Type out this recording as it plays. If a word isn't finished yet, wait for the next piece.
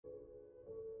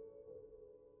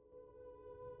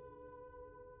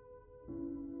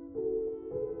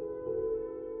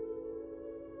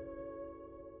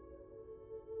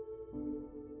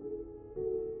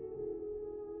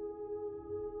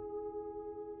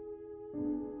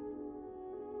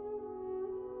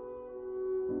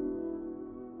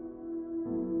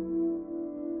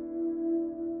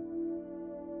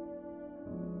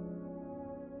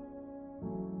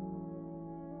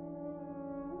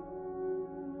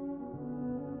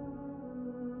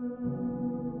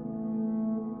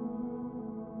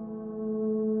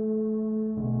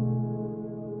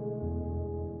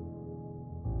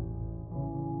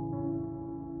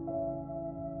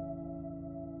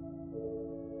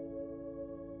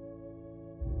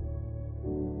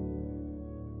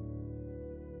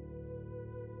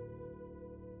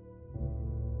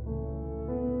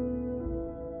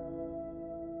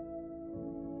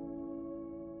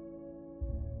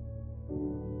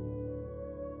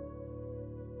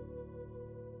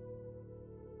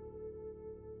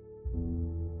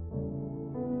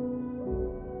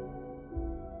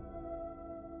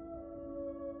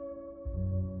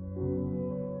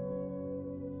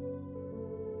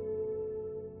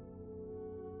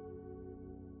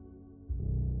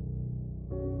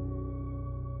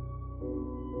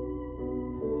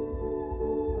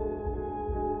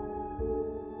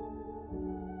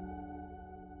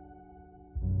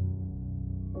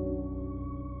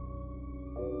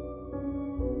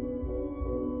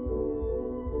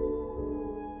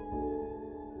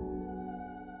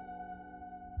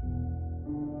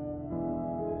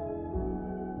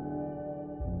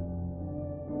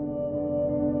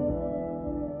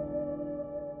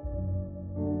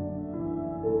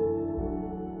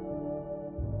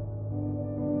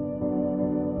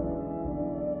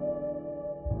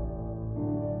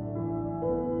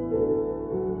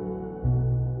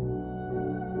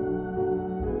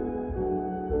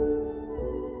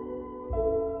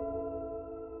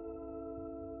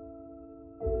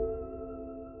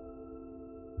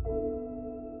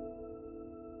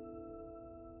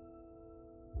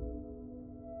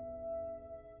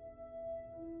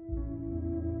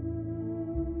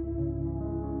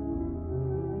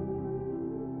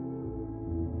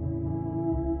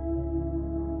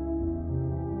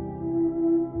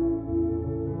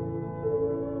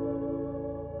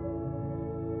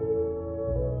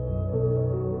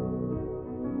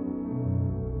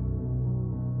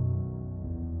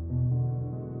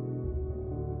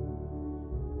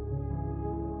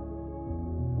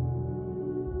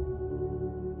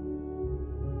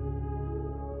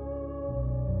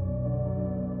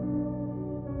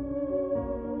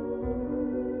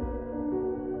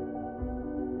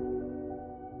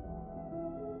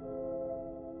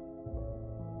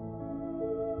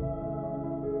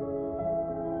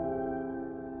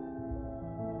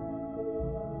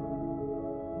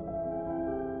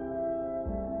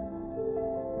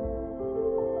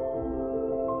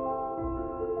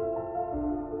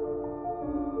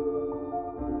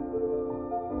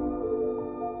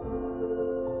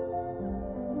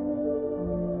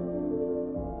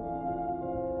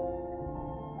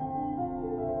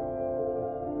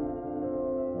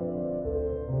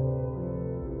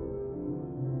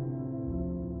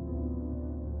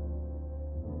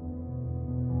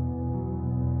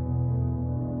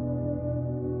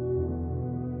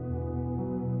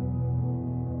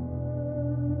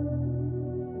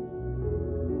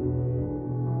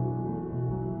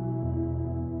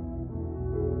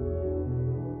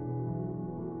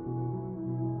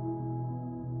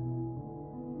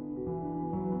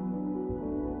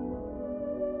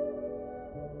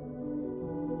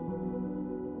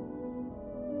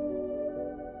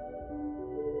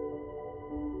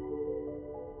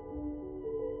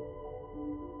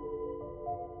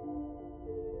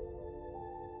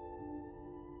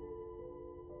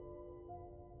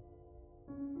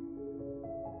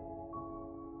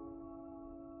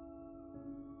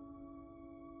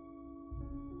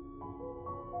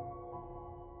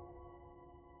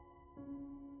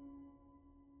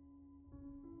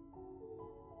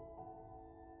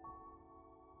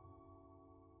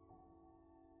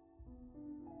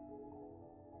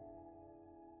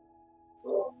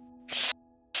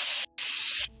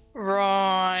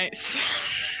Right.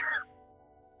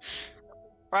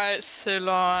 Right, so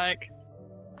like,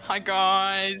 hi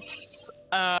guys.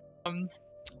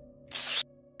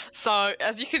 So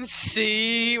as you can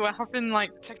see, we're having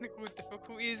like technical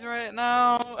difficulties right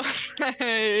now.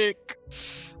 The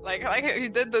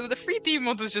 3D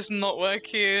mod was just not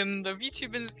working. The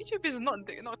VTube is not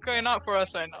going out for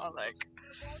us right now. Like,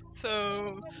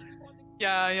 so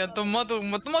yeah, the model's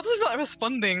not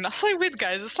responding. That's so weird,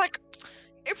 guys. It's like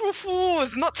April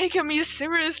Fools, not taking me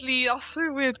seriously. That's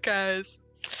so weird, guys.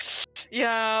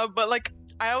 Yeah, but like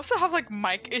I also have like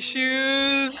mic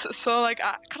issues, so like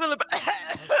I kind of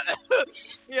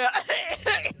yeah.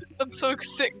 I'm so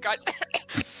sick, guys.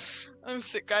 I'm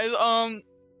sick, guys.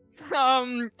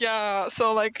 Yeah.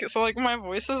 So like my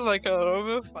voice is like a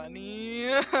little bit funny.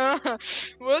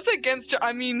 What's against?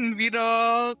 I mean,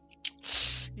 Vita.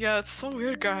 Yeah, it's so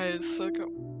weird, guys. So,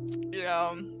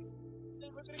 yeah.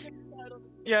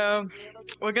 Yeah,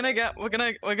 we're gonna get started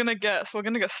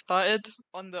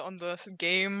on the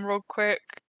game real quick.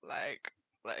 Like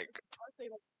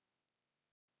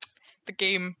the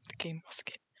game. What's the game?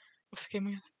 What's the game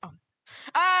again?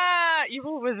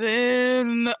 Evil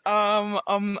Within.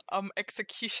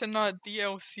 Executioner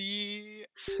DLC.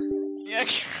 Yeah.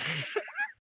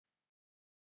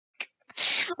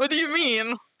 What do you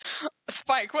mean,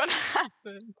 Spike? What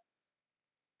happened?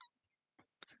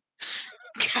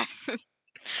 Guys,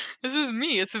 this is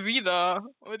me. It's Vita.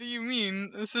 What do you mean?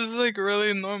 This is like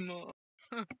really normal.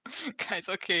 Guys,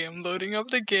 okay, I'm loading up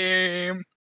the game.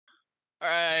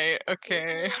 Alright,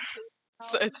 okay.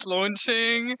 It's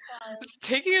launching. It's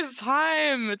taking its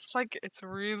time. It's like, it's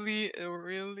really.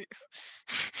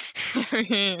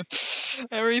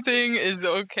 Everything is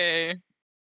okay.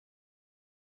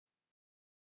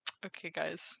 Okay,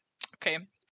 guys. Okay.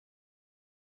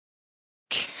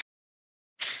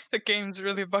 The game's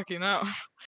really bugging out.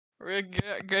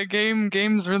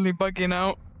 Game's really bugging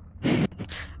out.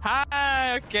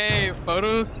 Hi, okay,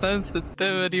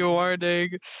 photosensitivity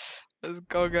warning. Let's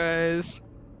go, guys.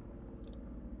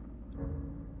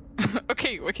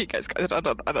 Okay, guys, I don't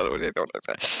know what you're doing.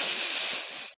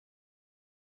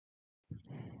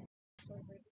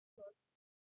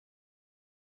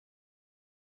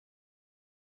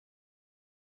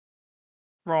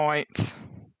 Right.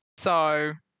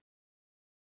 So.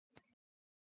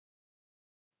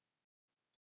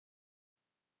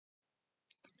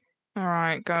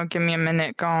 Alright, give me a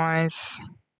minute, guys.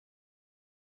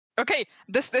 Okay,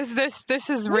 this is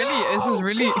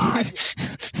really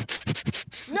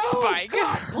No, Spike.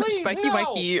 God, please, Spiky no!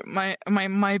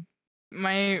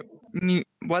 Mikey,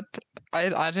 what?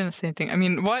 I didn't say anything. I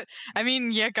mean, what? I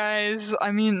mean, yeah, guys.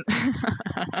 I mean,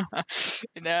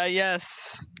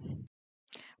 yes.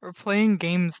 We're playing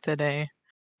games today.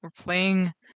 We're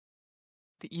playing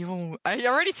the evil. I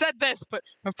already said this, but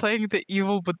we're playing the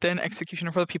Evil Within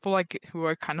Executioner for the people like who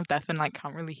are kind of deaf and like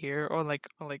can't really hear, or like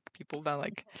people that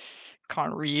like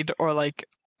can't read, or like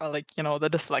you know,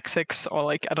 the dyslexics, or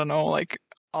like I don't know, like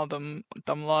all them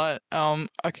dumb lot.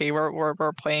 Okay,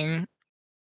 we're playing.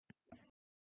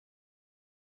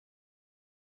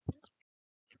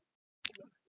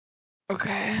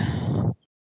 Okay.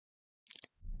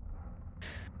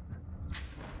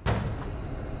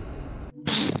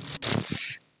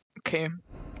 Okay.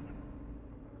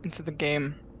 Into the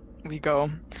game we go.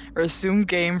 Resume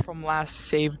game from last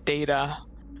saved data.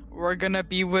 We're gonna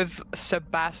be with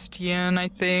Sebastian, I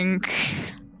think.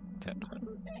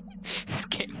 This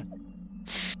game.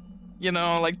 You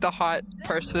know, like the hot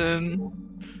person.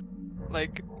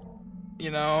 Like,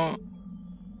 you know.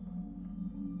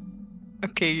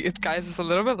 Okay, guys, it's a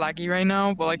little bit laggy right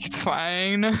now, but like it's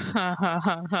fine.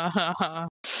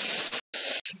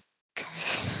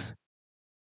 Guys.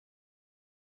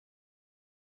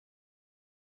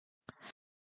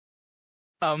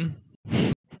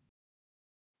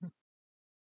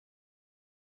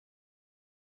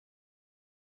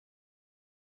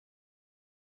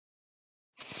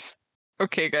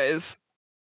 Okay, guys.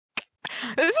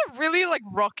 This is a really like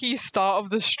rocky start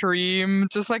of the stream.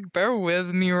 Just like bear with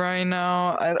me right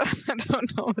now. I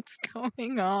don't know what's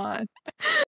going on.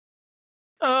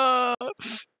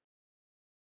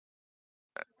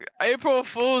 April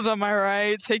Fools, am I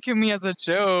right? Taking me as a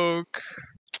joke.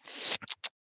 It's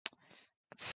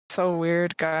so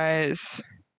weird, guys.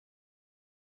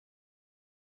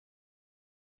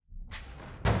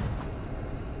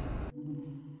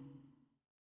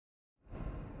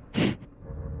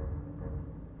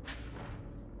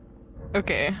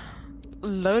 Okay.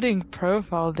 Loading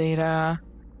profile data.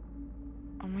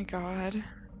 Oh my god.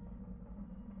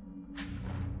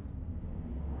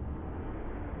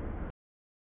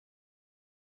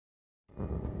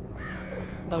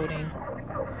 Loading.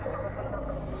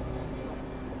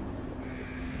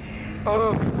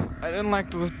 Oh, I didn't like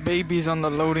those babies on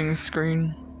the loading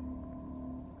screen.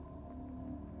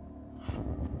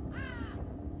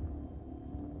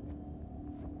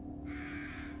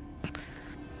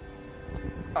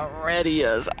 Ready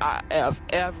as I have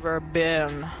ever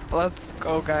been. Let's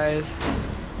go, guys.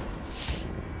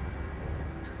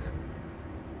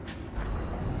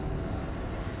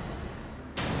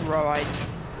 Right.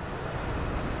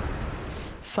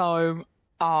 So,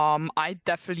 I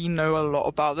definitely know a lot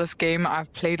about this game.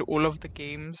 I've played all of the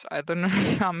games. I don't know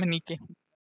how many games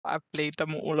I've played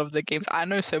them, all of the games. I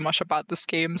know so much about this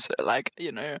game, so like,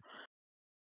 you know,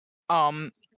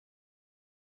 um,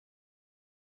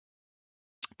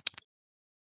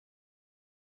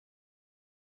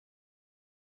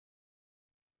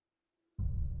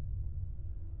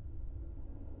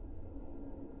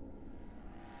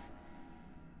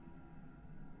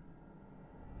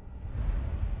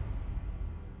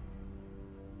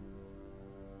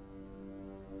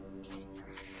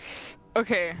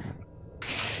 okay.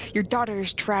 Your daughter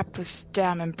is trapped with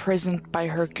Stem, imprisoned by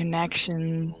her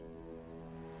connection.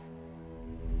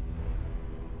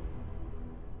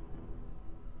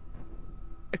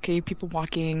 Okay, people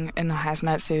walking in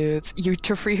hazmat suits.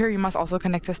 To free her, you must also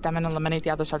connect to Stem and eliminate the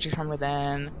other subjects from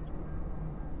within.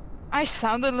 I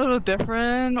sound a little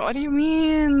different. What do you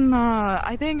mean?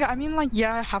 I mean, like,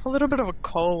 yeah, I have a little bit of a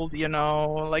cold, you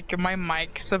know? Like, my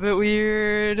mic's a bit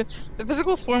weird. The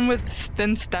physical form with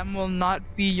thin stem will not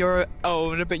be your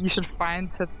own, but you should find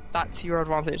that to your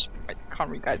advantage. I can't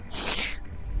read, guys.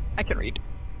 I can read.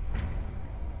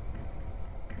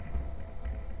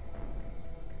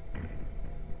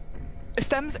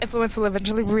 Stem's influence will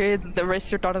eventually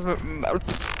erase your daughter's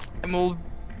and will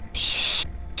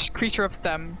creature of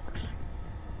Stem.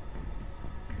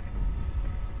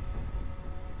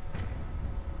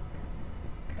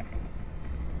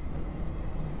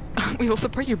 We will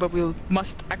support you, but we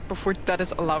must act before that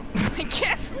is allowed. I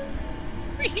can't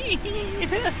read.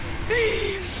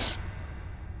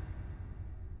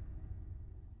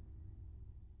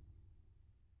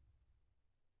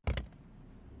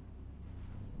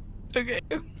 Okay.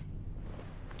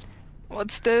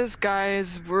 What's this,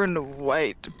 guys? We're in the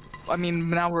white. I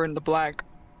mean, now we're in the black.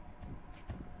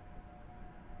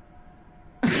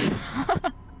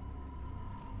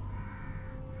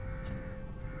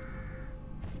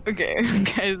 Okay,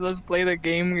 guys, let's play the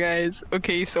game, guys.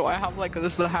 Okay, so I have like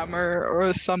this hammer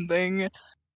or something.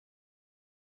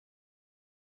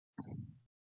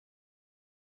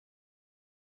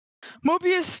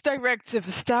 Mobius directive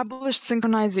established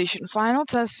synchronization. Final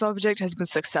test subject has been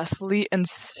successfully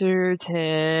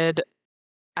inserted.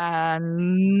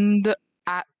 And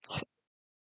I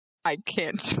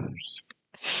can't.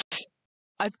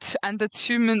 And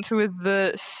attunement with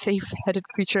the safe-headed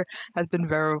creature has been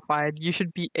verified. You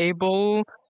should be able.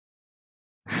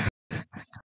 I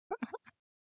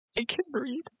can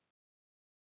read.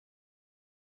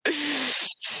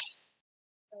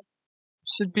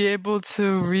 Should be able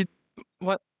to read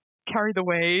what carry the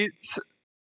weight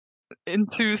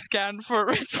into scan for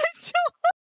residual.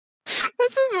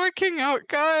 This is working out,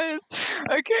 guys.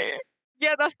 Okay.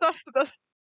 Yeah, that's.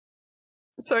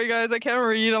 Sorry, guys, I can't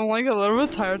read. I'm like a little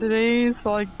bit tired today,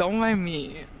 so like, don't mind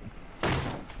me.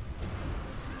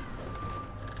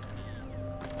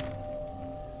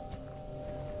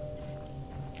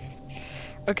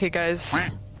 Okay, guys.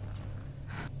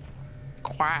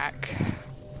 Quack.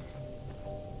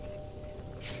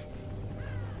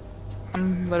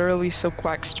 I'm literally so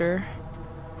quackster.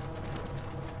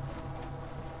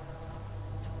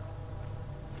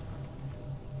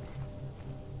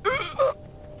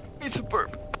 It's a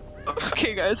burp.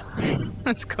 Okay, guys.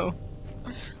 Let's go.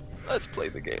 Let's play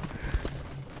the game.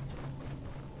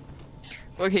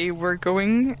 Okay, we're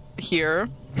going here.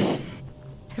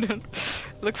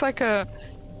 Looks like a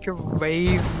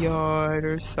graveyard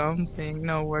or something.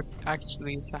 No, we're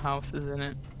actually, it's a house, isn't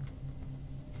it?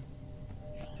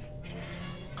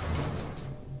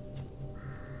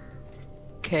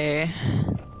 Okay.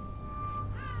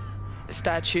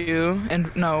 Statue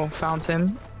and no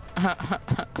fountain.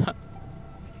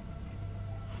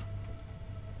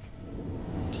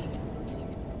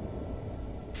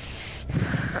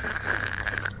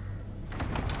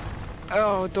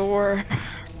 Oh, door.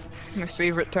 My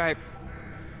favorite type.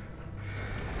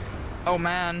 Oh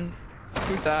man,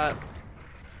 who's that?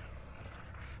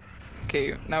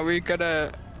 Okay, now we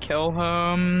gotta kill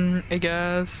him, I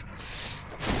guess.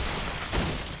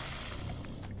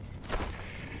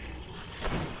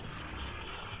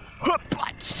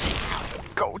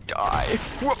 Go die.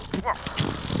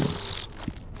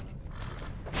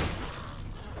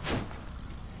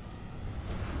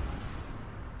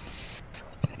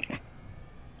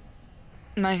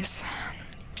 Nice.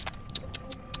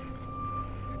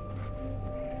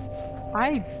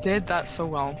 I did that so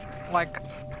well. Like,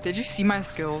 did you see my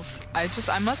skills? I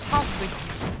must have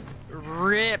the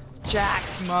ripped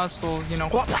jacked muscles, you know.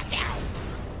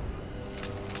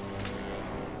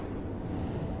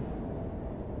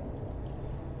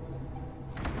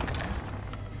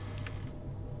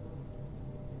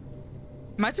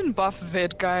 Imagine buff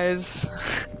vid, guys.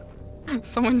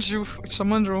 someone drew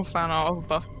fan art of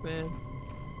buff vid.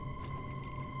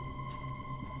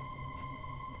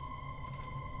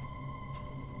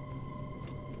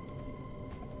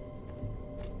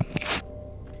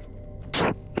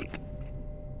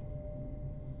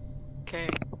 Okay.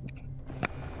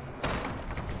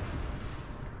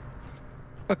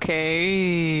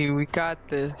 Okay, we got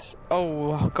this.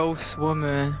 Oh, ghost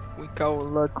woman. We go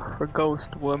look for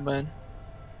ghost woman.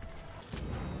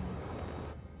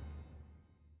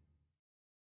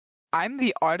 I'm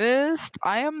the artist.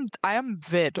 I am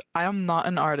vid. I am not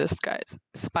an artist, guys.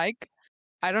 Spike,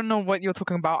 I don't know what you're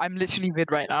talking about. I'm literally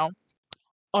vid right now.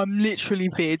 I'm literally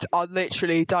vid. I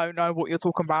literally don't know what you're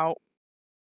talking about.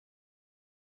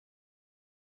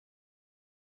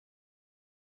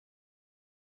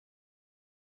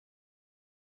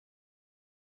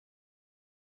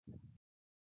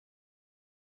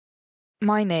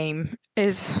 My name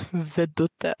is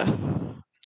Vidute.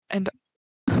 And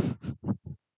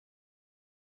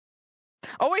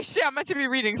oh wait, shit! I'm meant to be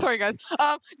reading. Sorry, guys.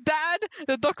 Dad,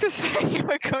 the doctor said you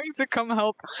were going to come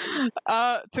help.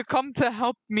 To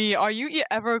help me. Are you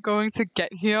ever going to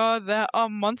get here? There are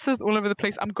monsters all over the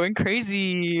place. I'm going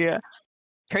crazy.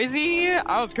 Crazy?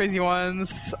 I was crazy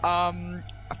once. I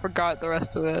forgot the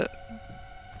rest of it.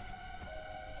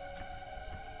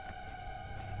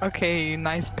 Okay,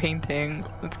 nice painting.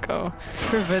 Let's go.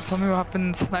 Rivet, tell me what happened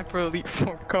in Sniper Elite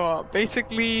 4 co-op.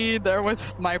 Basically, there was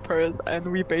snipers,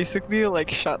 and we basically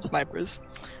like shot snipers.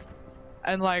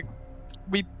 And like,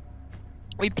 we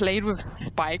played with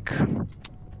Spike.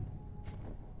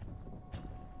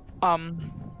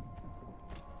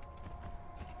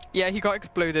 Yeah, he got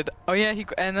exploded. Oh yeah,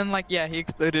 and then like he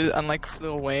exploded and like flew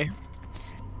away.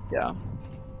 Yeah.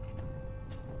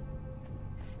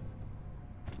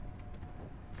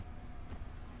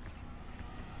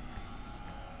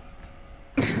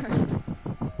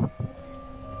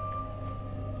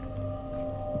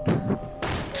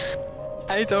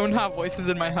 I don't have voices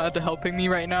in my head helping me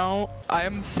right now. I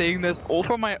am saying this all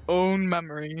from my own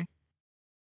memory.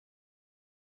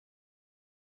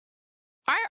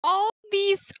 Are all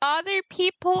these other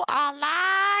people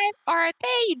alive? Are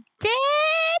they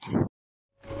dead?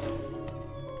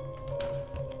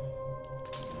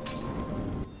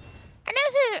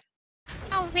 This is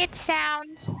how it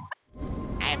sounds.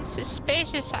 I'm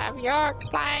suspicious of your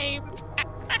claims.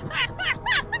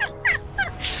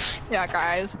 Yeah,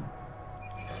 guys.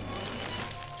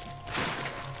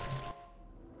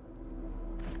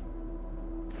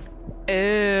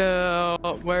 Ew,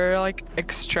 we're like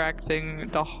extracting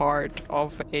the heart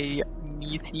of a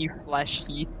meaty,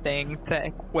 fleshy thing to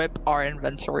equip our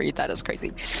inventory. That is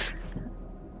crazy.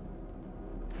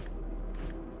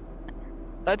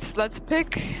 Let's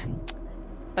pick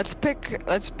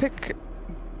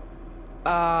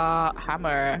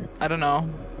hammer. I don't know.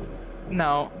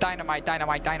 No, dynamite.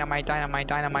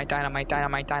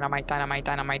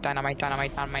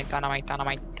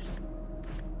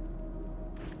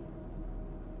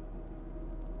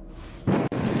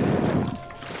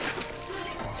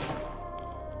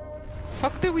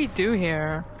 Fuck do we do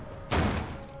here?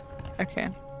 Okay.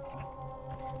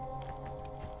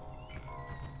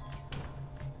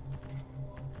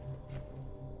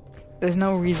 There's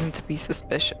no reason to be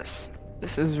suspicious.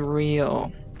 This is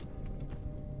real.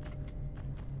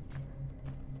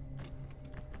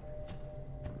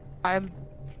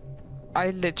 I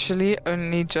literally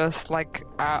only just like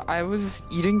I was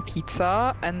eating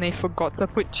pizza and they forgot to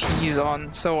put cheese on,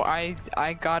 so I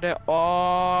got it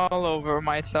all over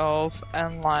myself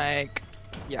and like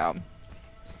yeah.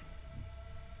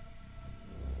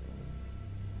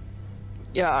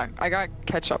 Yeah, I got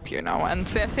ketchup here now, and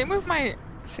same with my.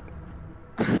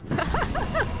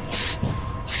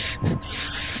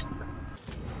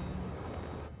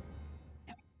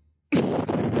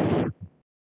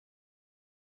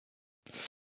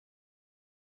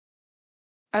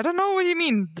 I don't know what you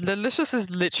mean. Delicious is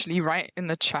literally right in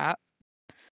the chat.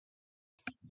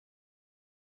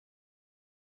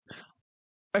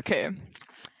 Okay.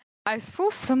 I saw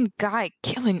some guy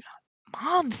killing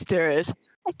monsters.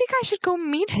 I think I should go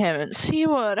meet him and see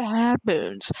what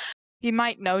happens. He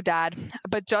might know, Dad,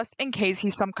 but just in case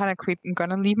he's some kind of creep, I'm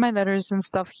gonna leave my letters and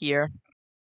stuff here.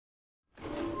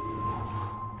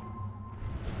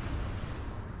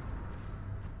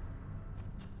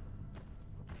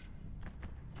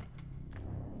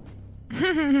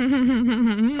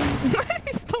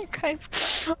 Stop, guys.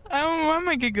 Why am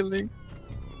I giggling?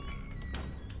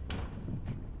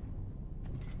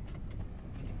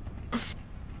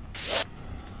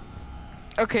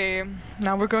 Okay,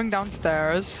 now we're going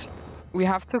downstairs. We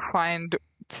have to find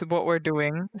what we're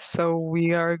doing. So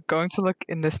we are going to look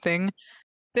in this thing.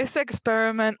 This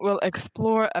experiment will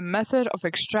explore a method of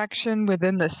extraction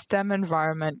within the STEM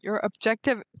environment. Your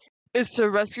objective is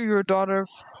to rescue your daughter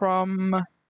from...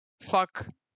 Fuck.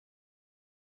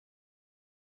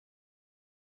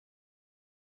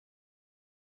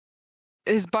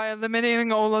 Is by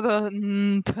eliminating all other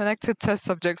connected test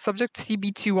subjects. Subject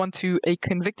CB212, a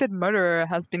convicted murderer,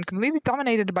 has been completely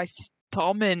dominated by STEM.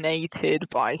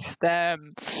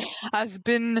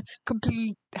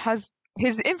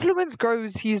 His influence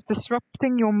grows. He's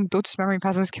disrupting your daughter's memory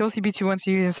patterns. Kill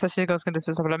CB212 and such goes into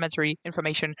supplementary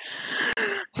information.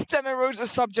 STEM erodes the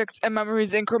subjects and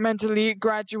memories incrementally,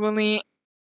 gradually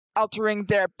altering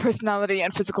their personality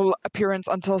and physical appearance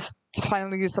until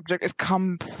finally the subject is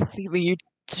completely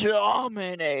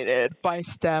dominated by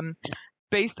STEM.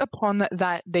 Based upon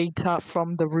that data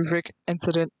from the rubric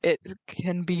incident, it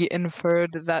can be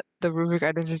inferred that the rubric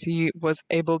identity was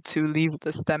able to leave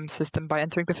the STEM system by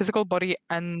entering the physical body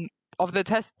and of the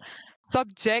test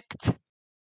subject.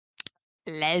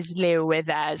 Leslie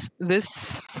Withers.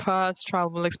 This first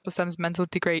trial will explore STEM's mental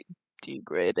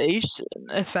degradation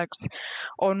effects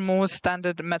on more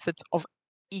standard methods of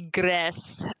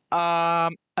egress.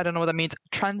 I don't know what that means.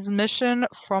 Transmission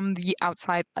from the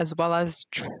outside as well as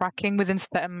tracking within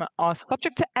STEM are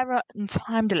subject to error and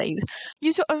time delays.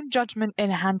 Use your own judgment in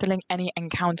handling any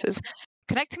encounters.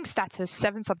 Connecting status,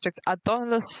 7 subjects,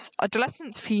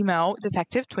 adolescent female,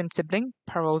 detective, twin sibling,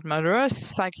 paroled murderer,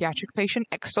 psychiatric patient,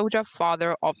 ex-soldier,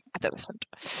 father of adolescent.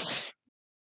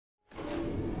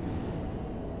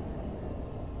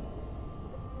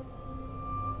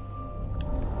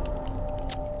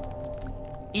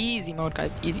 Easy mode,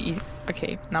 guys. Easy.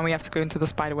 Okay, now we have to go into the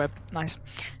spider web. Nice.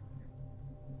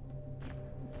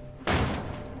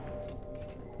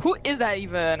 Who is that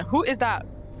even? Who is that?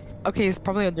 Okay, it's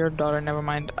probably your daughter. Never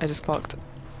mind. I just clocked.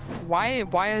 Why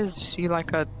is she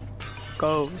like a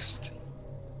ghost?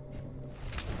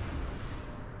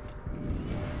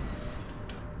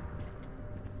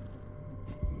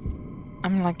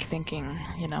 I'm like thinking,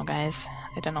 you know, guys.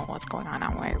 I don't know what's going on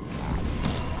out there.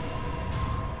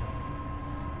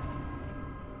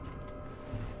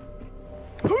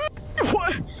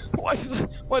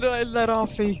 Why did I let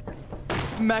off a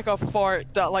mega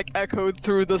fart that like echoed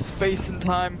through the space and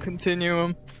time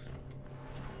continuum?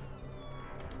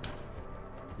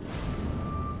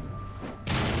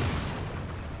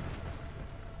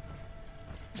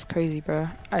 It's crazy, bro.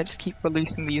 I just keep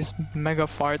releasing these mega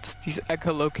farts, these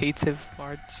echolocative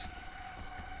farts.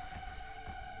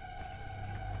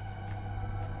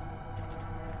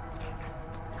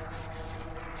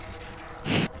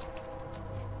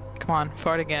 Come on,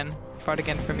 fart again. Fart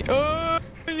again for me. Oh,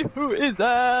 who is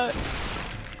that?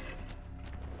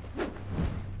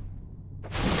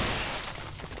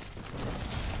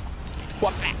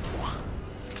 What back?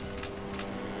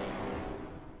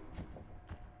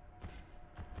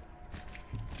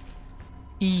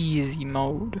 Easy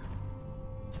mode.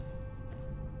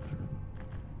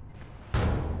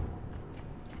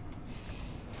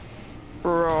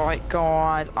 Right,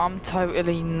 guys, I'm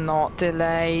totally not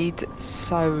delayed,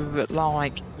 so,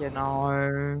 like, you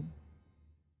know...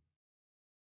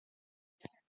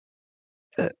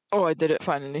 oh, I did it,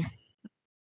 finally.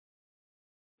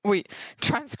 Wait,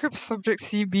 transcript subject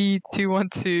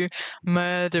CB212,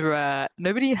 murderer.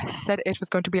 Nobody said it was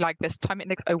going to be like this. Time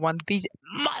index 01, these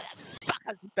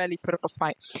motherfuckers barely put up a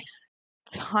fight.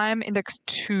 Time index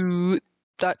 2,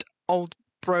 that old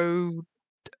bro...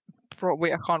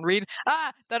 Wait, I can't read.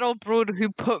 Ah, that old broad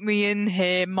who put me in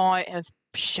here might have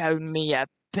shown me a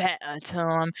better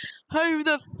time. Who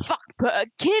the fuck put a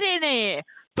kid in here?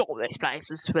 Thought this place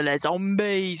was full of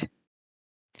zombies.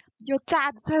 Your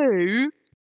dad's who?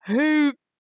 Who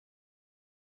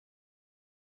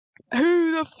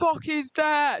the fuck is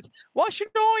that? Why should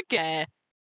I care?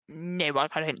 No, I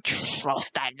don't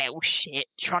trust that little shit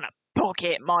trying to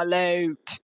pocket my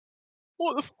loot.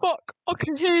 What the fuck? I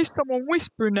can hear someone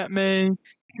whispering at me.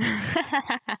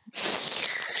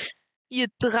 You're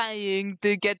trying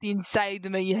to get inside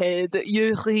my head.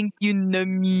 You think you know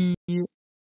me.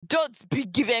 Don't be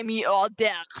giving me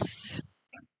orders.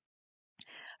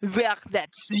 Where that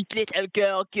sweet little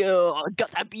girl go?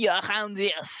 Gotta be around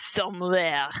here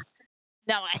somewhere.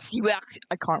 Now I see where...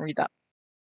 I can't read that.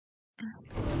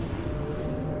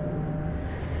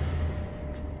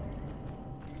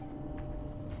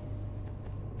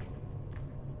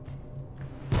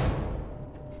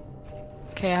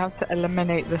 Okay, I have to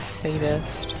eliminate the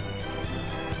sadist.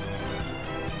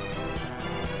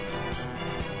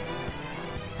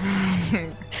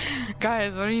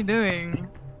 Guys, what are you doing?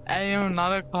 I am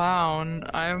not a clown.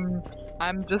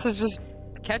 This is just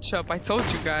ketchup. I told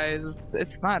you guys,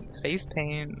 it's not face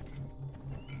paint.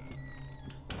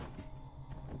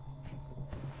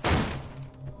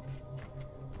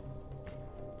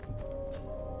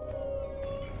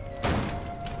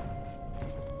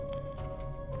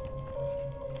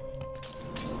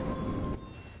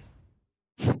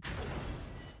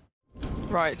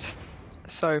 Right,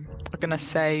 so we're gonna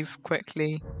save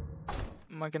quickly.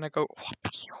 We're gonna go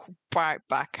right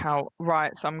back out.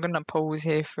 Right, so I'm gonna pause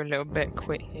here for a little bit,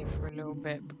 quit here for a little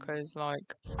bit because,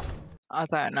 like, I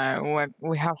don't know.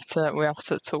 We have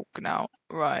to talk now.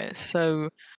 Right. So,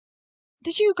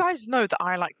 did you guys know that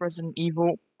I like Resident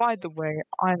Evil? By the way,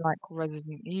 I like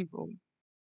Resident Evil.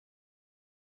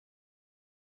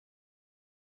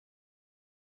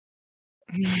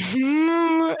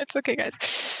 It's okay, guys.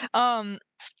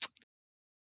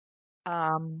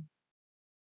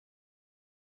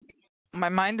 My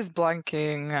mind is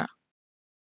blanking.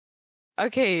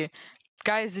 Okay,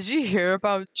 guys, did you hear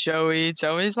about Joey?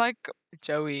 Joey's like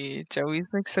Joey.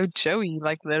 Joey's like so Joey.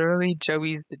 Like literally,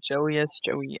 Joey's the Joeyest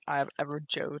Joey I've ever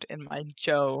joed in my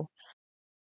Joe.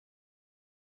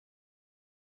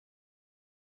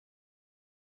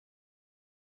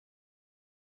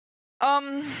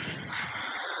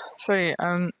 Sorry.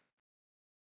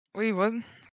 Wait, what?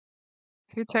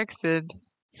 Who texted?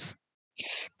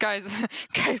 Guys,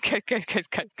 guys.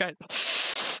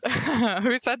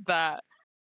 Who said that?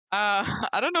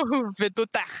 I don't know who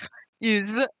vidute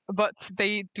is, but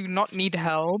they do not need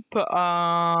help.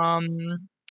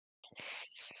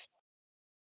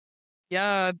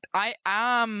 Yeah, I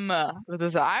am.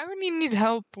 I only need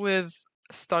help with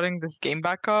starting this game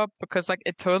back up because like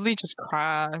it totally just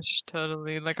crashed.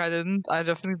 Totally. Like I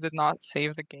definitely did not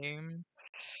save the game.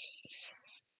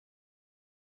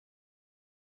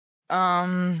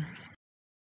 Um,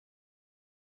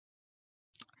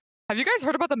 have you guys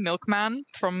heard about the milkman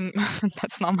from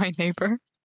That's Not My Neighbor?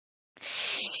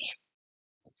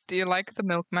 Do you like the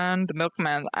milkman? The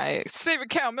milkman. I save a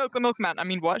cow, milk the milkman. I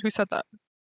mean, what? Who said that?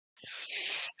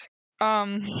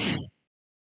 Um,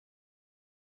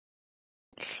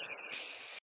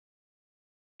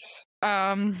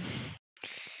 um,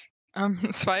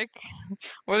 Spike,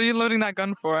 what are you loading that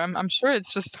gun for? I'm sure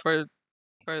it's just for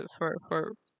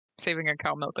saving a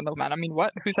cow, milk the milkman. I mean,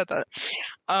 what? Who said that?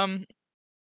 Um,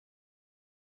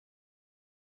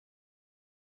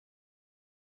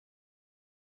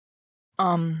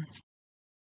 um,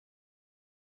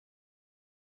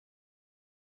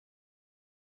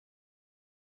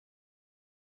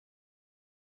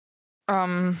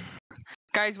 um,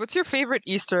 guys, what's your favorite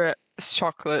Easter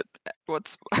chocolate?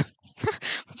 What's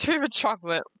what's your favorite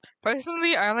chocolate?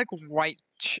 Personally, I like white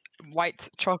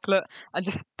chocolate. I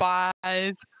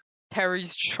despise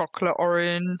Terry's chocolate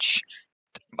orange.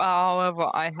 However,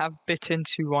 I have bit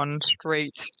into one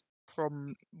straight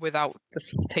from without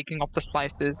taking off the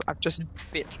slices. I've just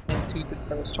bit into the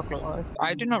Terry's chocolate orange.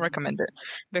 I do not recommend it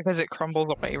because it crumbles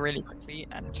away really quickly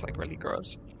and it's like really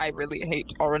gross. I really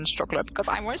hate orange chocolate because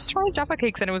I once tried Jaffa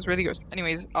cakes and it was really gross.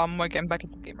 Anyways, we're getting back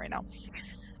into the game right now.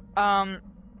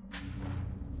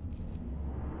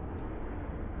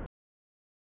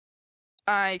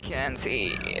 I can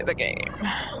see the game.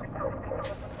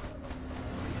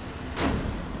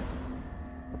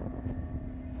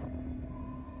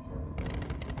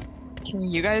 Can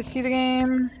you guys see the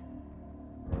game?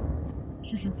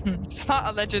 It's not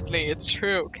allegedly, it's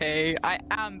true, okay? I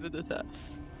am vidute.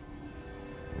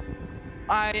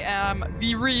 I am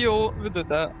the real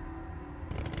vidute.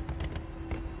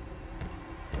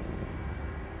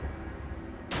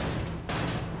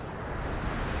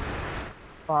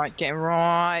 Right, getting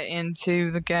right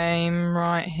into the game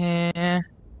right here.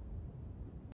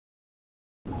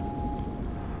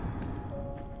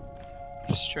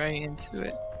 Straight into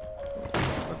it.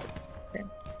 Okay.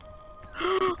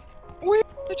 Wait,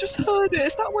 I just heard it.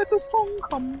 Is that where the song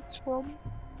comes from?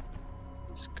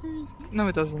 That's crazy. No,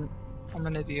 it doesn't. I'm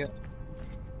an idiot.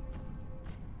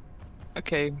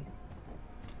 Okay.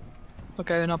 We're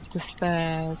going up the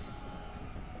stairs.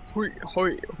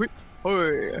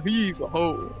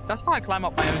 That's how I climb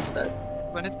up my own stairs.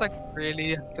 When it's like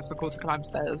really difficult to climb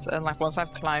stairs, and like once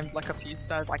I've climbed like a few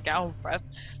stairs, I get out of breath.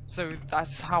 So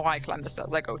that's how I climb the stairs.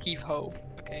 Like go heave ho.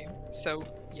 Okay, so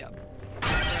yeah.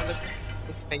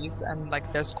 The space and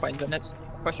like there's coins in it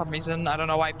for some reason. I don't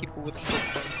know why people would still,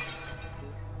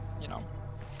 you know.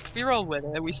 We roll with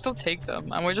it. We still take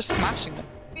them, and we're just smashing them.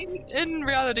 In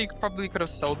reality, probably could have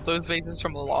sold those vases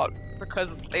from a lot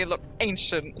because they look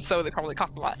ancient, so they probably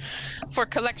cost a lot. For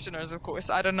collectioners, of course,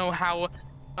 I don't know how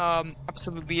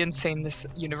absolutely insane this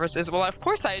universe is. Well, of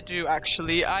course I do,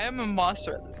 actually. I am a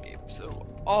master at this game, so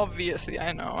obviously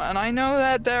I know. And I know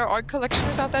that there are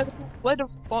collectioners out there who would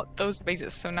have bought those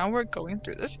vases, so now we're going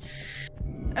through this.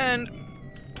 And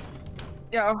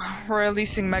yeah, we're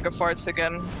releasing mega farts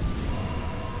again.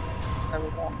 There we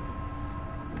go.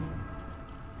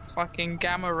 Fucking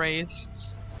gamma rays.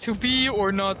 To be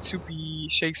or not to be,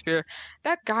 Shakespeare.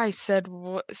 That guy said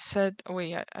what said. Oh,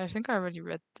 wait, I think I already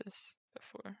read this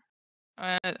before.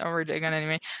 I'll read it again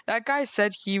anyway. That guy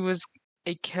said he was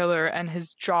a killer and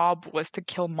his job was to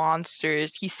kill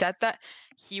monsters. He said that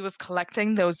he was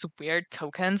collecting those weird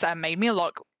tokens and made me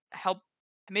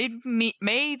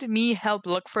help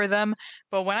look for them.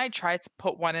 But when I tried to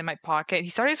put one in my pocket, he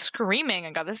started screaming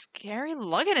and got this scary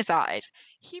look in his eyes.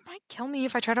 He might kill me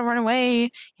if I try to run away.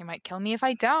 He might kill me if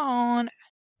I don't.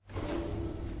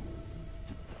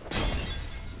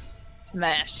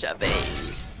 Smash a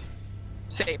baby.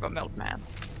 Save a milkman.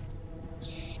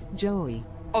 Joey.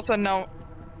 Also, no.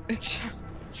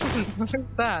 What is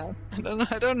that?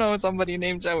 I don't know somebody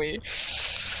named Joey.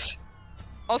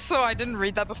 Also, I didn't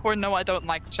read that before. No, I don't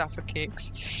like Jaffa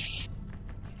cakes.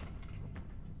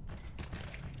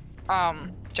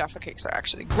 Jaffa cakes are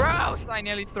actually gross. I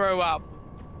nearly throw up.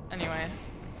 Anyway.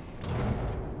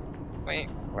 Wait,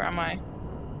 where am I?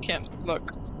 Can't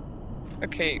look.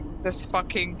 Okay, this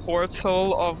fucking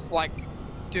portal of like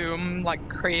doom, like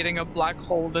creating a black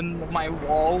hole in my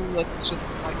wall. Let's just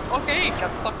like, okay,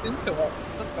 get sucked into it.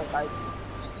 Let's go, guys.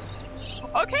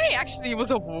 Okay, actually, it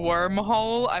was a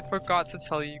wormhole. I forgot to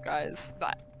tell you guys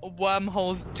that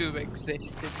wormholes do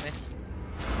exist in this.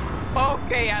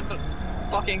 Okay, and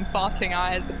fucking farting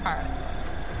eyes, apparently.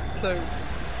 So,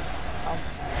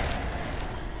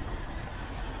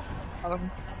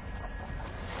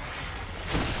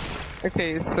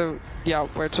 okay, so yeah,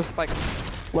 we're just like,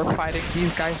 we're fighting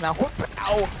these guys now.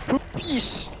 Ow!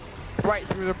 Whoopiesh! Right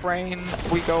through the brain,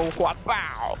 we go,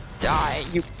 wow! Die!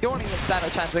 You don't even stand a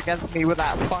chance against me with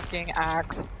that fucking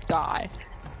axe. Die.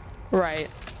 Right,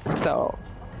 so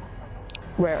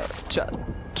we're just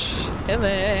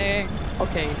chilling.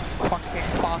 Okay, fucking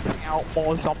farting out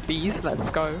more zombies.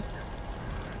 Let's go.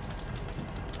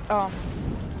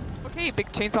 Okay,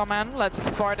 big chainsaw man. Let's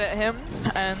fart at him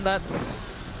and let's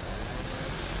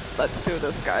do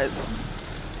this, guys.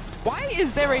 Why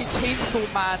is there a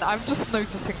chainsaw man? I'm just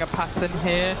noticing a pattern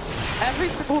here. Every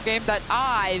single game that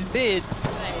I did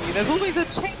play, there's always a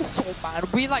chainsaw man.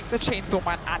 We like the chainsaw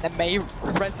man anime.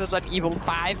 Resident Evil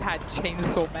 5 had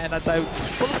chainsaw man. I don't.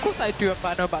 Well, of course I do.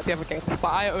 I know about the other games, but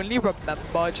I only remember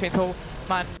chainsaw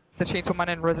man, the chainsaw man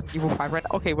in Resident Evil 5. Right?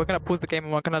 Okay, we're gonna pause the game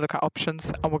and we're gonna look at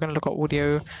options and we're gonna look at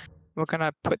audio. We're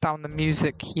gonna put down the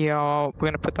music here. We're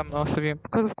gonna put down the volume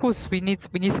because, of course, we need the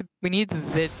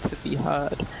vid to be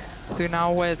heard. So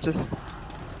now we're just,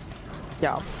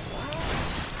 yeah.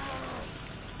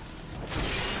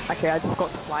 Okay, I just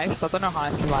got sliced. I don't know how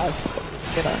I survived. But,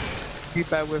 you know, you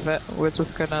bear with it. We're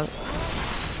just gonna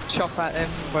chop at him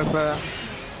with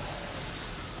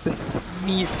this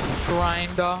meat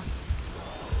grinder.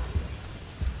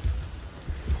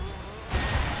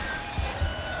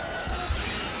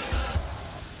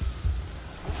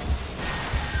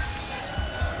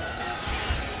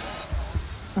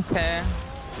 Okay.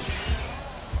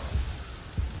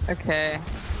 Okay.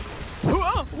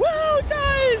 Whoa, whoa,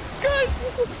 guys! Guys,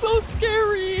 this is so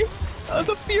scary!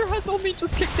 The fear has only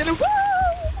just kicked in. Whoa!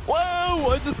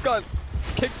 Whoa! I just got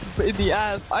kicked in the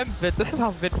ass. I'm Vid. This is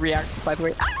how Vid reacts, by the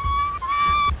way.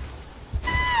 Ah!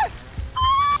 Ah!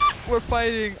 Ah! We're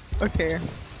fighting. Okay.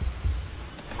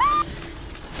 Ah!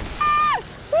 Ah!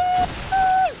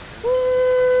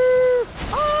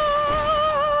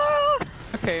 Ah!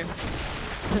 Okay.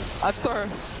 That's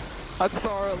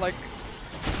our like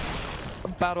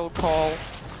battle call.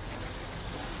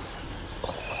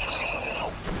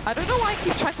 I don't know why I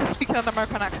keep trying to speak in an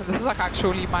American accent. This is like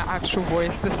actually my actual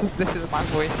voice. This is my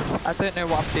voice. I don't know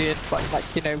what I'm doing, but like,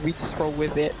 you know, we just roll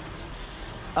with it.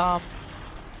 I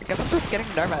guess I'm just getting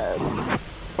nervous.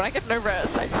 When I get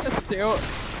nervous, I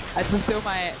just do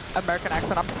my American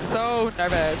accent. I'm so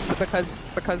nervous because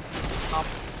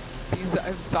these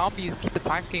zombies keep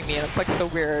attacking me and it's like so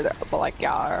weird, but like,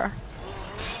 yeah.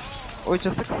 We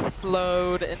just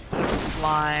explode into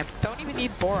slime. Don't even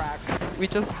need borax. We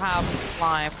just have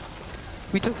slime.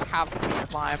 We just have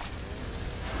slime.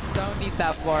 Don't need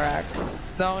that borax.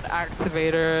 Don't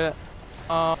activate her.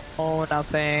 Oh,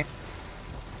 nothing.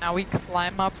 Now we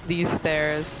climb up these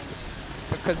stairs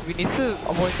because we need to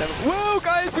avoid them. Whoa,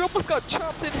 guys, we almost got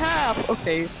chopped in half.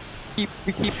 Okay, we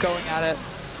keep going at it.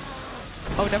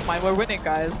 Oh, never mind, we're winning,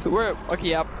 guys. We're okay.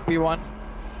 Yep, we won.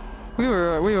 We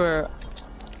were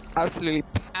absolutely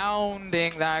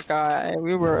pounding that guy.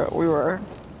 We were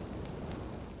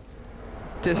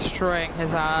destroying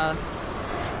his ass.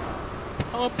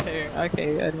 Pumping.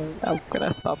 Okay, I'm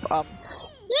gonna stop. Yippee!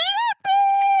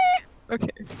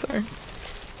 Okay, sorry.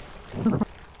 Yippee!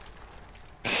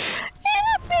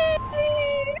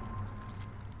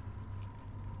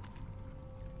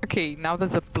 Okay, now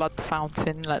there's a blood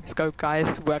fountain. Let's go,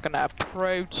 guys. We're gonna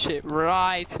approach it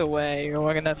right away.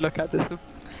 We're gonna look at this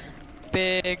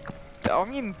big. I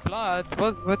mean, blood.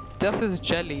 What? This is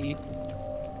jelly.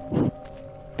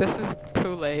 This is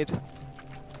Kool-Aid.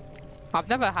 I've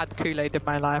never had Kool-Aid in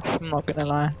my life. I'm not gonna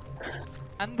lie.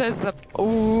 And there's a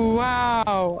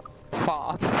wow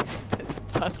fart. This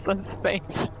Buster's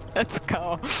face. Let's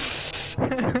go.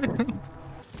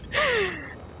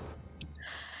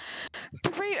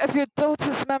 The rate of your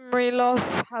daughter's memory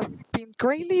loss has been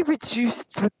greatly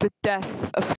reduced with the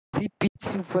death of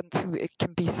CB212. It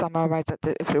can be summarized that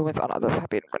the influence on others have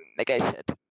been negated.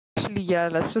 Actually, yeah,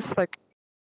 let's just like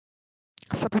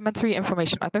supplementary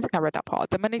information. I don't think I read that part.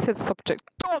 Dominated subject.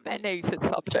 Dominated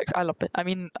subjects. I love it. I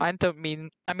mean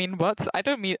what? I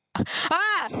don't mean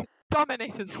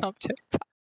dominated subjects.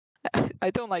 I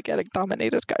don't like getting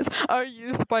dominated, guys. Are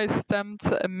used by STEM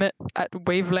to emit at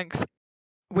wavelengths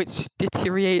which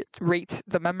deteriorate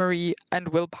the memory and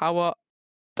willpower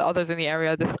the others in the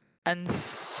area. This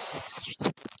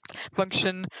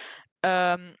function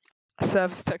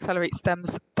serves to accelerate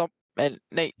STEM's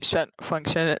domination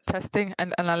function. Testing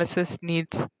and analysis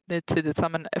needs to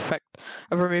determine the effect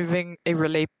of removing a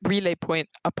relay point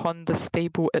upon the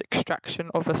stable extraction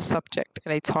of a subject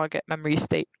in a target memory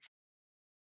state.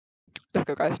 Let's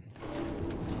go, guys.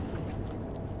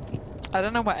 I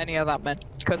don't know what any of that meant,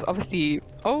 because obviously,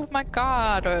 oh my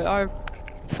god, our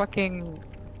fucking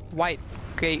white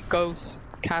gate ghost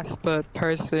Casper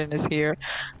person is here.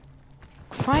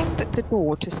 Find the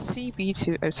door to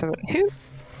CB207.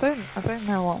 I don't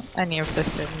know what any of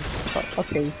this is, but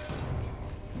okay.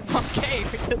 Okay,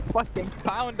 we just fucking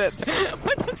found it.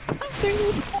 We're just pounding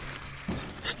this.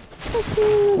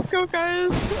 Let's go,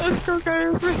 guys. Let's go,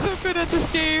 guys. We're so good at this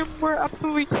game. We're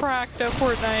absolutely cracked at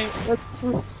Fortnite. Let's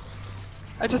just...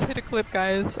 I just hit a clip,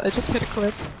 guys. I just hit a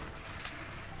clip.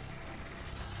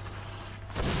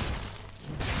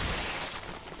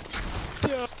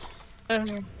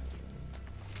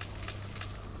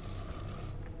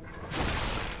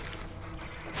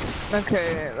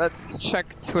 Okay, let's check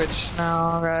Twitch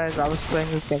now, guys. I was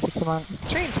playing this game for 2 months. It's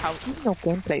strange how even your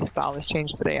gameplay style has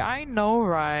changed today. I know,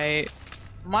 right?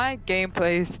 My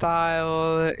gameplay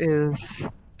style is...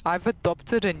 I've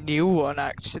adopted a new one,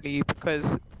 actually,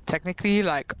 because technically,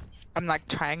 like, I'm like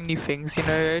trying new things, you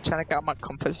know, trying to get out of my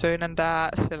comfort zone and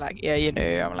that. So like, yeah, you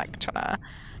know, I'm like trying to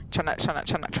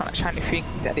try new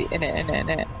things in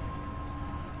it.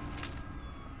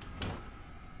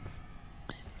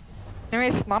 Anyway,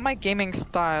 it's not my gaming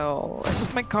style. It's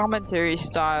just my commentary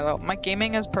style. My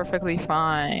gaming is perfectly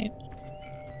fine.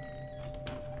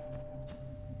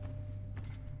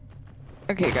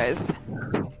 Okay, guys.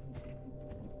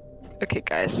 Okay,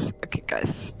 guys. Okay,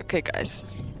 guys. Okay,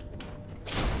 guys.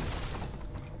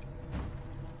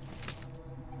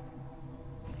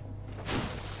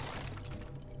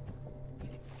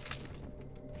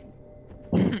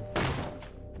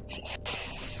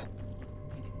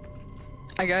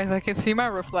 Hi guys, I can see my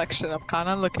reflection. I'm kind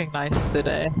of looking nice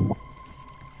today.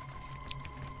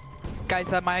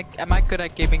 Guys, am I good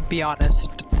at gaming? Be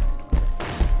honest.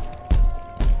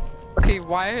 Okay,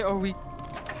 why are we?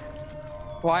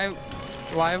 Why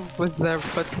was there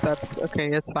footsteps?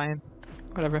 Okay, it's fine.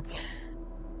 Whatever.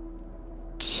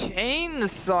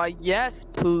 Chainsaw, yes,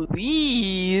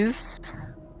 please.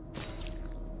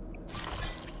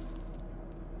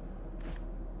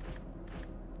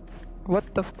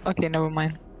 What the okay, never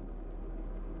mind.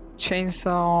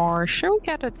 Chainsaw, should we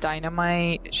get a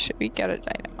dynamite? Should we get a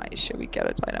dynamite? Should we get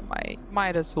a dynamite?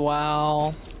 Might as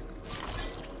well.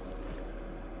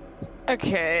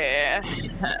 Okay.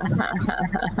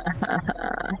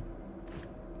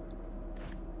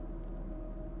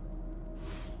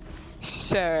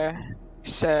 Sure.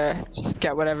 Just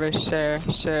get whatever, sure.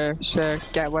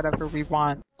 Get whatever we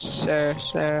want. Sure.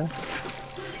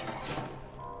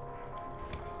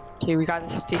 Okay, we got a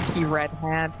stinky red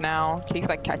hand now. Tastes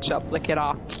like ketchup. Lick it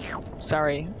off.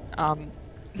 Sorry.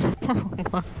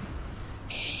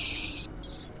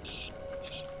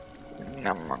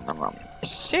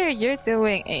 Sure, you're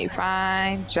doing a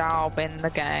fine job in the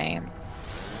game.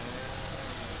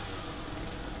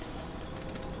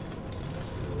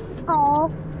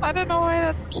 I don't know why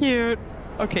that's cute.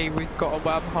 Okay, we've got a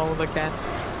wormhole again.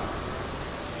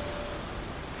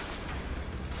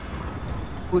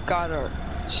 We got our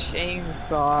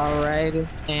chainsaw right in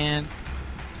hand.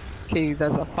 Okay,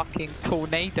 there's a fucking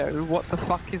tornado. What the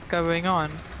fuck is going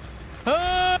on?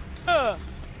 Ah!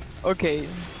 Okay,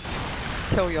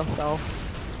 kill yourself.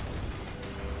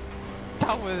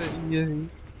 That was easy.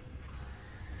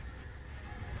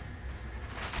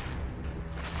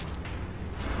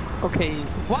 Okay,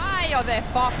 why are there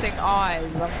farting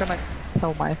eyes? I'm gonna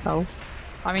kill myself.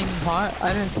 I mean, what?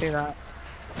 I didn't say that.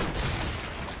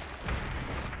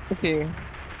 Okay.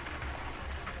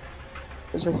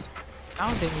 It's just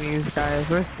pounding these guys.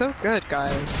 We're so good,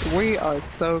 guys. We are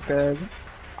so good.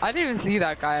 I didn't even see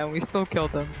that guy and we still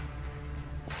killed him.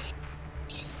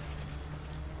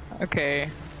 Okay.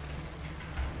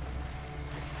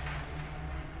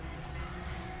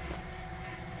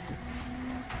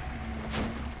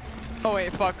 Oh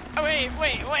wait, fuck. Oh wait.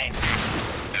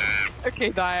 Okay,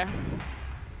 die.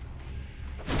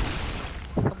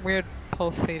 Some weird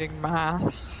pulsating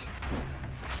mass.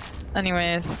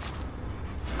 Anyways.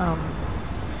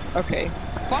 Okay.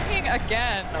 Fucking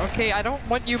again. Okay, I don't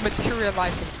want you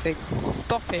materializing things.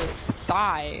 Stop it.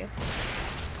 Die.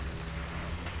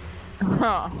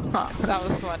 That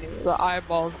was funny. The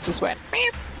eyeballs just went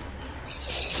beep.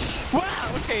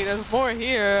 Wow, okay, there's more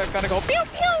here. Gotta go pew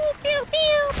pew pew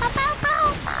pew pow pow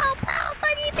pow pow pow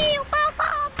buddy pew pow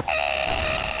pow.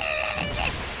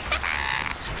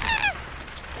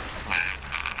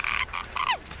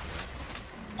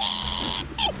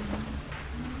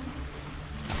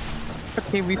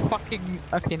 Okay, we fucking...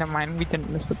 Okay, never mind. We didn't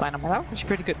miss the dynamite. That was actually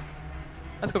pretty good.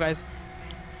 Let's go, guys.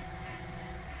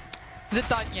 Is it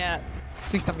done yet?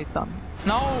 Please tell me it's done.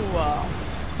 No!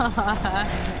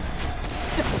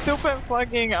 Stupid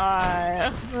fucking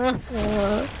eye.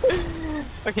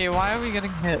 Okay, why are we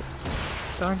getting hit?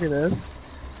 Don't do this.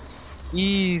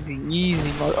 Easy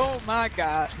mode. Oh my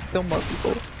god. Still more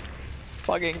people.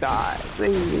 Fucking die.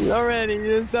 Please. Already.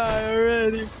 Just die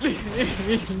already.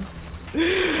 Please.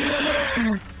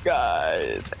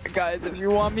 Guys, if you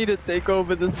want me to take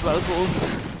over this vessels,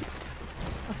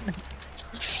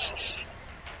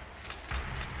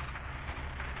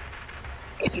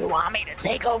 If you want me to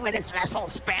take over this vessel,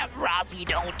 spam Razi,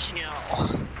 don't you?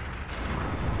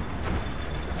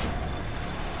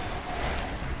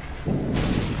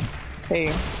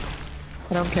 hey,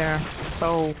 I don't care.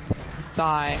 Oh, let's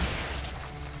die.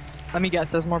 Let me guess,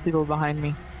 there's more people behind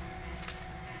me.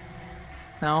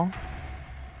 No?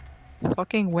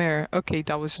 Fucking where? Okay,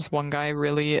 that was just one guy,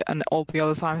 really, and all the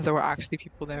other times there were actually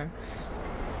people there.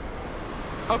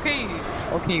 Okay,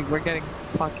 we're getting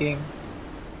fucking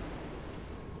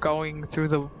going through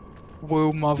the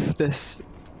womb of this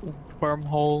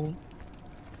wormhole.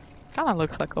 Kinda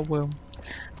looks like a womb.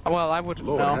 Well, I wouldn't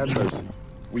Lord know. have mercy.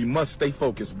 We must stay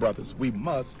focused, brothers. We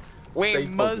must stay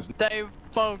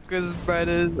focused,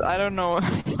 brothers. I don't know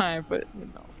why, but you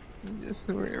know. Just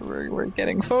we're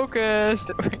getting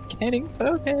focused. We're getting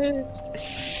focused.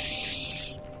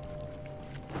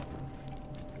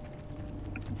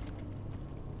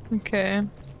 Okay.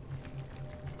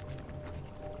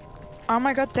 Oh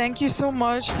my god, thank you so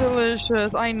much,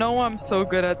 Delicious. I know I'm so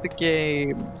good at the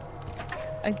game.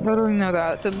 I totally know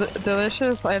that.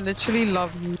 Delicious, I literally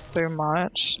love you so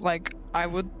much. Like, I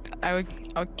would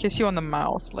kiss you on the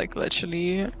mouth, like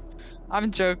literally.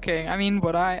 I'm joking. I mean,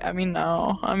 would I? I mean,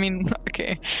 no. I mean,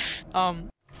 okay.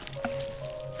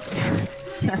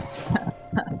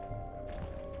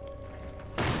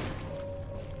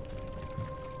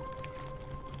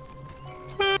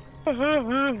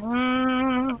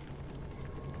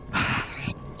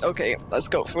 Okay, let's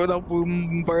go for the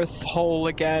womb birth hole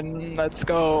again. Let's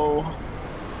go.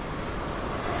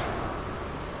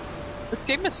 This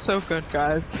game is so good,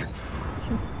 guys.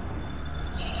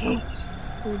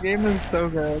 The game is so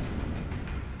good.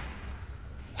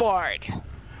 Forward.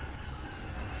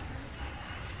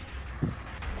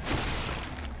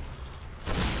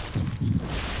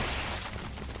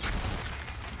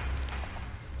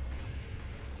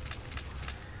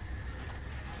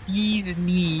 Bees and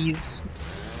knees.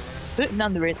 Putting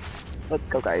on the rinse. Let's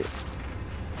go, guys.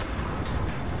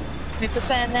 We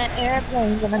pretend that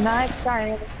airplanes in the night sky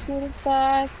and the shooting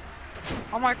stars.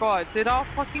 Oh my god, did our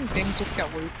fucking thing just get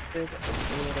wasted?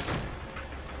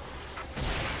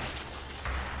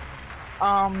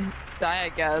 Die I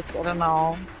guess, I don't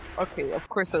know. Okay, of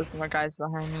course there's more guys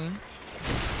behind me.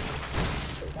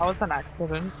 That was an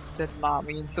accident. Did not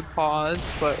mean to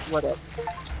pause, but whatever.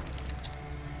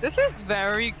 This is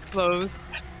very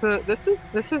close. This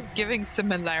is giving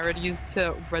similarities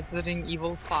to Resident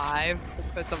Evil 5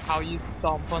 because of how you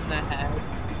stomp on the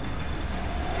heads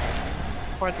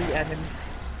for the enemy.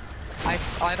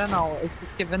 I don't know. It's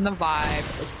just given the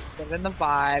vibe. It's given the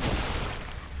vibe.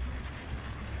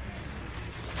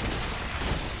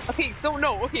 Okay, so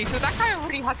no. Okay, so that guy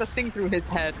already has a thing through his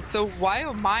head. So why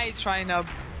am I trying to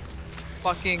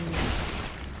fucking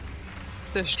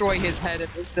destroy his head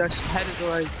if the head is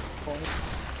already full?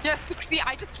 Yeah, see,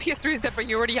 I just pierced through his head, but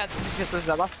he already had to pierce through his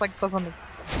head. That's like doesn't make sense.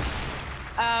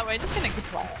 We're just gonna keep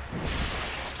quiet.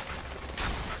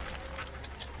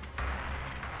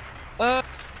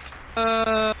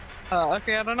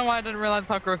 Okay, I don't know why I didn't realize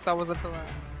how gross that was until then.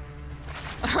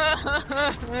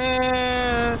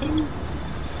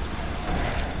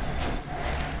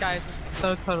 Guys, it's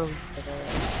so totally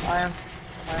I am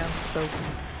so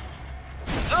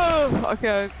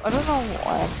okay, I don't know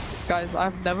why guys,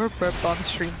 I've never burped on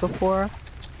stream before.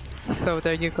 So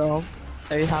there you go.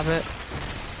 There you have it.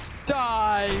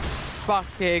 Die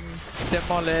fucking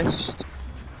demolished.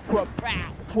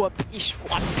 Wha-bow, wha-bish,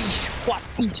 wha-bish,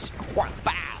 wha-bish,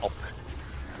 wha-bow.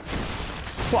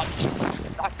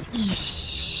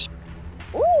 Wha-bish.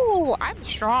 Ooh, I'm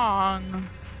strong.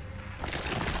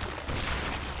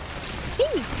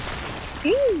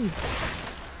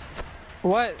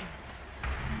 What?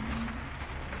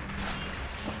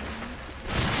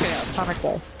 Okay, I'm trying to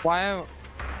go. Why?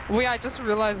 Wait, I just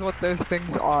realized what those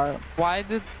things are. Why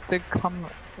did they come?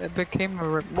 It became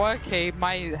a. Well, okay,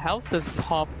 my health is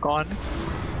half gone.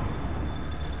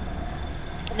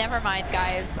 Never mind,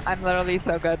 guys. I'm literally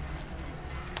so good.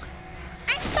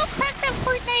 I'm so cracked at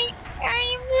Fortnite.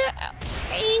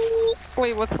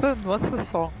 Wait, what's the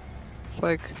song? It's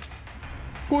like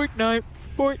Fortnite,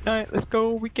 let's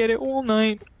go. We get it all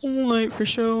night for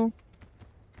sure.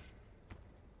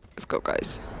 Let's go,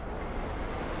 guys.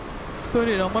 Put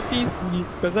it on my PC,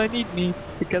 because I need me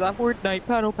to get that Fortnite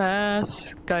battle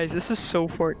pass. Guys, this is so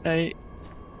Fortnite.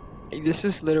 This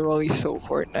is literally so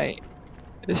Fortnite.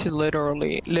 This is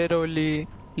literally.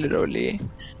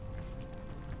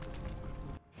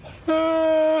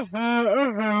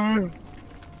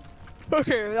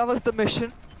 Okay, that was the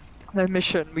mission.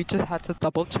 We just had to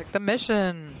double check the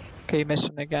mission. Okay,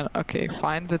 mission again. Okay,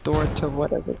 find the door to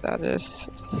whatever that is.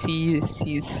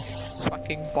 Sees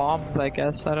fucking bombs, I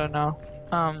guess. I don't know.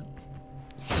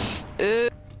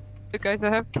 Guys, I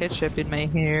have ketchup in my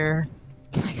hair.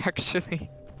 Like, actually.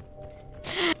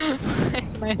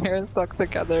 Is my hair stuck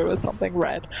together with something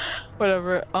red?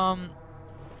 Whatever.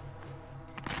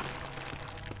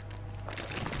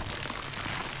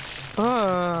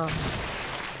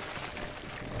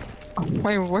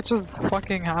 Wait, what just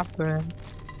fucking happened?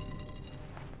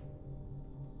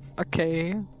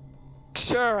 Okay.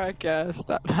 Sure, I guess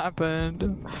that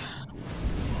happened.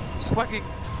 Just fucking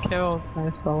killed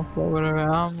myself or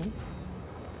whatever.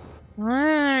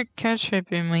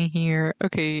 Ketchup in my hair.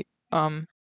 Okay,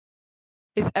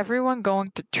 is everyone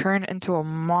going to turn into a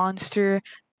monster?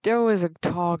 There was a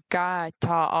tall guy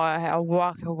I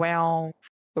walked around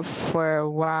for a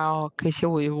while because he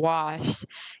was washed.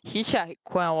 He said he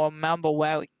couldn't remember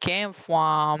where we came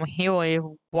from. He was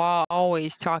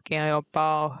always talking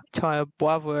about to our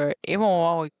brother, even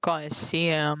when we couldn't see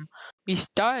him. He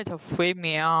started to freak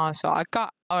me out, so I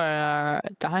got then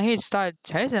he started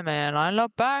chasing me, and I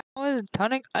looked back and was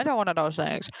turning into one of those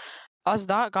things. I was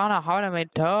not gonna harm me,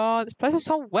 dude. This place is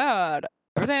so weird.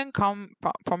 Everything from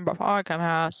before I came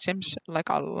here seems like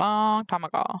a long time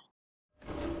ago.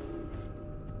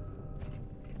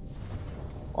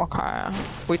 Okay,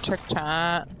 we check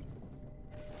chat.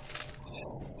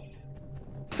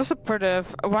 This is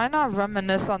supportive. Why not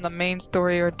reminisce on the main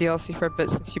story or DLC for a bit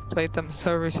since you played them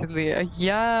so recently?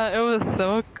 Yeah, it was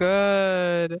so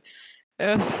good.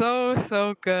 It was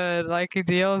so good. Like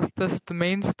the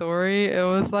main story, it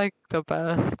was like the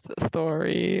best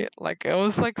story. Like it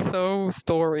was like so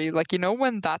story. Like you know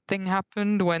when that thing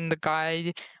happened when the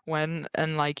guy went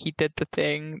and like he did the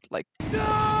thing like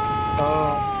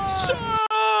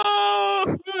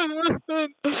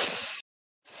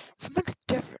something's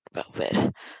different about it.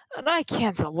 And I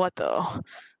can't tell what though.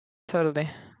 Totally.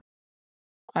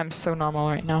 I'm so normal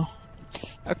right now.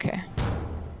 Okay.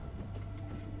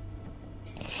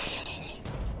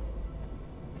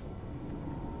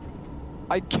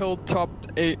 I killed top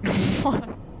 8.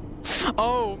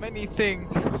 Oh, many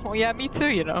things. Well, yeah, me too,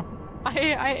 you know.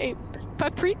 I ate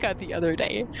paprika the other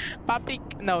day.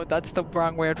 No, that's the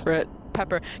wrong word for it.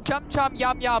 Pepper. Chum chum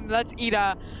yum yum, let's eat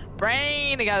a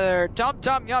brain together. Chum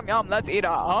chum yum yum, let's eat a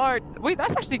heart. Wait,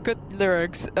 that's actually good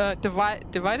lyrics.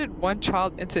 Divided one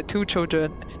child into two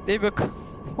children. They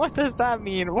become What does that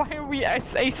mean? Why are we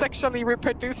asexually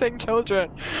reproducing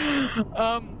children?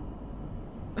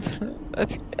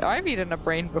 I've eaten a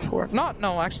brain before.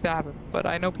 No, actually I haven't, but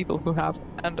I know people who have,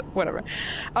 and whatever.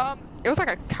 It was like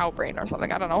a cow brain or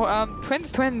something. I don't know.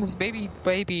 Twins,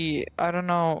 baby. I don't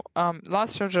know.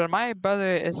 Lost children. My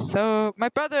brother, it's so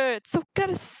good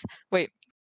as. Wait.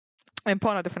 I'm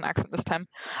putting a different accent this time.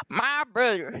 My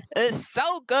brother, it's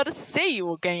so good to see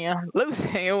you again.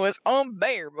 Losing you was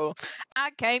unbearable. I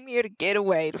came here to get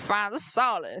away, to find the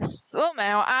solace.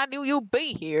 Somehow I knew you'd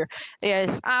be here.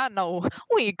 Yes, I know,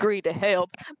 we agreed to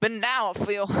help, but now I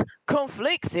feel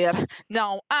conflicted.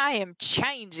 No, I am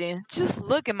changing. Just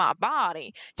look at my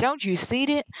body. Don't you see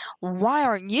it? Why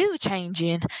aren't you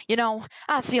changing? You know,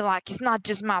 I feel like it's not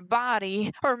just my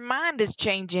body. Her mind is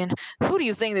changing. Who do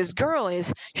you think this girl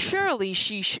is? Surely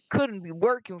she couldn't be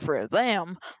working for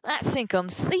them. That's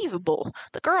inconceivable.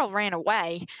 The girl ran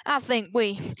away. I think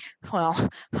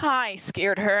I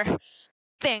scared her.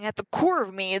 Thing at the core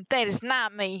of me that is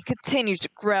not me continues to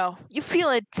grow. You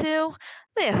feel it too?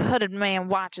 The hooded man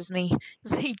watches me.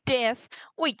 Is he deaf?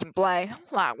 We can play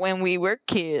like when we were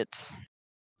kids.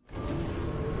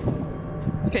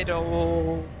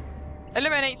 Fiddle.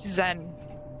 Eliminate Zen.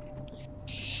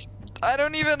 I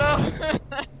don't even know.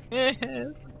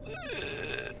 Yes.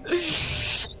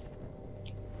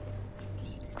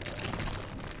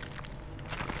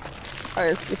 Oh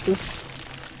yes, this is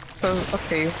so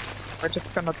okay. We're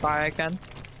just gonna die again.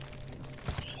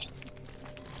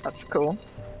 That's cool.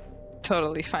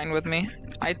 Totally fine with me.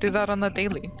 I do that on the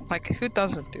daily. Like, who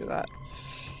doesn't do that?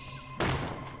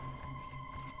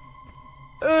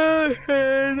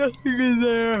 Nothing is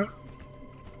there.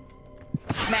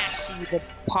 Smashy, the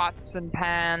pots and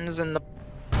pans and the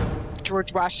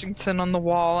George Washington on the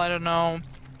wall, I don't know.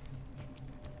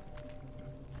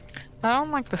 I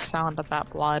don't like the sound of that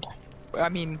blood. I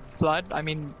mean,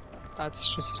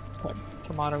 that's just like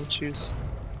tomato juice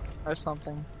or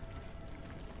something.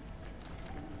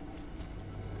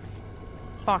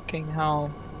 Fucking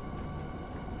hell.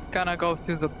 Gonna go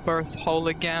through the birth hole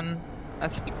again.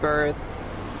 Let's be birthed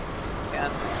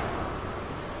again.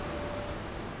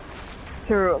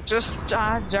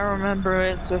 I remember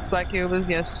it just like it was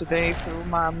yesterday through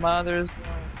my mother's womb.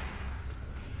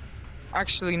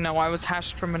 Actually, no, I was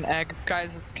hatched from an egg.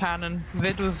 Guys, it's canon.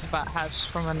 Vid was hatched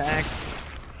from an egg.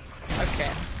 Okay.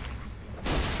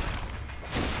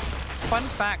 Fun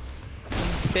fact.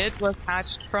 Vid was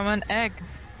hatched from an egg.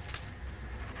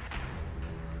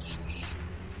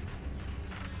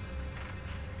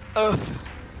 Ugh.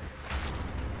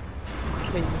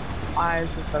 Okay,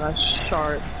 eyes are gonna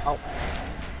shard. Oh.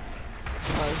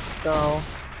 Let's go.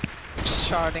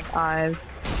 Sharding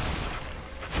eyes.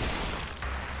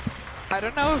 I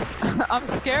don't know if I'm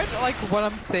scared like what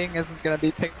I'm saying isn't gonna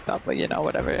be picked up, but you know,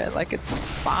 whatever. Like, it's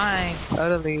fine,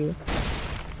 totally.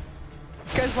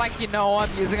 Because, like, you know, I'm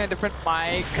using a different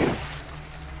mic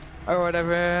or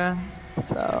whatever.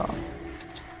 So,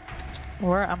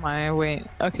 where am I? Wait,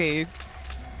 okay.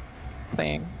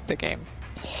 Playing the game.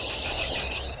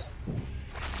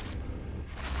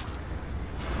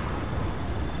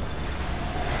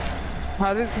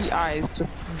 How did the eyes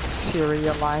just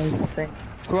materialize things?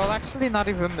 Well, actually not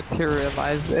even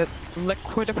materialize, it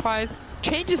liquidifies,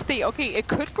 changes the, okay, it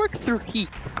could work through heat,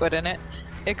 couldn't it?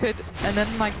 It could, and then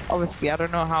like, obviously, I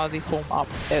don't know how they form up.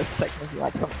 There's technically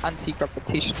like some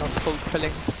anti-gravitational pull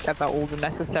pulling together all the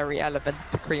necessary elements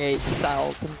to create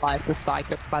cells and life, the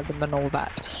cytoplasm and all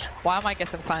that. Why am I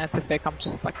getting scientific? I'm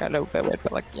just like a little bit weird,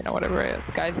 but like, you know, whatever it is.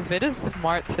 Guys, Vid is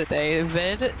smart today.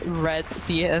 Vid read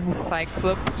the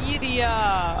encyclopedia!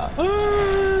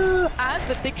 And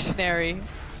the dictionary.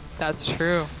 That's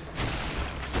true.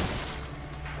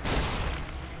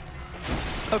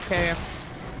 Okay.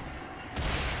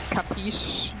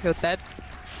 Capiche? You're dead.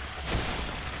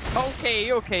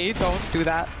 Okay, don't do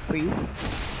that, please.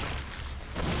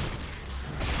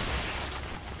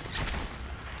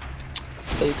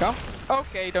 There you go.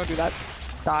 Okay, don't do that.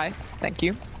 Die. Thank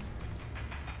you.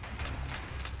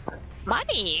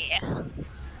 Money!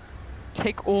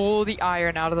 Take all the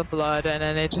iron out of the blood and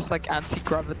then it just like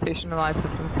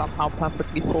anti-gravitationalizes and somehow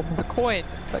perfectly forms a coin,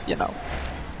 but you know.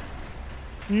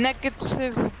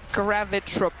 Negative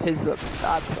gravitropism,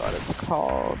 that's what it's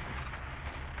called.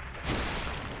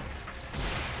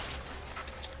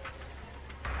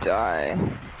 Die.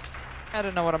 I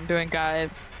don't know what I'm doing,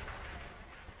 guys.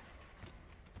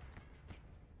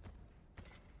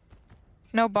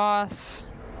 No boss.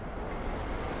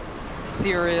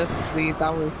 Seriously,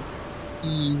 that was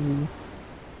easy.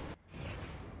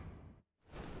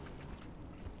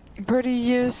 Pretty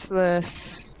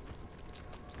useless.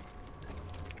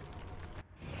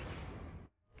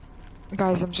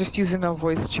 Guys, I'm just using a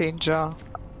voice changer.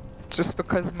 Just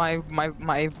because my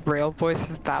real voice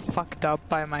is that fucked up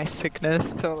by my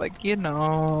sickness, so like, you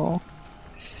know.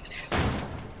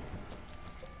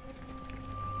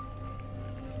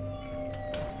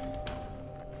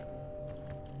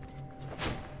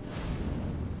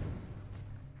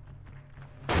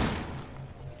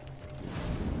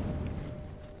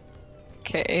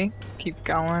 Okay, keep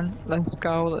going. Let's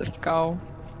go, let's go.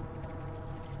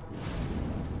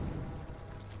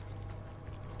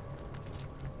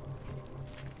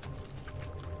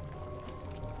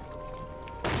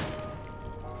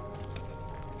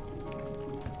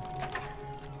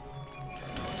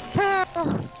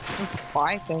 Let's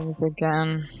buy things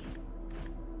again.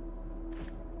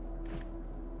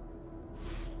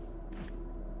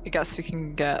 I guess we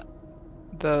can get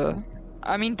the...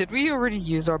 I mean, did we already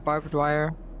use our barbed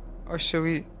wire? Or should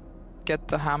we get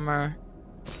the hammer?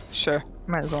 Sure,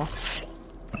 might as well.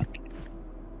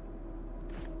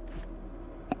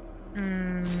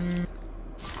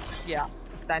 Yeah,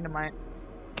 dynamite.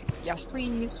 Yes,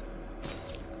 please.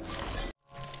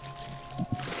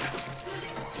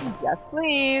 Yes,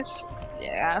 please.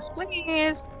 Yes,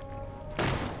 please.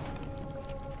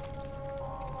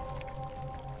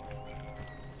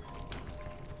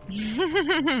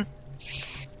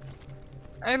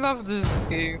 I love this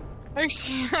game.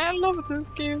 Actually, I love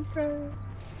this game, guys.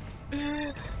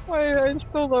 I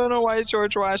still don't know why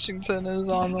George Washington is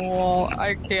on the wall.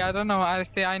 Okay, I don't know. I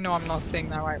know I'm not saying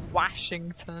that right.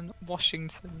 Washington.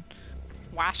 Washington.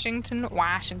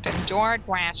 George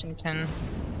Washington.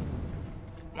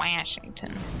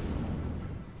 Washington.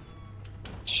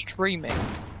 Streaming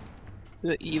to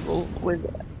the evil with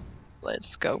it.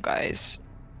 Let's go, guys.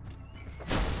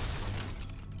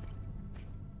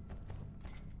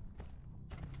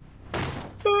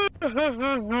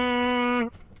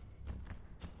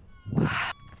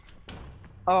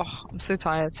 Oh, I'm so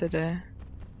tired today.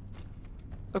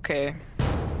 Okay.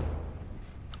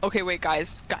 Okay, wait,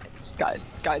 guys,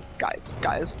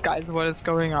 what is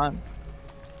going on?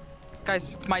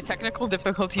 Guys, my technical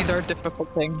difficulties are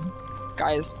difficulting.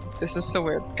 Guys, this is so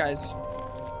weird, guys.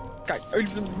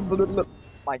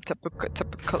 My typical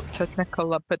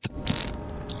technical bit.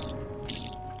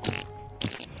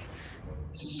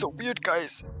 So weird,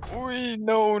 guys. Oi,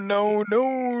 no.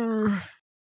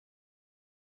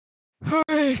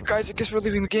 Hey, guys, I guess we're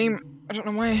leaving the game. I don't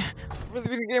know why. We're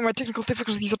leaving the game. My technical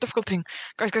difficulties are difficulting.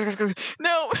 Guys.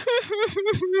 No!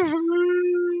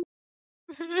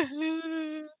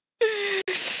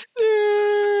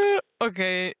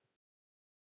 Okay.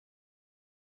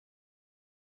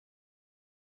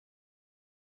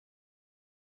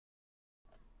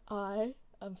 I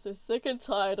am so sick and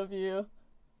tired of you.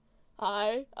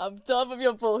 I'm done with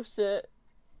your bullshit.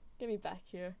 Get me back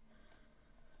here.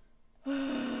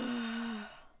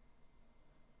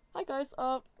 Hi guys,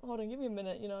 hold on, give me a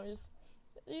minute, just,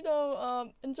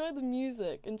 enjoy the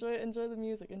music. Enjoy the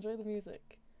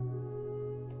music.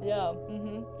 Yeah,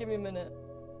 give me a minute.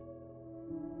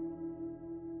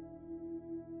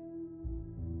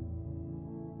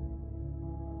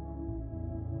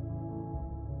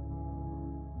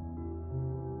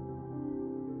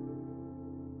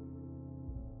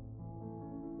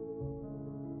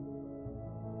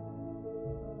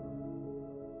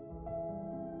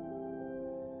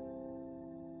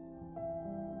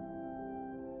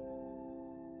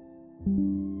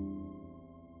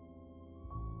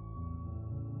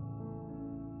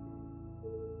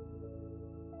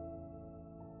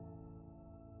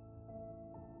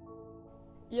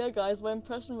 Yeah, guys, my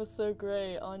impression was so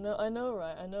great. I know,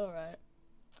 right?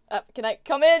 Can I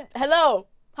come in? Hello!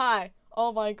 Hi!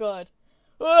 Oh my god.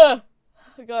 Ugh!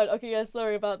 Oh god, okay, yeah,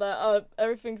 sorry about that.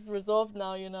 Everything's resolved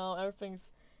now,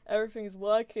 everything's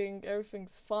working,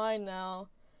 everything's fine now.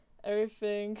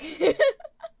 Everything...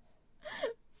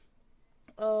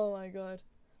 Oh my god.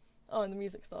 Oh, and the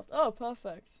music stopped. Oh,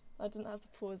 perfect. I didn't have to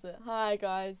pause it. Hi,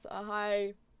 guys.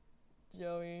 Hi,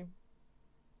 Joey.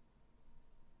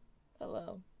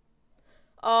 Hello.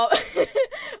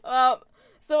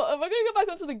 So we're gonna go back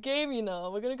onto the game,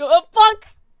 We're gonna go. Oh, fuck!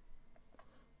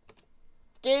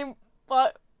 Game,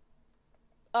 but.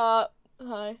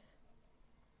 Hi.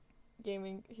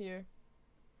 Gaming here.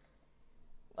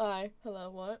 Hi.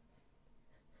 Hello. What?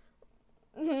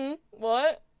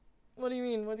 What? What do you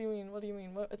mean?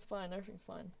 What? It's fine. Everything's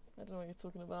fine. I don't know what you're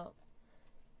talking about.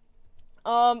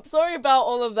 Sorry about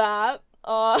all of that.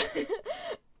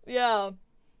 Yeah.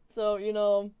 So,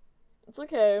 it's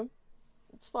okay.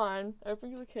 It's fine.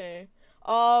 Everything's okay.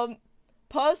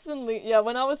 Personally, yeah,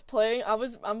 when I was playing, I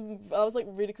was like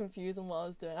really confused on what I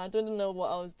was doing. I didn't know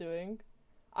what I was doing.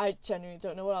 I genuinely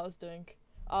don't know what I was doing.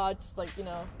 Just like, you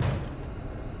know.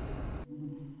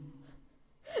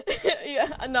 Yeah,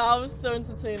 no, I was so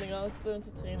entertaining, guys. So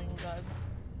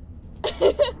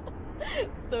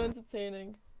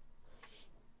entertaining.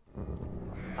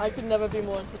 I could never be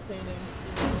more entertaining.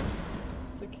 You know?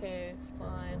 It's okay, it's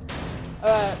fine.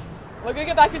 Alright, we're gonna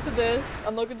get back into this.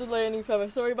 I'm not gonna delay any further.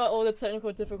 Sorry about all the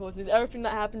technical difficulties. Everything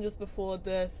that happened just before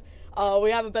this.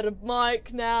 We have a better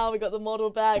mic now, we got the model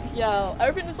back. Yeah,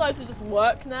 everything decides to just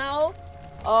work now.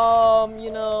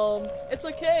 You know, it's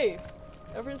okay.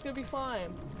 Everything's gonna be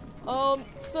fine.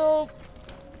 So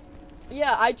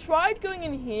yeah, I tried going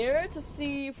in here to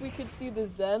see if we could see the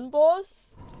Zen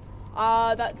boss.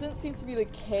 That didn't seem to be the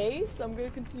case. I'm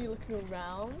gonna continue looking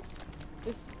around.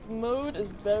 This mode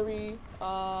is very,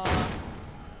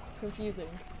 confusing.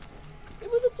 It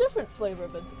was a different flavor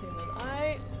of entertainment.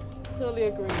 I totally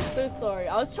agree. So sorry.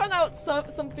 I was trying out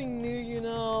something new, you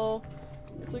know.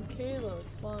 It's okay though,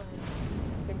 it's fine.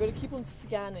 Okay, I'm gonna keep on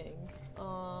scanning.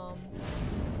 I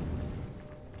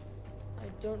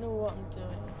don't know what I'm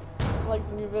doing. I like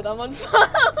the new vid, I'm on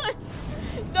fire!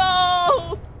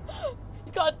 No!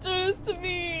 You can't do this to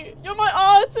me! You're my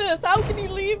artist! How can you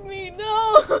leave me?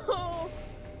 No!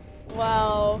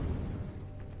 Wow.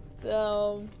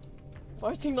 Damn.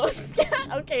 Farting not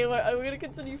scan? Okay, we're gonna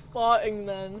continue farting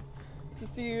then. To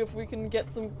see if we can get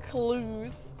some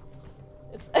clues.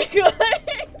 It's echoing!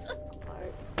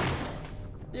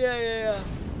 Yeah.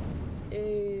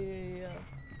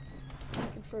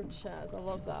 Confirm Chaz. I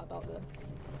love that about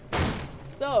this.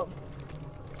 So,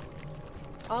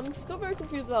 I'm still very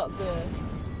confused about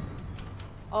this.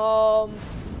 I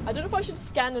don't know if I should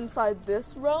scan inside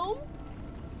this realm.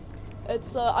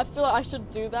 It's I feel like I should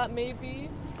do that maybe.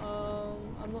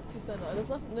 I'm not too certain.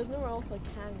 There's nowhere else I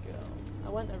can go. I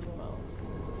went everywhere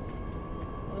else.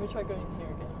 Let me try going in here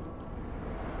again.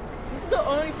 This is the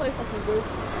only place I can go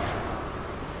to.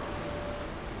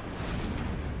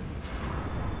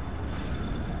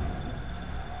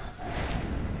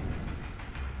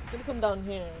 Gonna come down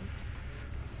here,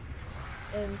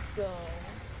 and so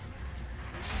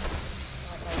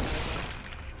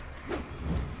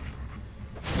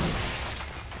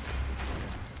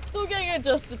still getting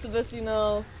adjusted to this, you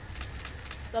know.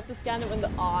 Do I have to scan it when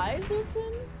the eyes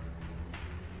open?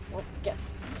 Well,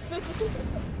 guess. I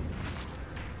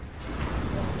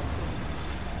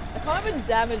can't even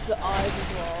damage the eyes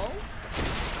as well,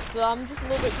 so I'm just a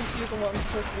little bit confused on what I'm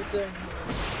supposed to be doing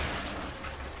here.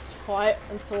 Fight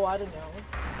until, I don't know.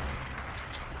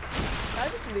 Can I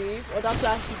just leave? Or do I have to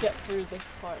actually get through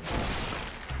this part now?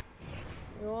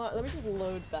 You know what? Let me just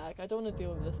load back. I don't want to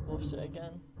deal with this bullshit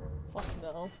again. Fuck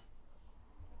no.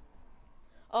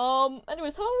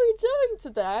 Anyways, how are we doing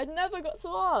today? I never got to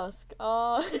ask.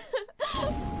 How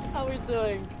are we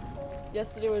doing?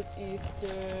 Yesterday was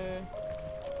Easter.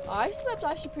 I slept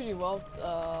actually pretty well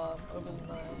over the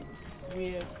night. It's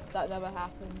weird. That never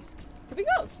happens. Could we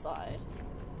go outside?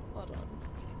 Hold on.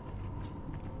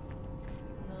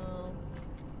 No.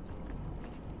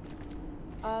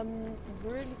 I'm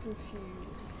really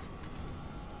confused.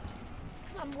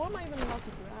 What am I even allowed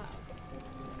to grab?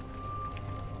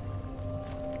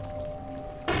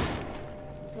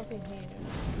 There's nothing here.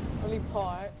 Only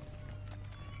parts.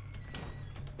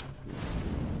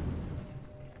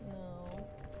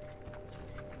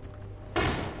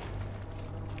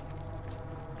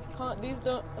 These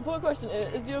don't. Important question: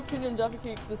 is your opinion on Jaffa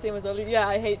cakes the same as earlier? Yeah,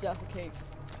 I hate Jaffa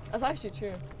cakes. That's actually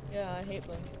true. Yeah, I hate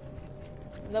them.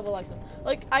 Never liked them.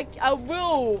 Like, I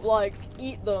will like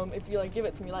eat them if you like give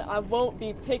it to me. Like, I won't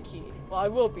be picky. Well, I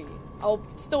will be. I'll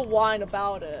still whine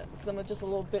about it because I'm just a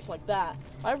little bitch like that.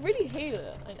 I really hate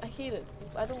it. I hate it. It's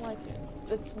just, I don't like it.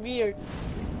 It's weird.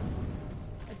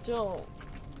 I don't.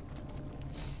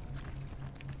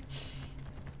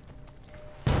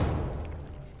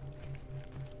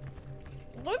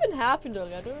 What even happened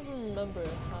earlier? I don't even remember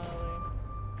entirely.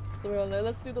 So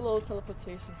let's do the little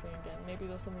teleportation thing again. Maybe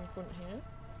there's something important here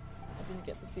I didn't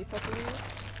get to see properly.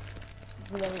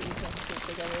 We'll never eat cakes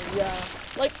together. Yeah.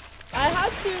 Like, I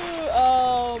had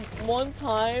to, one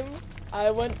time,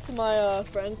 I went to my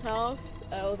friend's house.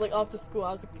 It was like after school.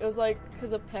 It was like,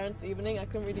 because of parents' evening, I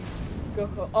couldn't really go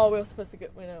home. Oh, we were supposed to go.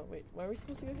 Wait, where are we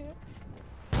supposed to go here?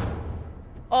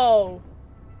 Oh.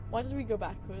 Why did we go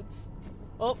backwards?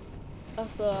 Oh.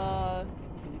 That's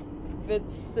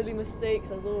Vid's silly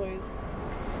mistakes as always.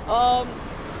 Yeah,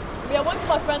 I went to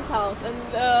my friend's house and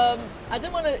I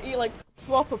didn't want to eat like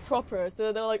proper,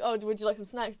 so they were like, "Oh, would you like some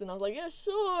snacks?" And I was like, "Yeah,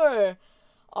 sure."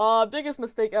 Biggest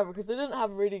mistake ever because they didn't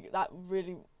have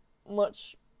really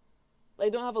much. They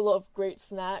don't have a lot of great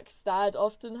snacks that I'd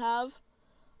often have.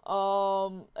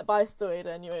 But I still ate it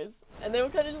anyways. And they were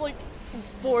kind of just like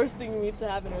forcing me to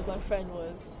have it, as my friend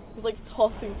was. He was like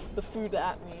tossing the food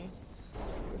at me.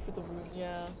 For the room,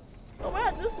 yeah. Oh, we're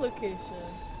at this location.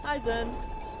 Hi, Zen.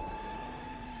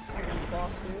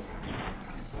 Boss, dude.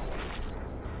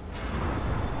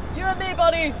 You and me,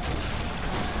 buddy!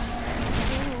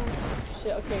 Ooh.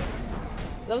 Shit, okay.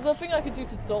 That was the thing I could do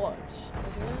to dodge,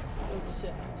 wasn't it? It was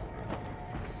shift.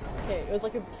 Okay, it was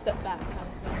like a step back kind of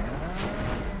thing.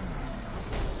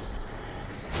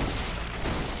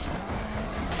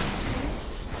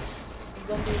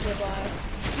 Zombies nearby.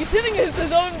 He's hitting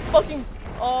his own fucking...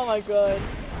 Oh my god.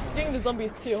 He's getting the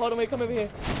zombies too. Hold on, wait, come over here.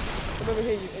 Come over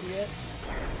here, you idiot.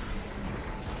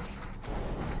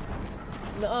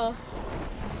 Nuh-uh.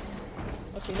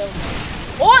 Okay, never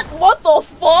mind. What? What the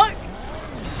fuck?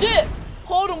 Shit!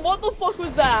 Hold on, what the fuck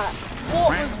was that?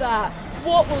 What was that?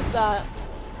 What was that?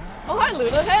 Oh, hi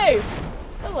Luna, hey!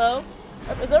 Hello.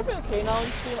 Is everything okay now on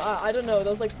stream? I don't know,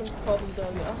 there was like some problems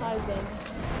earlier. Oh, hi Zen.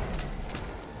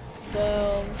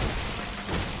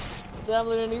 Damn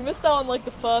Luna, you missed out on like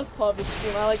the first part of the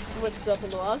stream. I like switched up a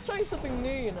little. I was trying something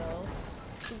new, you know.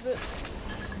 It's a bit...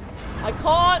 I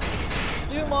can't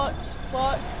do much.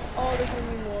 Fuck. Oh, there's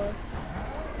gonna be more.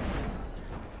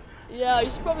 Yeah, you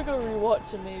should probably go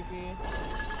rewatch it maybe.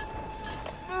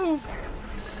 Oof.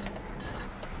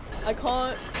 I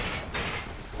can't.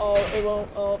 Oh, it won't.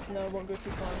 Oh, no, it won't go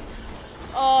too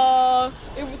far.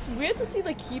 It was weird to see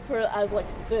the keeper as like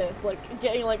this, like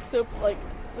getting like so like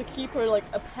the keeper like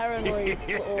a paranoid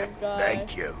little guy.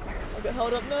 Thank you. Okay,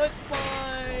 hold up. No, it's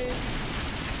fine.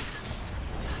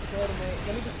 Wait a minute.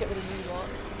 Let me just get rid of you lot.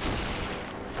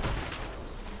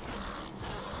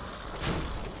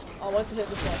 I want to hit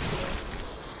this guy too.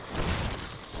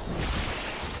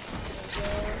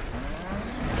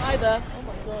 Hi there. Oh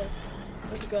my god.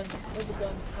 Where's the gun? Where's the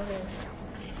gun? Okay.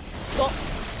 Stop.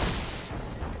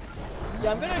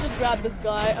 Yeah, I'm gonna just grab this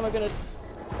guy and we're gonna...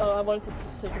 Oh, I wanted to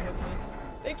take him with me.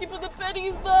 Thank you for the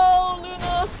pennies though,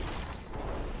 Luna!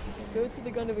 Go to the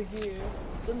gun over here.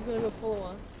 Someone's gonna go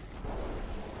follow us.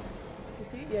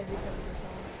 Is he? Yeah, he's gonna go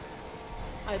follow us.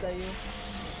 Hi there, you.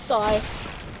 Die.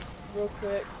 Real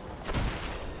quick.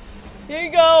 Here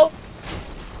you go!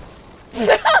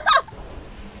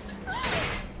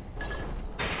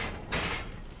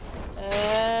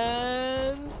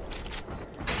 And...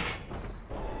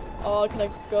 Oh, can I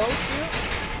go shoot?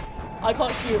 I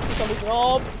can't shoot for some reason.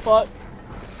 Oh, fuck.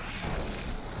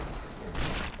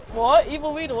 What?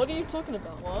 Evil Weedle, what are you talking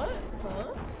about? What?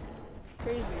 Huh?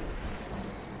 Crazy.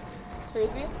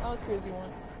 Crazy? I was crazy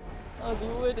once. I was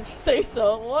evil if you say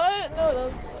so. What? No, that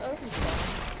was... Everything's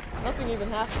fine. Nothing even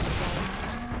happened,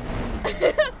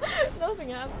 guys. Nothing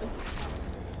happened.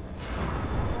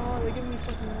 Oh, they're giving me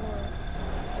fucking more.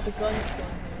 Oh, the gun's gone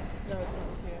here. No, it's not.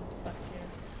 It's here. It's back here.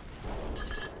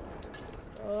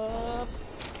 Up.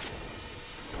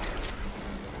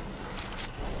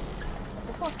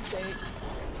 For fuck's sake.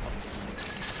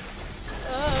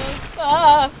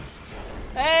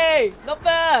 Hey! Not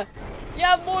fair! You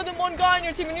have more than one guy on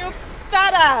your team and you're a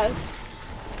fat ass!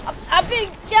 I'm being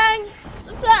ganked!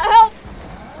 Help!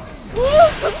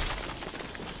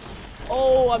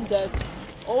 Oh, I'm dead.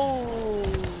 Oh.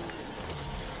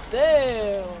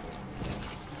 Damn.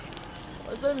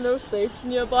 Was there no safes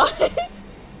nearby?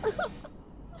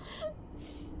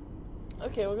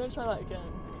 Okay, we're gonna try that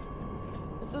again.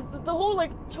 This is the whole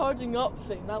like charging up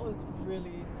thing, that was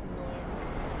really annoying.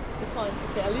 It's fine, it's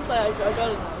okay. At least I got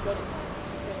it now. I got it now.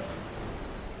 It's okay.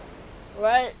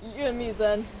 Right, you and me,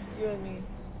 Zen. You and me.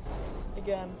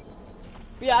 Again.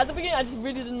 But yeah, at the beginning I just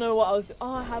really didn't know what I was doing.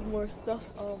 Oh, I have more stuff.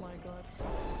 Oh my god.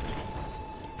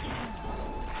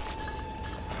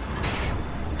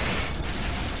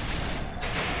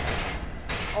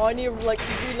 Oh, I need to like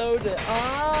reload it.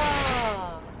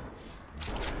 Ah.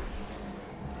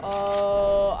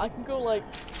 I can go like.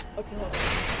 Okay, hold on.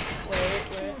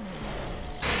 Wait.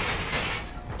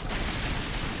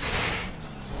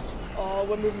 Oh,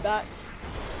 we're moving back.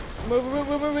 We're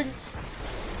moving.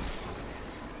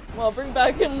 Well, bring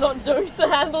back and not Joey to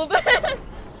handle this.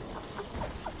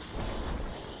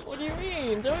 What do you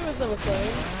mean? Joey was never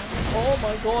playing. Oh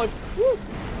my god. Woo.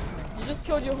 You just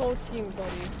killed your whole team,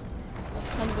 buddy. That's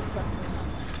kind of depressing.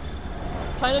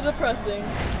 That's kind of depressing.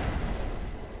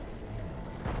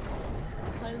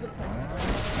 It's kind of depressing.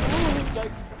 Ooh,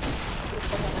 jokes.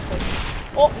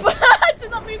 Oh, I did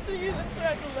not mean to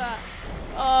interact with that.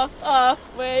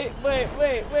 Wait.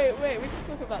 We can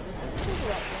talk about this. We can talk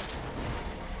about this.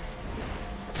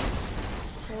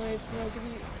 Wait, it's not gonna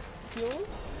be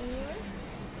fuels anyway?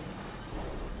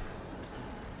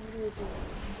 What do we do?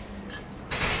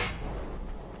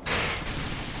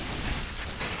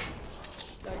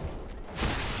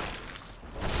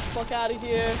 fuck out of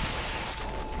here.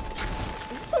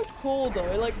 This is so cool though.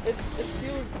 It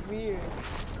feels weird.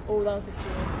 Oh, that was the kill.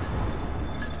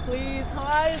 Please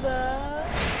hide there.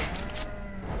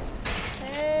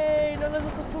 Hey, no,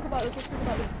 let's talk about this. Let's talk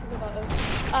about this.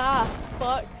 Ah,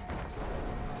 fuck.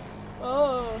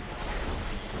 Oh.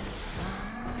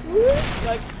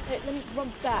 Yikes. Hey, let me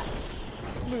run back.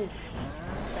 Move.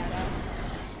 Badass.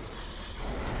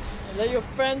 And let your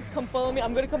friends come follow me.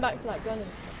 I'm gonna come back to that gun in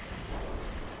a second.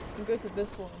 And go to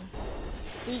this one.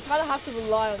 So you kind of have to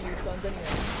rely on these guns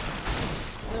anyways.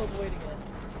 There's no avoiding it.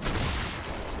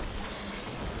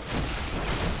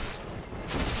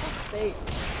 For fuck's sake.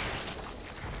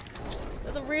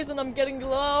 They're the reason I'm getting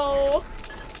low.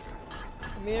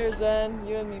 Come here, Zen.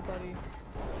 You and me, buddy.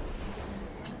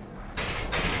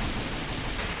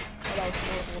 Oh, that was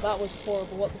horrible. That was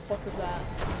horrible. What the fuck was that?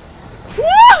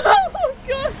 Oh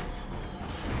god!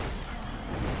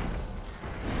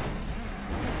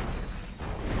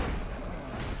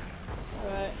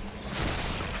 Alright.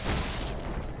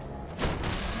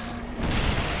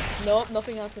 Nope,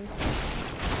 nothing happened.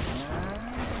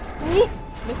 Ooh!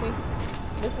 Miss me.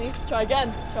 Miss me. Try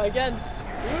again. Try again.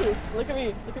 Ooh! Look at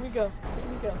me. Look at me go. Look at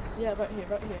me go. Yeah, right here.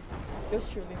 Right here. Yours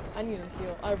truly. I need to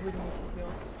heal. I really need to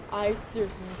heal. I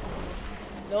seriously need to heal.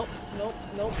 Nope, nope,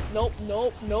 nope, nope,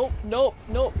 nope, nope, nope,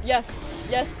 nope. Yes,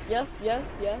 yes, yes,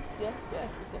 yes, yes, yes, yes,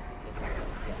 yes, yes, yes, yes, yes,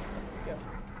 yes, yes. There we go.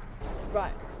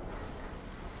 Right.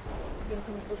 I'm gonna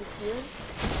come over here.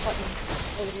 Fight me.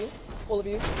 All of you. All of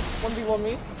you. 1v1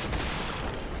 me.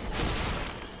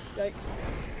 Yikes.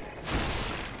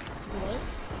 What?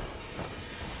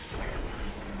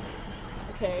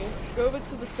 Okay, go over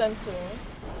to the center.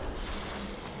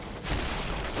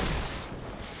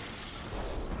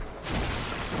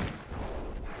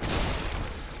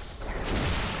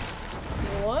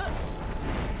 What?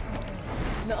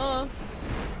 Nuh-uh.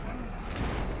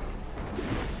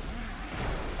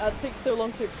 That takes so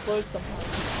long to explode sometimes.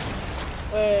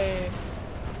 Wait.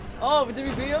 Oh, did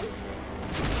we beat him?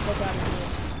 Oh god, he's good.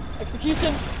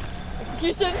 Execution!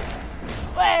 Execution!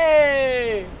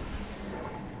 Wait!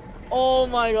 Oh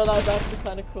my god, that was actually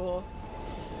kind of cool.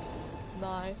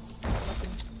 Nice.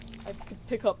 I could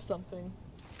pick up something.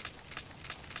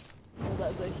 Is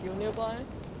that a heal nearby?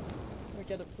 Let me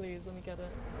get it, please. Let me get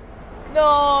it. No,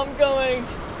 I'm going!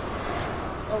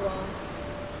 Oh well.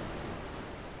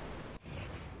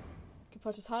 Can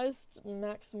purchase highest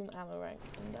maximum ammo rank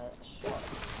in that shot.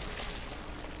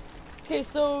 Okay,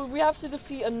 so we have to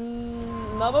defeat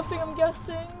another thing, I'm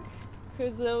guessing?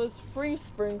 Because there was free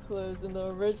sprinklers in the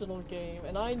original game,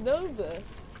 and I know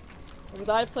this because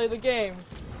I play the game.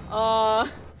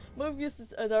 Mobius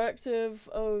is a directive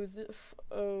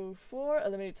 04,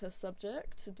 eliminate test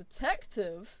subject.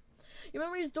 Detective? Your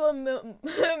memory's doing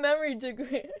memory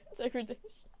degradation.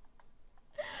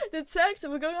 Detective,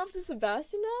 we're going after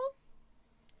Sebastian now?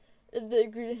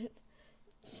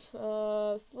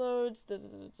 Slowed,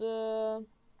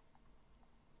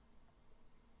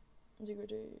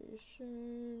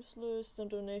 degradation, slow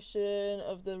donation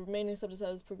of the remaining subjects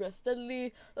has progressed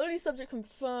steadily. The only subject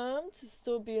confirmed to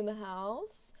still be in the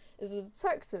house is a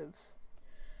detective.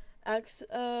 Access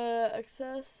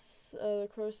the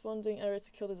corresponding area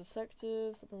to kill the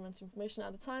detective, supplemental information.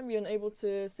 At the time, we are unable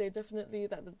to say definitely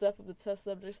that the death of the test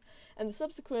subjects and the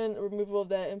subsequent removal of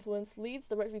their influence leads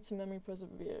directly to memory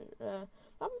preservation. What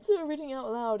happened to reading out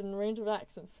loud in a range of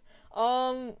accents?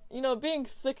 You know, being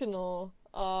sick and all,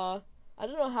 I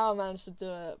don't know how I managed to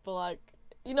do it, but like,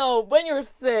 you know, when you're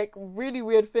sick, really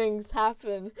weird things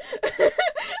happen.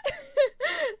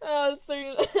 So,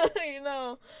 you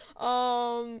know,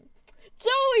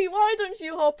 Joey, why don't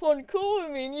you hop on call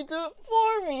with me and you do it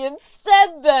for me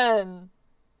instead then?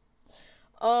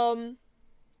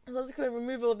 Subsequent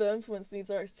removal of the influence leads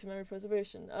directly to memory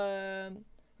preservation. The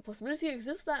possibility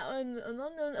exists that an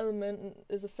unknown element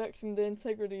is affecting the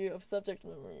integrity of subject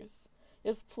memories.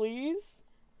 Yes, please?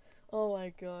 Oh my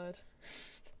god.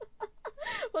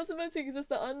 Possibility exists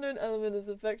that unknown element is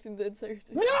affecting the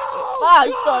integrity. No! Ah,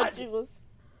 God, Jesus.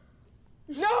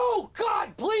 No!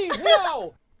 God, please,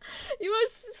 no! You were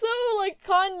so, like,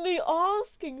 kindly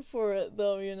asking for it,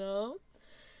 though, you know?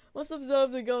 Must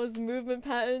observe the girl's movement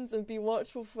patterns and be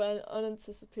watchful for an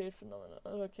unanticipated phenomena.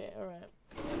 Okay, alright.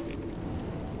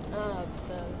 Ah,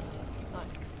 upstairs.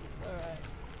 Nice. Alright.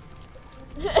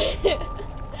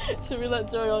 Should we let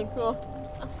Joey on call?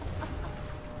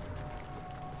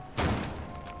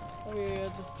 Let me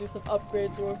just do some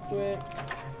upgrades real quick.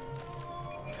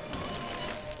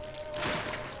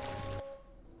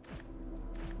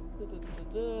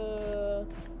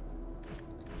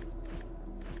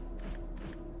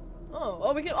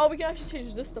 Oh, we can actually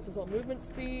change this stuff as well. Movement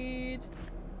speed.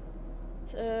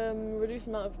 Reduce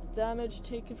amount of damage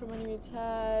taken from enemy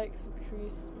attacks.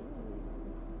 Increase.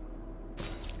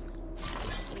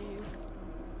 Please.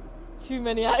 Too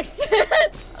many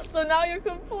accents. So now you're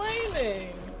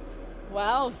complaining.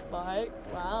 Wow, Spike.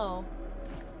 Wow.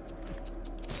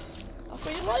 I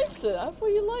thought you liked it. I thought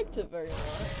you liked it very much.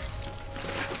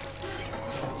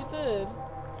 You did.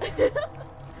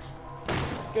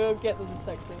 Let's go get the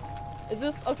detective. Is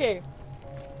this okay?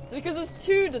 Because there's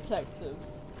 2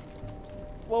 detectives.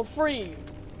 Well, 3.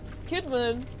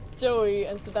 Kidman, Joey,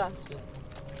 and Sebastian.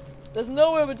 There's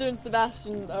no way we're doing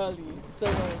Sebastian so early.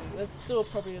 There's still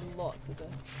probably a lot to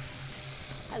this.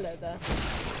 Hello there.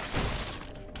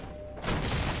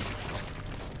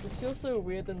 This feels so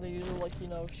weird than the usual, like, you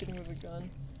know, shooting with a gun.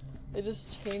 They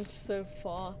just changed so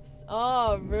fast.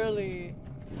 Oh, really?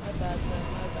 My bad then,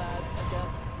 my bad, I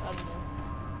guess. I don't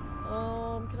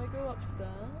know. Can I go up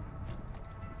there?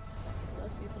 Did I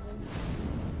see something?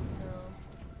 No.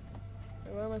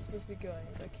 Wait, where am I supposed to be going?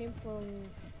 I came from...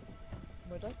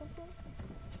 Where did I come from?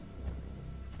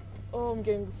 Oh, I'm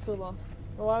getting so lost.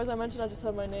 Well, why was I mentioned? I just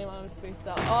heard my name, I was spaced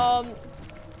out.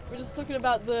 We're just talking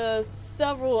about the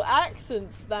several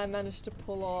accents that I managed to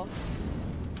pull off.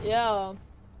 Yeah.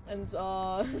 And,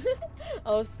 I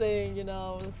was saying, you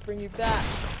know, let's bring you back.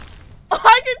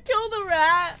 I could kill the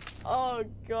rat! Oh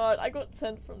god, I got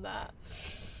 10 from that.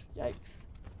 Yikes.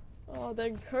 Oh, they're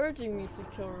encouraging me to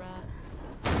kill rats.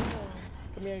 Oh.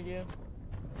 Come here, you.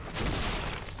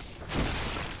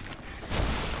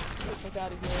 Get the fuck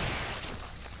out of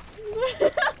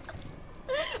here.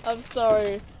 I'm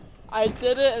sorry. I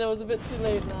did it and it was a bit too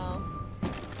late now.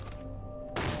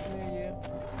 Come here, you.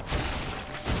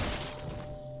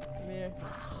 Come here.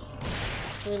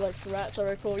 Somebody likes rats,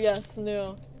 alright, cool. Yes,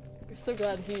 no. I'm so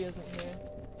glad he isn't here.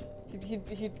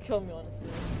 He'd kill me, honestly.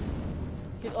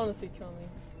 He'd honestly kill me.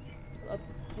 A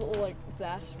little, like,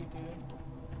 dash we do.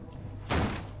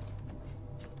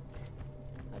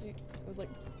 How do you... It was like...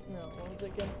 No, what was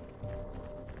it again?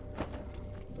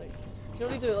 It's like... You can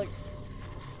only do it, like...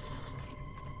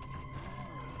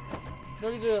 You can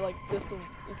only do it like this, so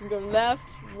you can go left,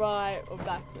 right, or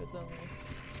backwards only.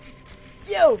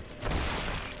 Yo!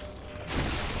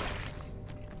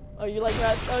 Oh, you like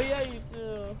rats? Oh yeah, you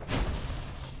do.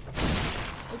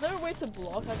 Is there a way to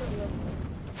block? I don't remember.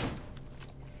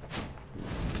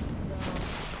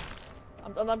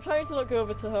 No. I'm trying to not go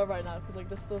over to her right now, because like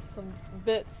there's still some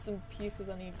bits and pieces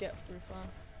I need to get through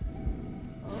fast.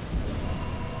 Oh,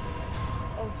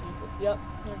 oh Jesus, yep,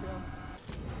 there we go.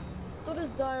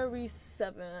 Daughter's Diary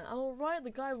 7. I'm alright, the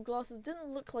guy with glasses didn't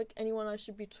look like anyone I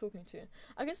should be talking to.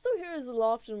 I can still hear his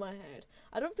laughter in my head.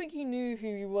 I don't think he knew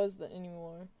who he was then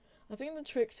anymore. I think the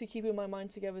trick to keeping my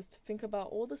mind together is to think about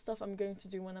all the stuff I'm going to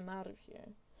do when I'm out of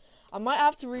here. I might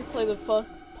have to replay the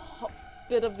first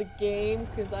bit of the game,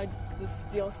 this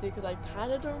DLC, because I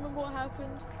kind of don't remember what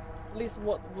happened. At least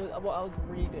what I was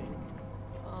reading.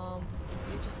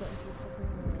 You just went into the fucking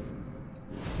room.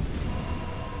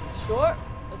 Sure.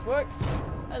 This works.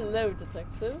 Hello,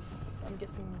 detective. I'm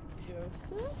guessing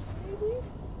Joseph, maybe?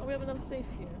 Oh, we have another safe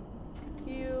here.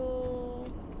 Heal.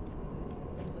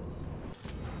 What is this?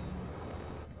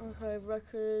 Archive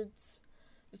records.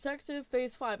 Detective,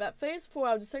 phase 5. At phase 4,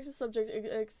 our detective subject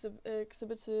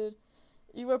exhibited...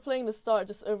 You were playing the start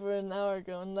just over an hour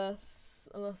ago, unless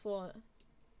what?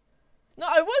 No,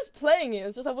 I was playing it. It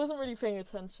was just I wasn't really paying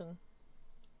attention.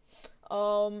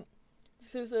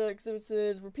 Suicide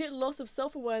exhibited repeated loss of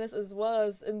self-awareness as well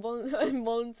as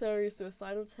involuntary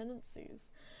suicidal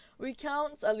tendencies.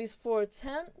 Recounts at least 4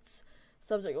 attempts.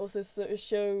 Subject also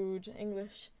showed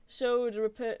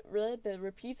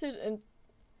repeated am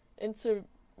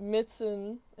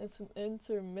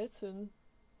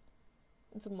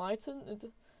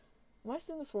I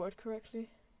saying this word correctly?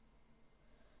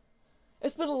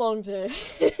 It's been a long day.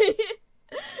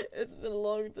 It's been a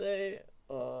long day.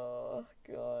 Oh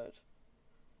god.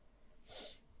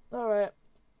 Alright.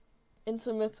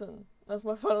 Intermittent. That's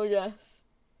my final guess.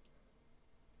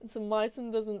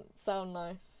 Intermittent doesn't sound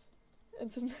nice.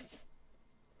 Intermittent.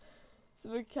 So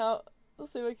we count.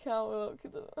 Let's see, we count milk.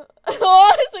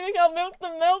 Oh, so we count milk the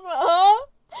milk, huh?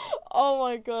 Oh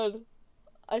my god.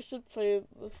 I should play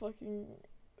the fucking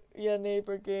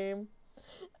neighbor game.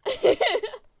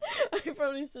 I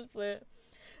probably should play it.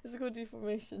 It's a good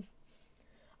deformation.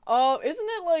 Isn't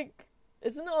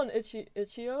it on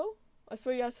Itch.io? I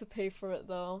swear you have to pay for it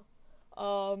though.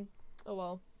 Oh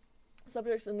well.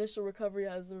 Subject's initial recovery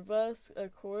has reversed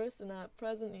course, and at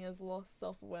present he has lost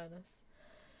self-awareness.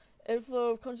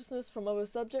 Inflow of consciousness from other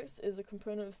subjects is a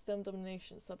component of STEM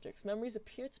domination. Subjects' memories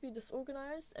appear to be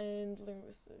disorganized and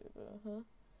linguistic.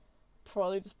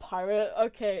 Probably just pirate.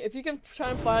 Okay, if you can try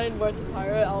and find where to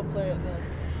pirate, I'll play it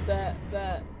then.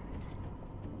 Bet.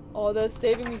 Oh, they're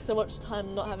saving me so much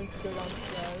time not having to go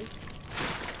downstairs.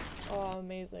 Oh,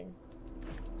 amazing.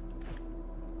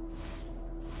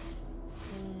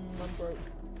 I'm broke.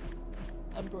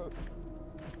 I'm broke.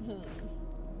 Alright,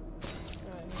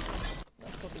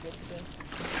 that's probably good to do.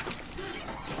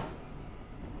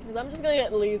 Because I'm just gonna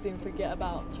get lazy and forget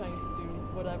about trying to do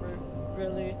whatever,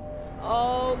 really.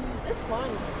 It's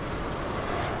fine.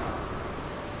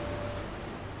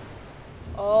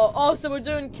 Oh, so we're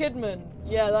doing Kidman.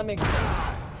 Yeah, that makes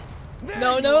sense.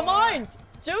 No, never mind!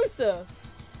 Joseph!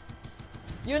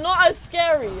 You're not as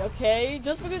scary, okay?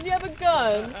 Just because you have a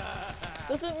gun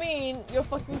doesn't mean you're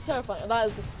fucking terrifying. That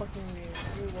is just fucking weird.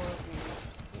 You are weird.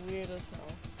 Weird as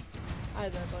hell. Hi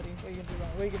there, buddy. What are you gonna do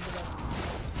that? What are you gonna do that?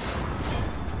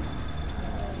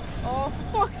 Oh,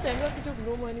 fuck's sake. I'm gonna have to deal with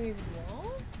normal enemies as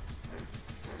well?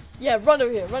 Yeah, run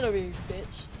over here, you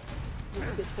bitch. You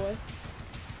bitch boy.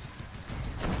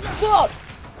 Whoa!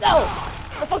 No!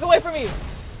 Get the fuck away from me!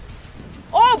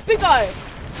 Oh, big guy!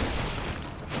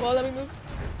 Well, let me move.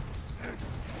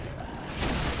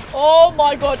 Oh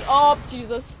my god, oh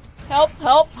Jesus. Help,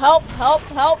 help, help, help,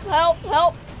 help, help,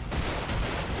 help!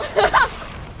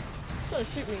 He's trying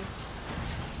to shoot me.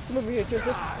 Come over here,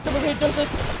 Joseph. Come over here, Joseph!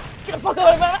 Get the fuck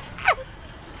out of my face!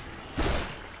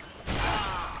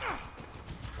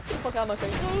 Get the fuck out of my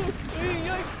face. Oh,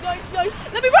 yikes, yikes, yikes!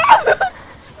 Let me run!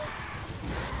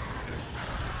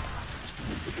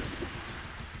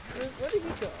 Where did he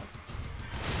go?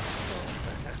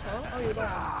 Oh, oh, you're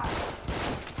gone.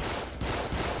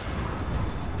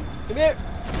 Come here!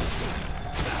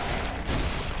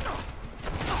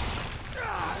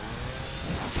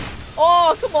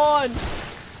 Oh, come on!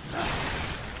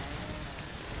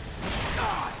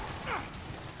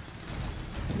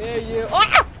 There you.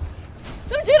 Ah!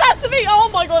 Don't do that to me! Oh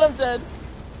my god, I'm dead.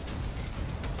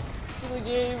 This is the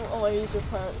game. Oh, I use your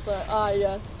parrot. Sorry. Ah,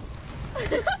 yes.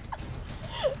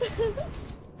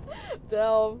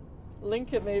 Damn.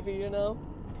 Link it maybe, you know?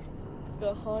 It's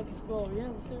got a hard scroll.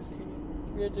 Yeah, seriously.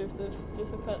 We're Joseph.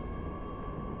 Joseph cut.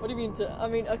 What do you mean? I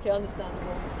mean, okay,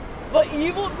 understandable. But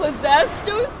evil possessed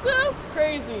Joseph?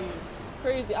 Crazy.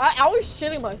 Crazy. I was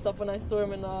shitting myself when I saw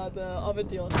him in the other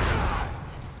DLC.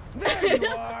 There you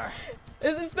are.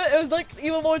 It was like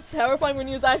even more terrifying when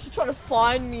he was actually trying to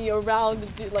find me around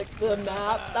the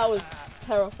map. That was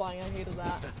terrifying. I hated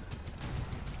that.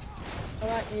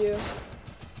 Alright, you.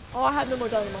 Oh, I have no more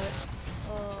dynamites.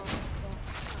 Oh.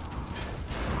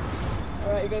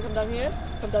 Alright, you gonna come down here?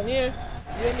 Come down here.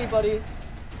 You and me, buddy.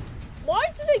 Why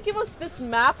do they give us this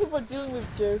map if we're dealing with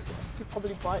Joseph? He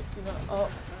probably bites, you know. Oh.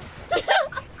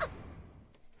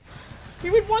 He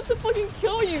would want to fucking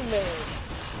kill you, man.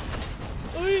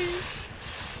 Oi.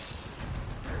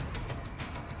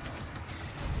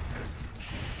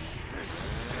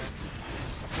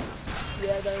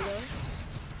 Yeah, there we go.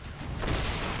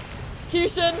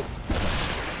 Execution!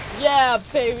 Yeah,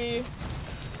 baby!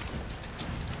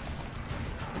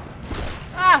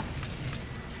 Ah!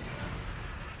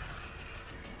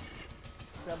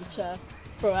 Grab a chair.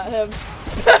 Throw at him.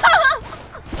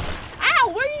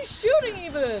 Ow! Where are you shooting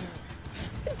even?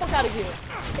 Get the fuck out of here.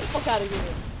 Get the fuck out of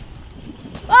here.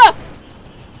 Ah!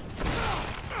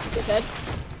 Dickhead.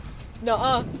 No,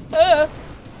 I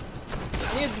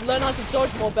need to learn how to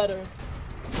dodge more better.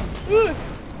 Move!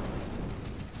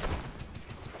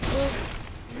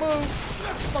 Move!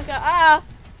 Fuck out! Ah!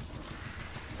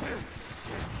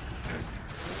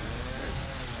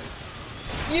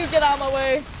 You get out of my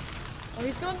way! Oh,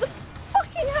 he's going the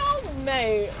fucking hell,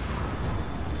 mate!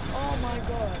 Oh my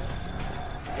god.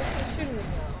 He's shooting me now.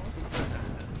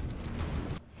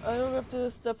 I don't have to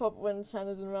step up when Chan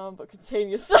isn't around, but contain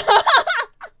yourself.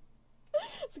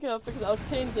 It's okay, I'll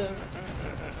change him.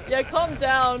 Yeah, calm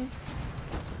down.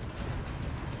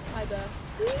 Hi there.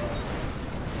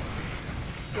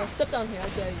 Yeah, step down here, I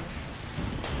dare you.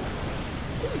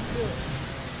 What are you doing?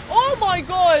 Oh my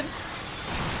god!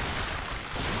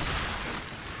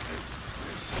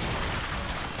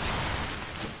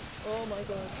 Oh my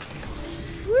god.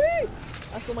 Whee!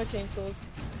 I saw my chainsaws.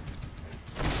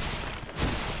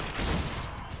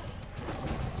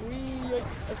 Whee,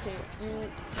 yikes. Okay, you...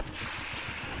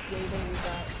 Yeah, you're gonna use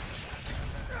that.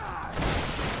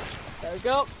 There we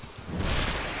go.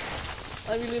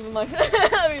 Let me live in my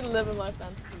let me live in my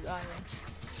fantasy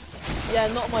islands. Yeah,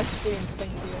 not my streams,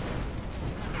 thank you.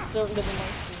 Don't live in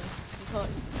my streams. You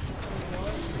can't.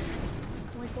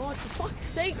 Oh my god, for fuck's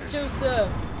sake, Joseph!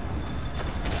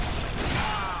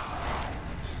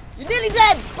 You're nearly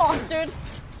dead, bastard!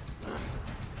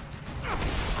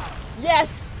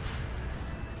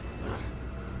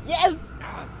 Yes!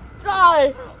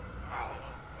 Die!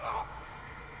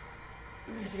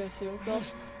 He's gonna shoot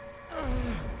himself.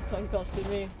 He can't shoot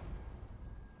me.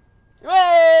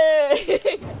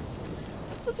 Way!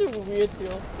 Such a weird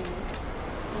DLC.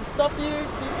 Stop you,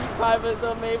 keep you private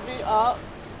though, maybe.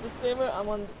 Disclaimer, I'm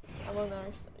on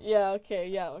there. Yeah, okay,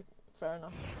 yeah, fair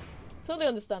enough. Totally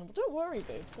understandable. Don't worry,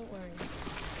 babes, don't worry.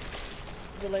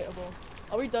 Relatable.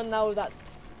 Are we done now with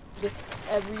this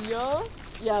area?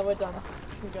 Yeah, we're done.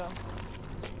 We can go.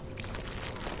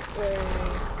 Wait.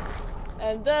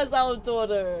 And there's our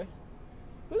daughter.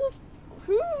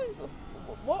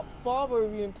 What farm are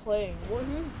we been playing?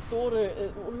 Whose daughter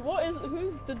is,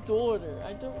 who's the daughter?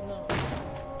 I don't know.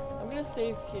 I'm gonna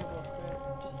save here real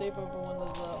quick. Just save over one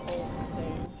of the old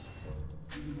saves.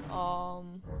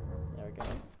 There we go.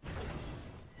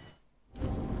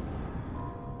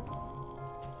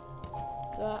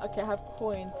 Okay, I have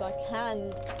coins, so I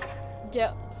can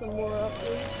get some more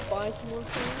upgrades, buy some more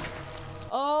things.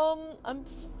 I'm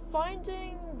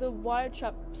finding the wire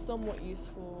trap somewhat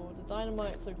useful. The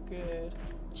dynamites are good.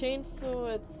 Chainsaw,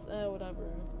 it's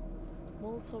whatever.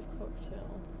 Molotov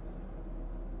cocktail.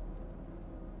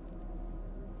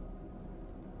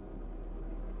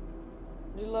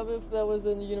 I'd love if there was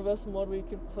a universal mod where you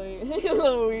could play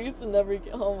Luis in every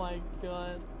game. Oh my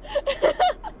god.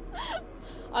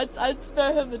 I'd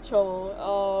spare him the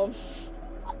trouble.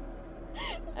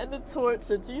 And the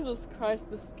torture. Jesus Christ,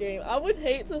 this game. I would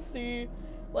hate to see,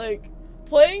 like,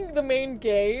 playing the main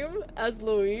game as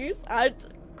Luis. I'd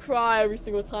cry every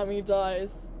single time he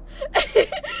dies.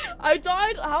 I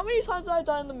died. How many times did I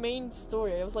die in the main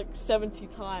story? It was like 70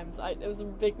 times. It was a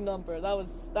big number.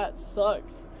 That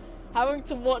sucked. Having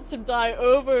to watch him die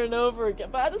over and over again.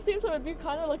 But at the same time, it'd be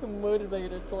kind of like a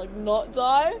motivator to like not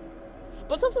die.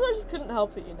 But sometimes I just couldn't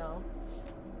help it, you know.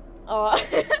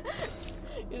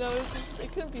 You know, it's just,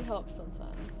 it couldn't be helped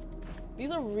sometimes.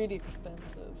 These are really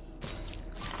expensive.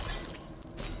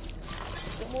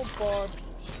 Get more barbed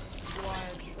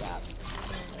wire traps.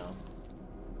 There we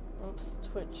go. Oops,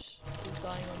 Twitch is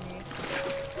dying on me.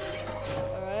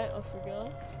 Alright, off we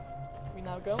go. We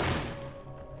now go.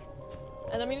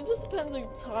 And I mean, it just depends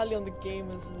entirely on the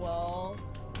game as well.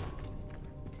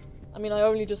 I mean, I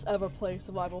only just ever play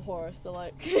survival horror, so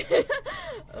like,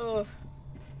 ugh.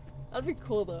 That'd be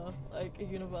cool though, like a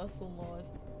universal mod.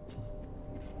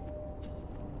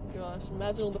 Gosh,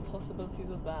 imagine all the possibilities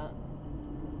of that.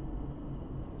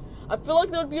 I feel like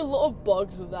there'd be a lot of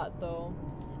bugs with that though.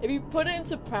 If you put it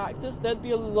into practice, there'd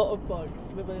be a lot of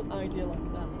bugs with an idea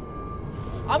like that.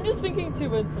 I'm just thinking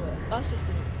too into it. That's just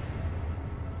me.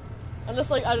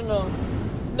 Unless, like, I don't know.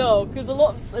 No, because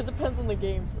it depends on the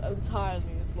games entirely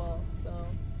as well, so.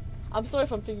 I'm sorry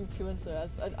if I'm thinking too into it.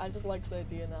 I just like the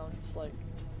idea now. I'm just like,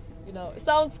 you know, it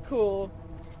sounds cool,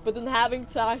 but then having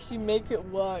to actually make it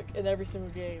work in every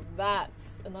single game,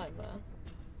 that's a nightmare.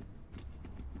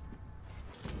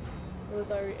 What was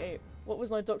Irie 8? What was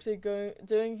my doctor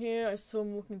doing here? I saw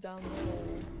him walking down the hall.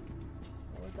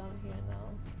 Oh, we're down here now.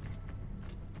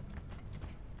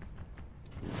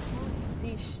 Can't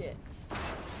see shit.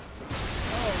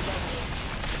 Oh,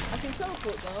 lovely. I can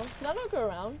teleport though. Can I not go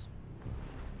around?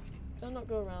 Can I not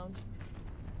go around?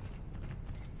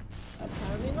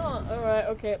 Apparently not. Alright,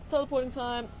 okay. Teleporting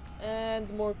time. And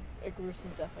more a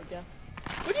gruesome death, I guess.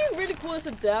 Would you really call this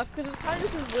a death? Because it's kind of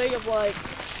just his way of like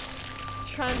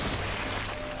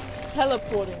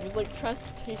teleporting. It's like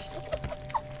transportation.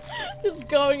 Just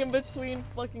going in between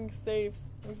fucking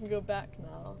safes. We can go back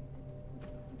now.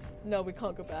 No, we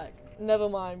can't go back. Never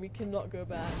mind, we cannot go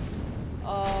back.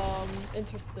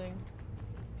 Interesting.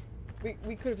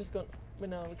 We could have just gone. But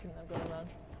no, we couldn't have gone around.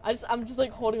 I'm just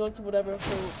like holding on to whatever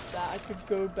hope that I could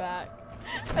go back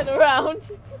and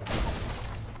around.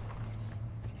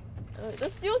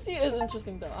 This DLC is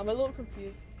interesting though. I'm a little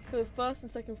confused. For the first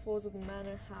and second floors of the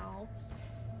manor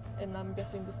house, and I'm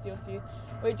guessing this DLC.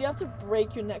 Wait, do you have to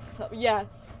break your next help?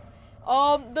 Yes.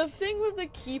 The thing with the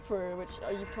keeper, which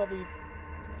you probably.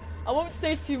 I won't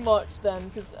say too much then,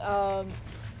 because, how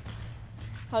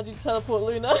do you teleport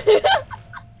Luna?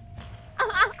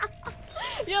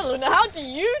 Yeah, Luna, how do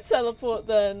you teleport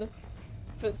then?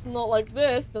 If it's not like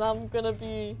this, then I'm gonna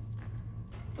be...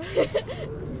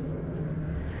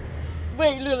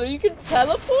 Wait, Luna, you can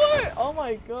teleport? Oh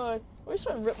my god. I'm just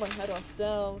trying to rip my head off.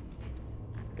 Damn.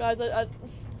 Guys, I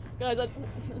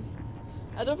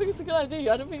don't think it's a good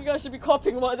idea. I don't think you guys should be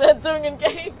copying what they're doing in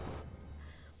games.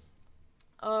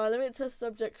 Limited test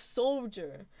subject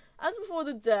soldier. As before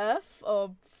the death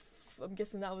of, I'm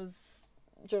guessing that was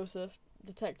Joseph,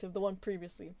 detective, the one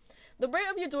previously. The rate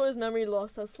of your daughter's memory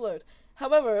loss has slowed.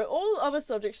 However, all other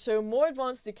subjects show more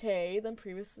advanced decay than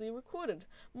previously recorded.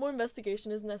 More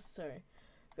investigation is necessary.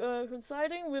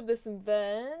 Coinciding with this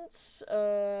event,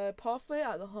 pathway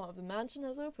at the heart of the mansion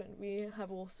has opened. We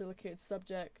have also located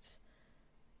subject,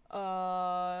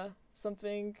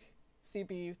 something,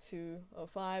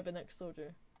 CB205, an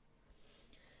ex-soldier.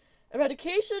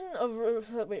 Eradication of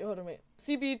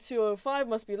CB205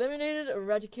 must be eliminated.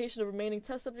 Eradication of remaining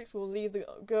test subjects will leave the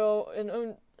girl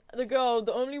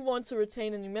the only one to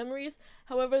retain any memories.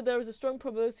 However, there is a strong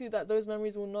probability that those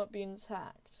memories will not be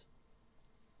intact.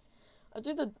 I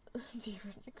do the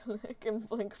click and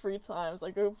blink 3 times.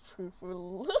 I go poof with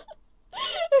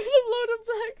there's a load of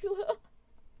back.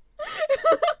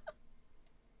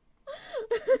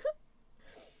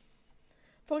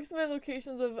 Approximate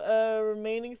locations of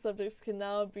remaining subjects can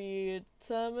now be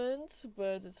determined,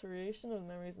 but deterioration of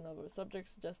memories in other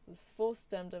subjects suggests this full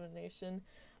stem elimination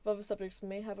of other subjects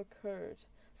may have occurred.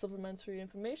 Supplementary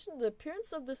information: the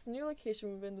appearance of this new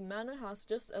location within the manor house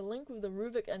suggests a link with the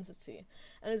Ruvik entity,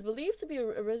 and is believed to be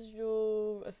a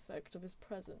residual effect of his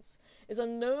presence. It is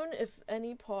unknown if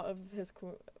any part of his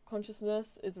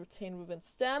consciousness is retained within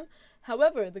STEM.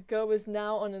 However, the girl is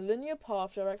now on a linear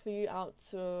path directly out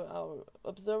to our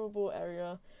observable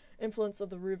area. Influence of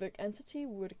the Ruvik entity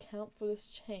would account for this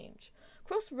change.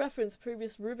 Cross-reference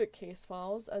previous Ruvik case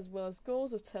files as well as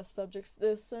goals of test subjects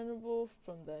discernible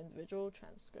from the individual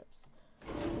transcripts.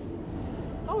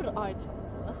 How would I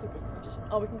teleport? That's a good question.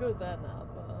 Oh, we can go there now,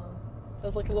 but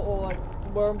there's like a little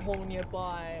wormhole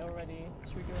nearby already.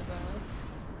 Should we go there?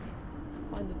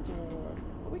 Find the door.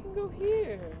 But we can go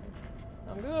here.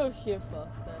 I'm gonna go here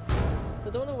first then. So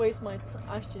I don't want to waste my time.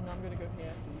 Actually, no, I'm gonna go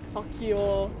here. Fuck you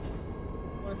all.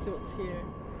 I want to see what's here.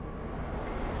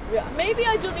 Yeah, maybe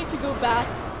I don't need to go back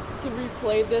to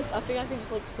replay this. I think I can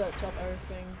just like search up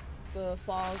everything, the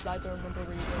files I don't remember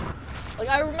reading. Like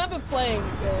I remember playing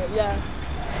it,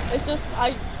 yes. It's just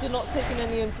I did not take in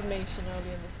any information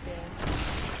early in this game.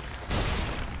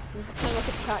 So this is kind of like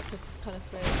a practice kind of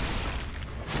thing.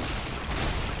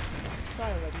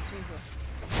 Die already,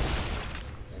 Jesus.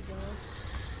 There we go.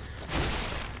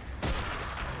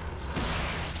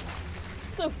 This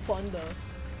is so fun though.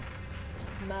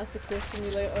 Massacre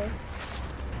simulator.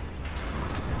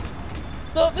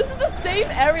 So this is the same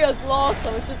area as last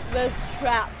time, it's just there's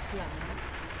traps now.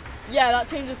 Yeah, that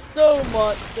changes so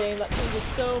much, game. That changes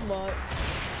so much.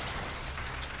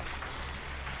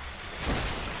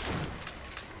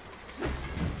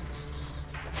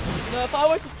 You know, if I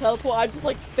were to teleport, I'd just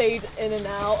like fade in and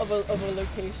out of a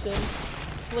location.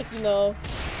 Just like, you know,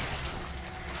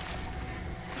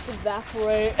 just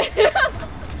evaporate.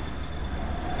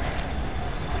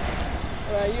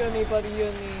 Alright, you and me, buddy, you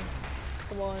and me.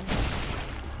 Come on.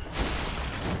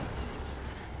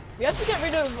 We have to get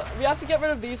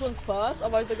rid of these ones first,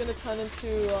 otherwise they're gonna turn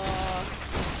into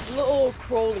little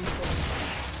crawly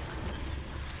things.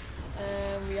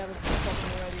 And we have a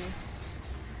problem already.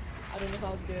 I don't know if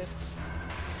that was good.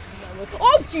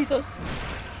 Oh Jesus!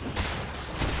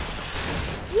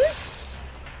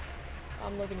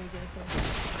 I'm not gonna use anything.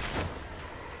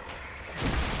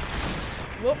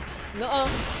 Whoop. Nuh-uh.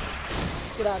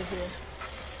 Get out of here.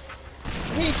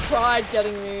 He tried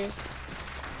getting me.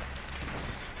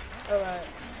 Alright.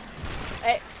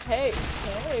 Hey,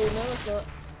 no it's not.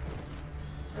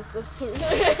 Let's let's you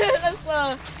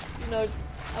know, just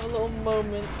have a little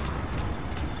moment.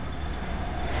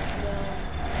 No.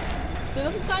 So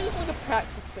this is kind of just like a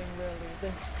practice thing really,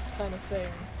 this kind of thing.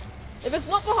 If it's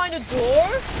not behind a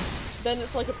door, then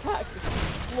it's like a practice.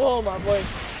 Whoa, my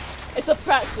voice. It's a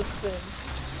practice thing.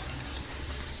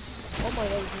 Oh my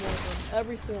god, there's more of them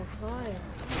every single time.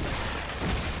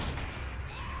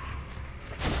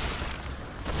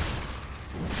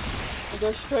 We'll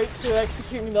go straight to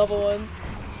executing the other ones.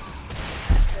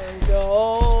 There we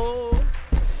go.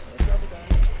 There's the other guy.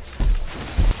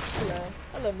 Hello.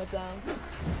 Hello, madame.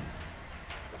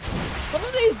 Some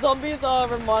of these zombies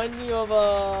remind me of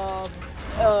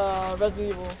Resident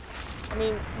Evil. I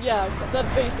mean, yeah, they're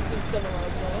basically similar,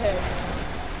 but hey.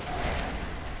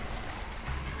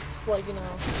 Just like, you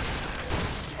know,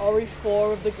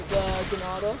 RE4 of the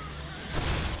Granados.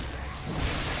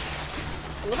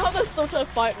 I love how they're still trying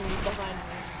to fight me behind me.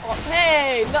 Oh,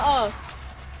 hey! Nuh-uh!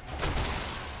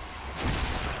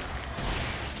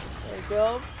 There we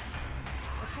go.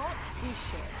 I can't see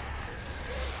shit.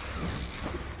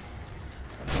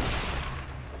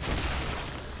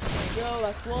 There we go,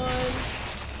 last one.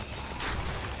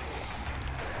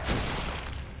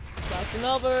 That's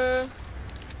another.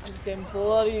 I'm just getting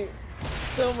bloody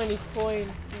so many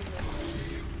coins,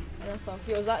 Jesus. And that's how I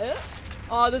feel. Is that it?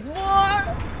 Oh, there's more!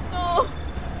 No!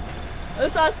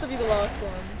 This has to be the last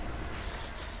one.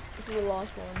 This is the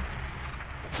last one.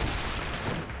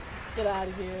 Get out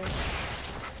of here.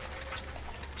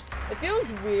 It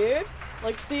feels weird,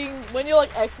 like seeing when you're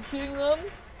like executing them,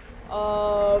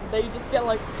 they just get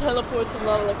like teleported to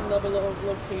another little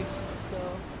location. So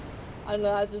I don't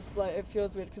know. I just like it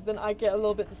feels weird because then I get a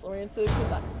little bit disoriented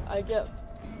because I get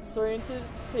disoriented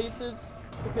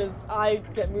because I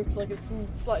get moved to like a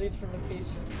slightly different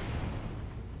location.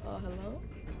 Hello?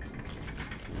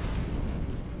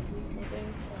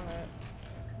 Nothing? Alright.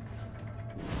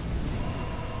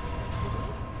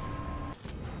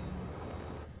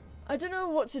 I don't know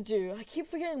what to do. I keep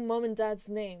forgetting mom and dad's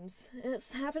names.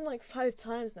 It's happened like 5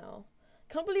 times now.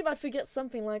 Can't believe I'd forget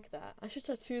something like that. I should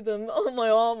tattoo them on my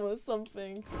arm or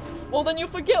something. Well, then you'll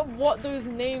forget what those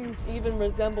names even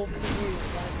resemble to you.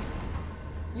 Like,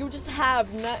 you'll just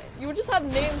have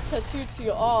names tattooed to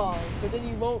your arm, but then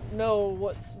you won't know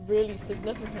what's really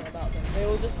significant about them. They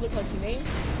will just look like names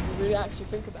if you really actually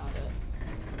think about it.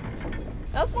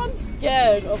 That's why I'm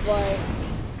scared of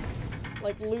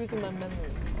like losing my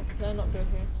memory. Also, can I not go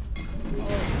here? Oh,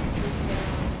 it's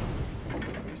I'm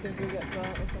just gonna go get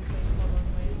burnt or something. Hold on,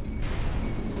 wait.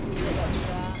 Get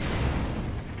that.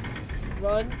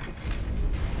 Run.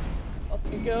 Off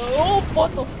we go. Oh, what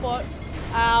the fuck?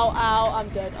 Ow, ow, I'm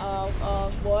dead.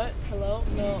 What? Hello?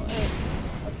 No.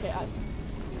 Okay,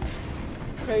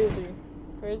 crazy.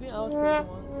 Crazy? I was crazy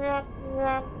once.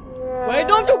 Wait,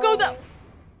 don't you go there!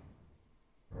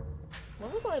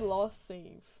 When was my last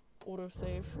save?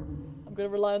 Autosave. I'm gonna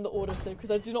rely on the autosave because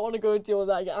I do not want to go and deal with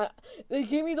that again. They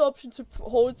gave me the option to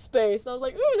hold space, and I was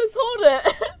like, ooh, let's hold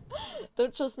it!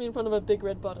 Don't trust me in front of a big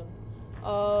red button.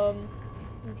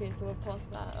 Okay, so we're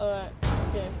past that. Alright,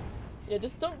 okay. Yeah,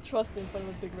 just don't trust me in front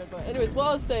of a big red button. Anyways, what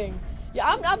I was saying, yeah,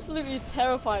 I'm absolutely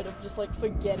terrified of just like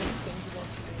forgetting things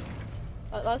eventually.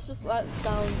 That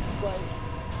sounds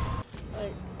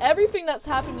like everything that's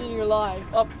happened in your life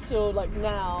up till like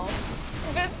now.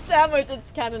 If it's sandwich,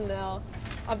 it's canon now.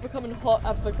 I've become a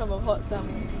hot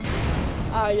sandwich.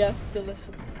 Ah yes,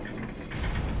 delicious.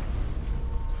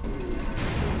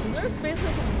 Is there a space where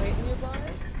I can wait nearby?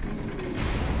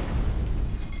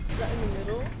 Is that in the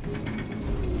middle?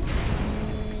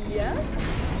 Yes?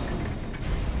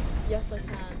 Yes, I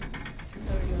can.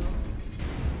 There we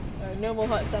go. No more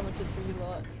hot sandwiches for you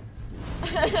lot.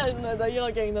 No, you're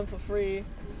not getting them for free.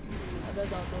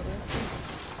 There's our daughter.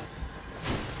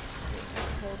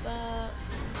 Hold that.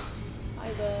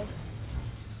 Hi there.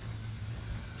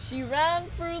 She ran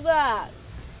through that!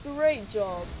 Great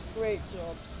job. Great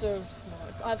job. So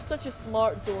smart. I have such a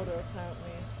smart daughter,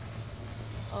 apparently.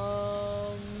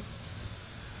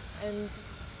 And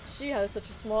she has such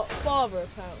a smart father,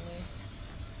 apparently.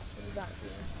 What did that do?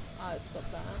 Ah, it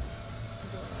stopped that. I'm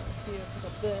going over here, pick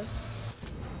up this.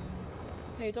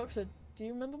 Hey, doctor, do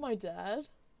you remember my dad?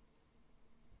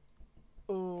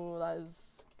 Oh, that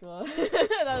is good.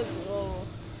 That's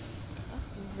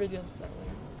really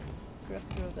unsettling. We have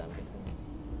to go with that, I'm guessing.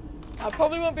 I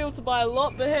probably won't be able to buy a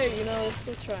lot, but hey, you know, let's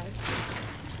still try.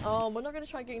 We're not gonna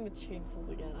try getting the chainsaws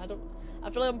again. I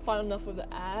feel like I'm fine enough with the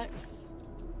axe.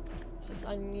 It's just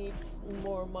I need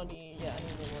more money. Yeah, I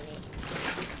need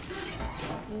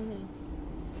more money.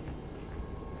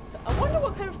 I wonder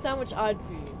what kind of sandwich I'd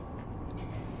be.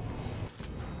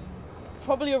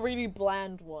 Probably a really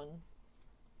bland one.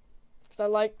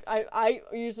 Because I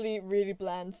usually eat really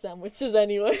bland sandwiches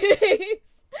anyways.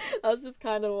 That's just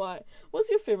kind of why. What's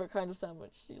your favorite kind of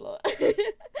sandwich, Sheila?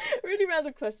 Really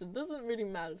random question. Doesn't really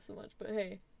matter so much, but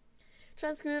hey.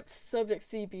 Transcript, subject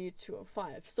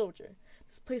CB205, soldier.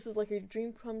 This place is like a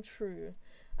dream come true.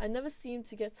 I never seem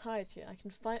to get tired here. I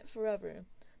can fight forever.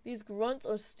 These grunts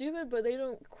are stupid, but they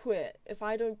don't quit if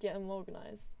I don't get them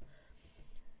organized.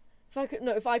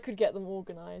 If I could get them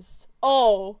organized.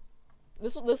 Oh!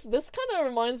 This kind of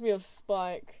reminds me of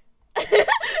Spike.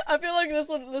 I feel like this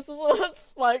is what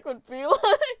Spike would be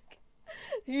like.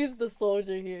 He's the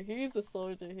soldier here. He's the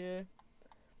soldier here.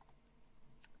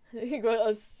 He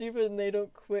got stupid and they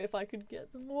don't quit if I could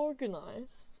get them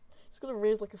organized. It's gonna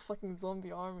raise like a fucking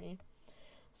zombie army.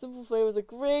 Simple flavors are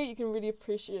great. You can really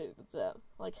appreciate the depth,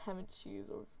 like ham and cheese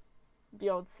or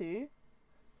BLT.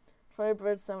 Try a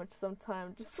bread sandwich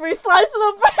sometime. Just 3 slices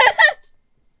of bread.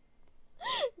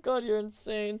 God, you're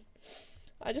insane.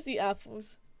 I just eat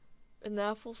apples. An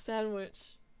apple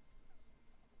sandwich.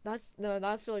 I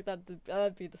feel like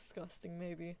that'd be disgusting.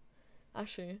 Maybe,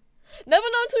 actually, never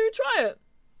know until you try it.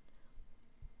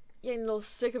 Getting a little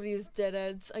sick of these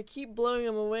deadheads. I keep blowing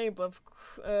them away, but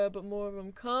more of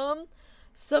them come.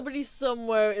 Somebody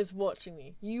somewhere is watching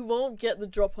me. You won't get the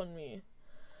drop on me.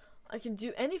 I can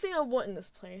do anything I want in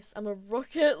this place. I'm a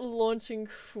rocket launching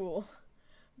fool.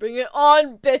 Bring it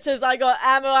on, bitches! I got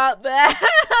ammo out there!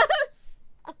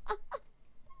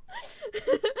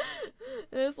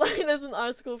 It's like there's an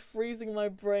article freezing my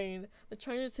brain. They're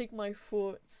trying to take my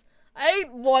forts. I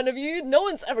ain't one of you! No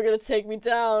one's ever gonna take me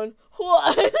down!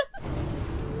 What?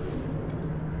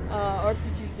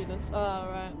 RPG students.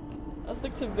 Alright. I'll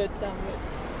stick to vid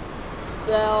sandwich.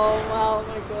 Damn, oh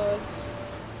my gosh.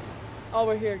 Oh,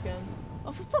 we're here again.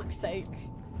 Oh, for fuck's sake.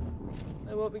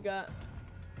 Like, what we got?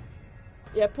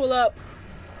 Yeah, pull up.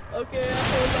 Okay, I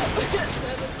pulled up.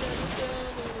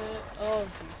 Oh,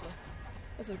 Jesus.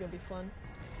 This is gonna be fun.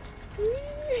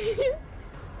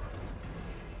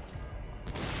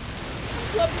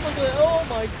 So I'm just looking at, oh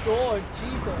my god,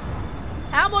 Jesus.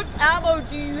 How much ammo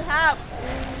do you have?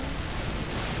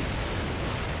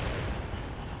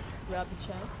 Grab the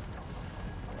chair.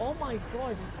 Oh my god,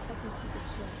 you fucking piece of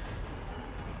shit.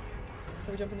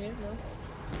 Can we jump in here? No?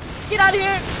 Get out of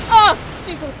here! Ah!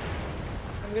 Jesus!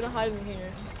 I'm gonna hide in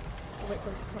here. I'll wait for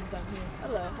him to come down here.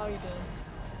 Hello, how are you doing?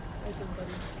 How you doing,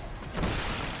 buddy?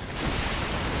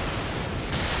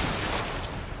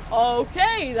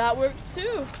 Okay, that works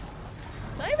too.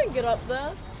 Can I even get up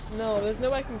there? No, there's no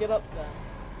way I can get up there.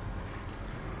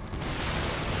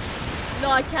 No,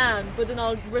 I can, but then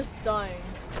I'll risk dying.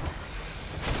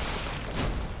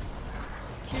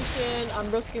 Execution, I'm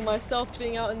risking myself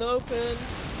being out in the open.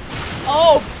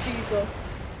 Oh,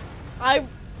 Jesus. I'm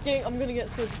gonna get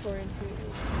so disoriented.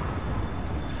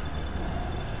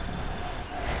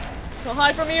 Can't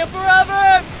hide from you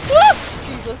forever! Woo!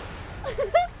 Jesus.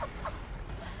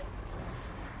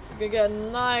 We're gonna get a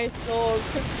nice old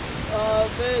cooked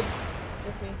vid.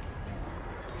 Miss me.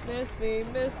 Miss me,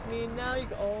 miss me. Now you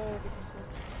go. Oh, be careful.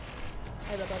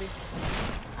 Hi there, buddy.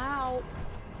 Ow.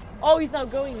 Oh, he's now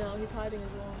going now. He's hiding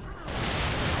as well.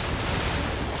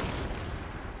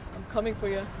 I'm coming for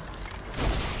you.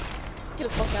 Get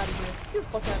the fuck out of here. Get the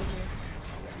fuck out of here.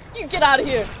 You get out of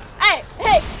here. Hey,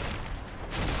 hey.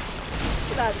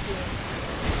 Get out of here.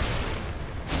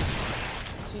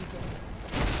 Jesus.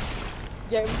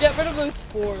 Get rid of those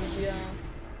spores, yeah.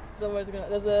 Otherwise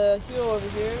there's a hero over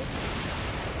here.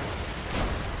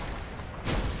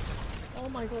 Oh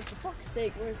my god, for fuck's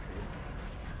sake, where is he?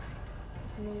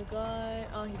 There's another guy.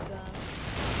 Oh, he's there.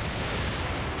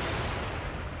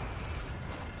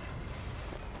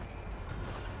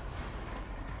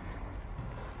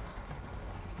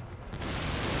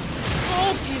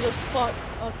 Oh, Jesus, fuck.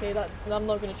 Okay, I'm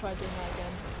not gonna try doing that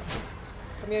again.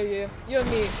 Come here, you. You and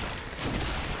me.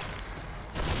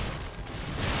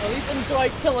 At least enjoy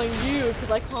killing you, because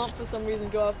I can't for some reason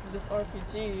go after this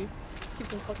RPG. It just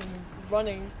keeps on fucking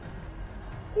running.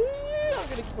 I'm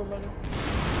gonna keep on running.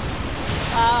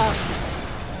 Ah!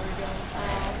 There we go. Ow,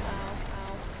 ow,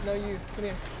 ow. No, you. Come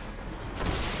here.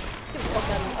 Get the fuck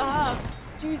out of here. Ah!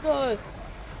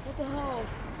 Jesus! What the hell?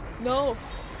 No!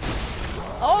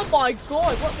 Oh my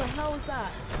god! What the hell is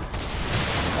that?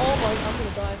 Oh my, I'm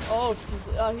gonna die. Oh,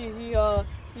 Jesus.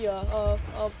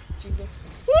 Oh, Jesus.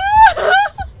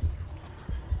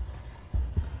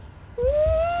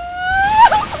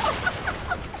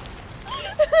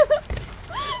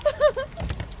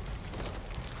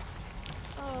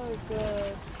 Oh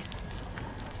god.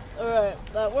 Alright,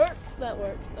 that works,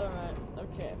 alright,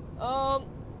 okay.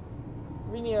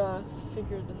 We need to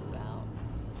figure this out.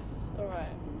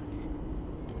 Alright.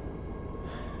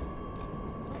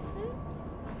 Does that say?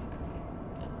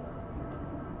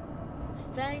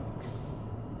 Thanks.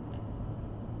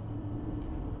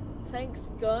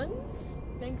 Thanks guns?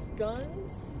 Thanks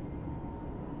guns?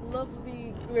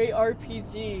 Lovely great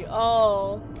RPG.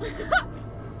 Oh.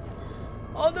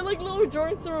 Oh, they're like little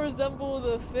drawings to resemble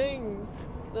the things.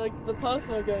 Like the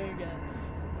person we're going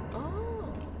against. Oh.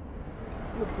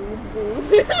 Boom boom.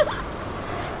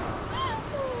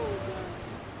 Oh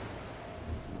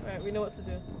god. Alright, we know what to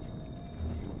do.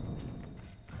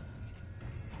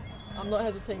 I'm not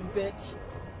hesitating, bitch.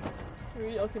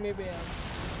 Okay, maybe I am.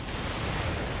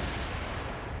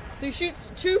 So he shoots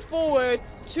 2 forward,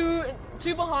 2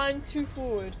 behind, 2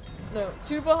 forward. No,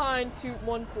 2 behind,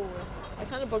 1 forward. I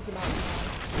kind of bugged him out.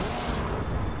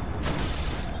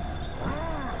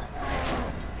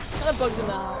 Kind of bugged him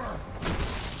out.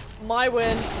 My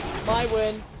win. My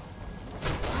win.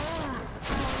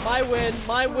 My win.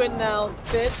 My win now,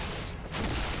 bitch.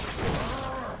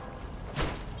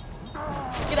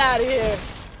 Get out of here.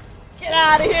 Get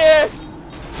out of here.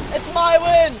 It's my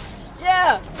win.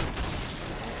 Yeah.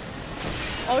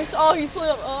 Oh, he's pulling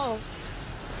up. Oh.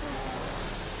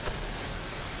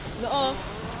 No.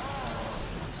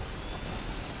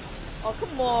 Oh,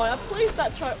 come on. I placed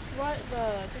that trap right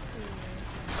there. Just for you.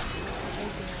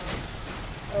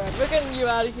 Alright, we're getting you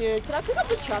out of here. Can I pick up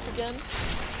the trap again?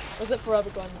 Or is it forever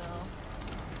gone now?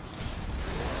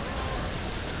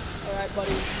 Alright,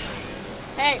 buddy.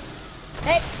 Hey!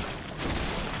 Hey!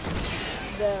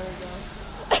 There we go.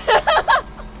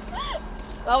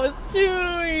 That was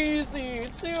too easy!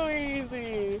 Too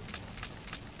easy!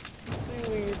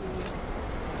 Too easy.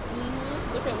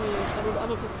 Look at me.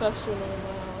 I'm a professional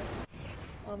now.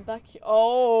 I'm back here.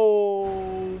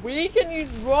 Oh! We can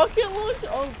use rocket launch?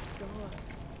 Oh god.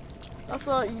 That's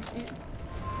not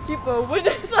cheaper win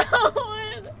is a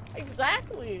win!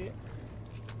 Exactly!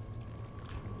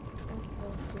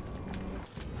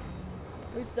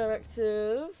 Police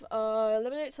directive.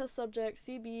 Eliminate test subject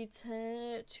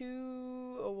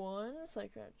CB-201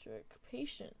 psychiatric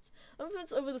patient.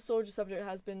 Influence over the soldier subject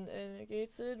has been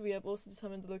negated. We have also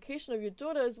determined the location of your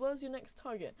daughter as well as your next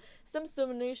target. Stem's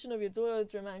domination of your daughter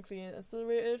dramatically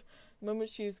accelerated. The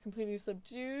moment she is completely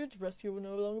subdued, rescue will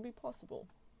no longer be possible.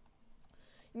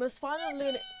 You must find and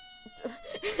eliminate.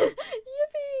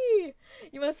 Yippee!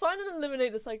 You must find and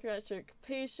eliminate the psychiatric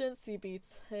patient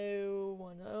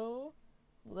CB-210.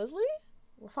 Leslie?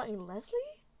 We're fighting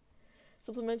Leslie?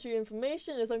 Supplementary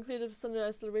information is unclear if sudden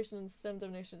acceleration and stem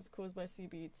domination is caused by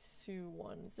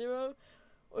CB-210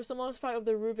 or some artifact of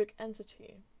the Rubik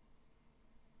entity.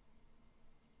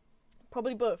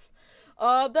 Probably both.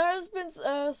 There has been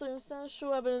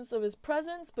circumstantial evidence of his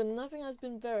presence, but nothing has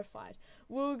been verified.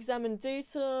 We'll examine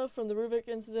data from the Rubik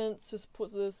incident to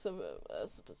support the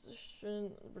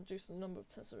supposition, reduce the number of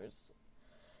tesserates.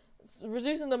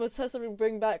 Reducing the number of tests will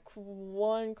bring back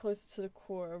one closer to the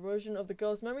core. Erosion of the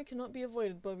girl's memory cannot be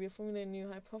avoided, but we are formulating a new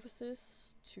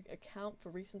hypothesis to account for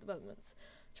recent developments.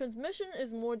 Transmission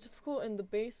is more difficult in the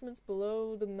basements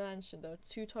below the mansion. There are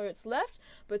 2 targets left,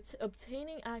 but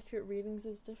obtaining accurate readings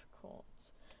is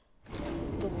difficult.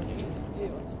 The lead,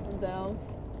 it ups and down.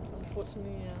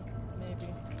 Unfortunately, yeah, maybe.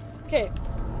 Okay.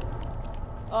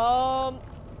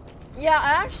 Yeah,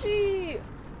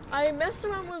 I messed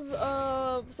around with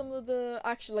some of the,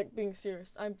 actually, like, being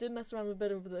serious, I did mess around with a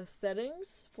bit of the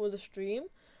settings for the stream.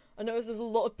 I noticed there's a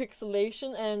lot of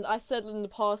pixelation, and I said in the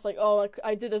past, like, oh,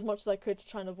 I did as much as I could to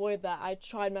try and avoid that. I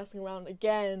tried messing around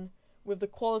again with the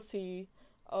quality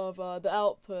of the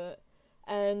output,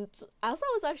 and as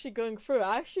I was actually going through,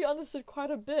 I actually understood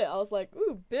quite a bit. I was like,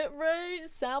 ooh, bitrate,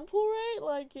 sample rate,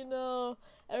 like, you know,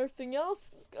 everything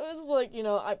else. It was like, you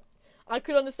know, I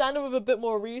could understand it with a bit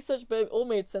more research, but it all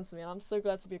made sense to me. I'm so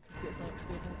glad to be a computer science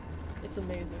student. It's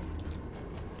amazing.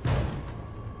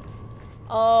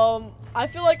 I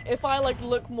feel like if I like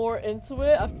look more into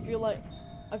it, I feel like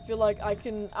I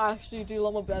can actually do a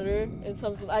lot more better in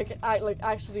terms of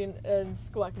actually in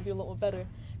school I can do a lot more better.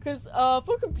 Cause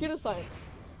for computer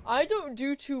science, I don't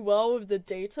do too well with the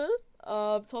data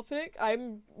topic.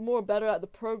 I'm more better at the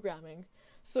programming.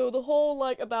 So the whole,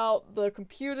 like, about the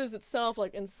computers itself,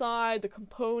 like, inside, the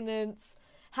components,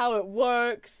 how it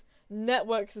works,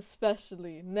 networks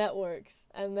especially, networks,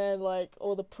 and then, like,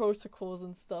 all the protocols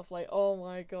and stuff, like, oh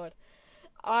my god.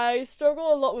 I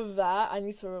struggle a lot with that. I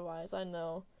need to revise, I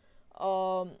know.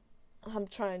 I'm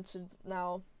trying to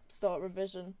now start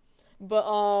revision. But,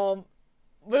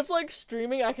 with, like,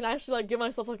 streaming, I can actually, like, give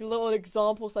myself, like, a little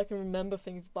example so I can remember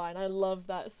things by, and I love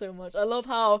that so much. I love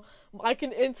how I can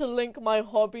interlink my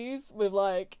hobbies with,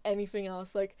 like, anything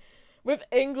else. Like, with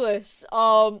English,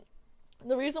 the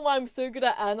reason why I'm so good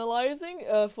at analyzing,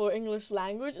 for English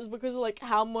language is because of, like,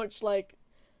 how much, like,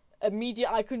 media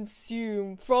I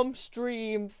consume from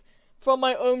streams, from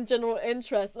my own general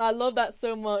interest, and I love that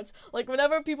so much. Like,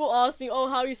 whenever people ask me, oh,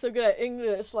 how are you so good at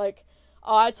English, like,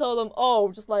 I tell them,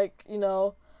 oh, just like, you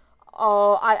know,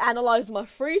 I analyze my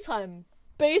free time,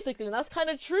 basically, and that's kind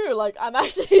of true. Like, I'm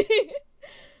actually,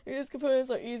 these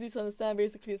components are easy to understand,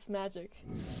 basically it's magic.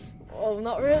 Oh,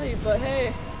 not really, but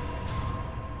hey.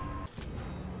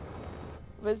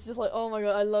 But it's just like, oh my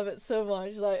god, I love it so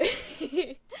much, like,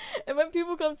 and when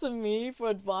people come to me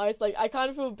for advice, like, I kind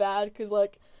of feel bad, because,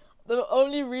 like, the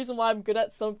only reason why I'm good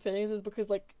at some things is because,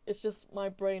 like, it's just my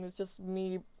brain, it's just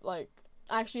me, like,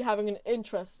 actually having an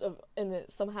interest in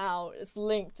it somehow. It's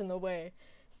linked in a way.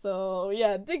 So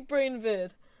yeah, big brain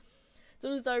vid.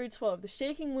 Daughter's Diary 12. The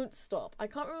shaking won't stop. I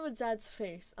can't remember Dad's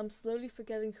face. I'm slowly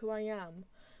forgetting who I am.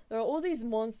 There are all these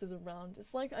monsters around.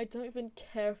 It's like I don't even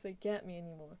care if they get me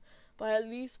anymore. But I at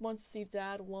least want to see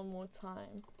Dad one more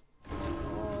time.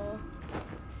 Oh,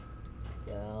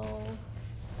 Del.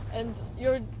 And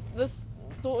this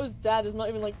daughter's dad is not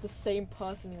even like the same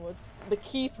person anymore. It's the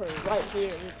keeper right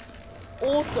here. It's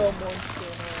also a monster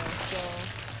now, so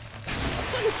that's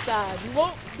kind of sad. You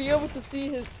won't be able to see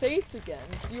his face again.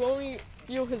 You only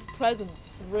feel his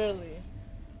presence, really.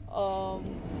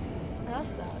 That's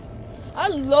sad. I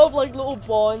love like little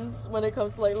bonds when it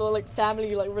comes to like little like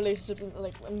family like relationships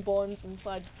and bonds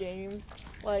inside games.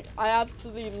 Like I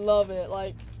absolutely love it.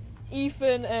 Like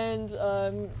Ethan and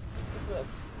hold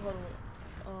on.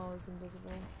 Oh, it's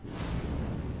invisible.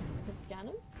 I can scan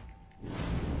him?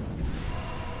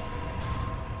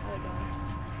 There we go.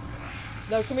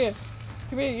 No, come here.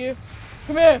 Come here, you.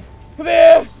 Come here. Come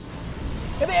here.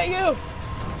 Come here, you.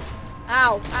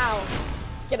 Ow, ow.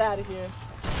 Get out of here,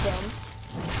 scum.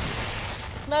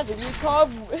 It's magic. You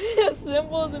carve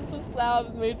symbols into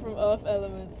slabs made from earth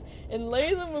elements,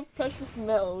 inlay them with precious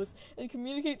metals, and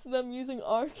communicate to them using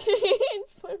arcane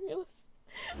formulas.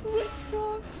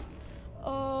 Witchcraft.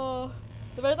 Oh,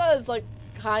 the fact that is like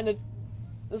kind of.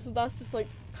 That's just like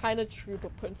kind of true,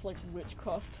 but put into like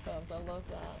witchcraft terms. I love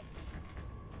that.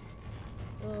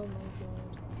 Oh my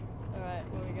god. All right,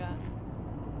 what we got?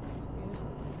 This is weird.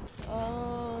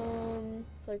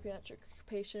 Psychiatric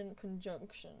patient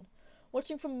conjunction.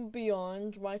 Watching from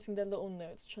beyond, writing their little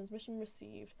notes. Transmission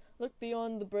received. Look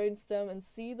beyond the brainstem and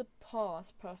see the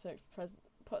past perfect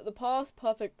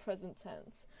present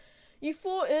tense. You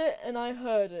thought it and I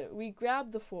heard it. We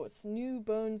grabbed the thoughts, new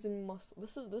bones and muscle.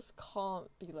 This can't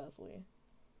be Leslie.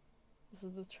 This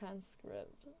is the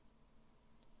transcript.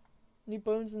 New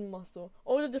bones and muscle.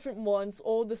 All the different ones,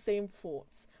 all the same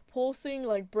thoughts. Pulsing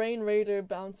like brain radar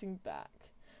bouncing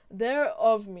back. They're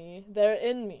of me. They're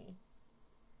in me.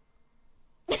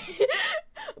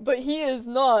 But he is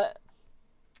not.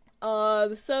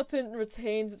 The serpent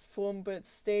retains its form, but it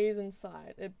stays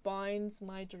inside. It binds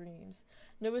my dreams.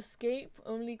 No escape,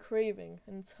 only craving,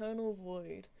 an eternal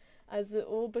void. As it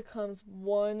all becomes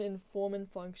one in form and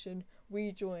function,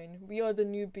 we join. We are the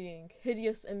new being,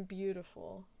 hideous and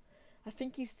beautiful. I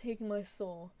think he's taken my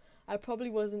soul. I probably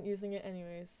wasn't using it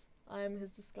anyways. I am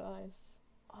his disguise.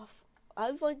 Oh,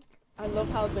 I love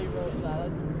how they wrote that.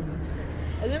 That's really interesting.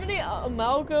 Eliminate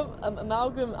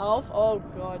amalgam alpha. Oh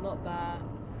god, not that.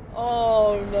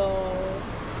 Oh no.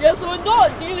 Yeah, so we're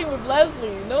not dealing with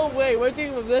Leslie. No way. We're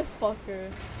dealing with this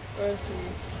fucker. Where is he?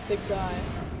 Big guy.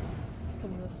 He's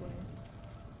coming this way.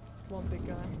 Come on, big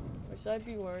guy. Or should I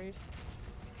be worried?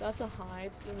 Do I have to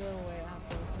hide? There's no way I have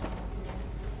to listen out here.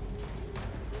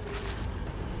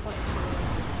 Fuck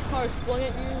sure. Car is flung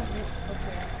at you.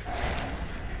 Okay.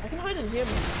 I can hide in here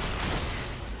maybe.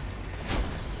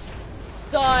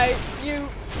 Die, you.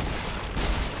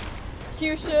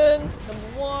 Execution, number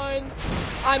 1.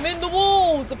 I'm in the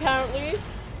walls, apparently.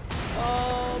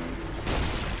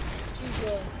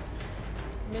 Jesus.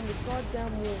 I'm in the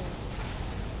goddamn walls.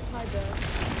 Hi there.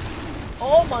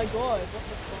 Oh my god, what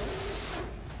the fuck?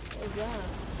 What was that?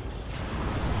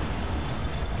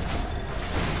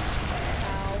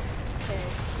 Ow. Okay.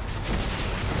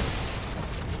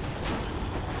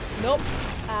 Nope.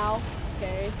 Ow.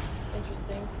 Okay.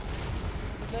 Interesting.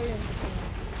 This is very interesting.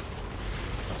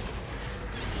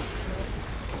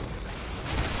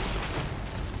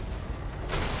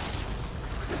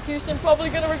 Execution, probably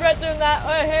gonna regret doing that.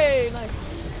 Oh, hey, nice.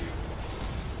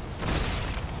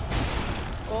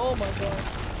 Oh my god.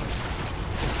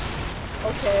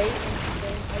 Okay,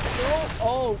 interesting. I don't.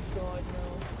 Oh god, no.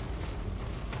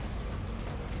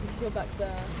 Let's go back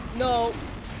there. No.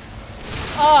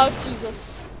 Oh,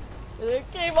 Jesus. It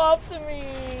came after me.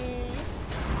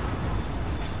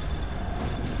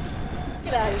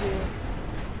 Get out of here.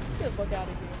 Get the fuck out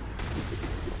of here.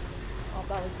 Oh,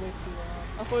 that was way too long.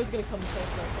 I thought it was gonna come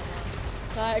closer. Come on.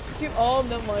 Can I execute? Oh,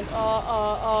 never mind.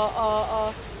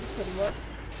 This totally worked.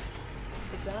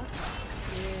 Just like that.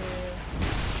 Yeah.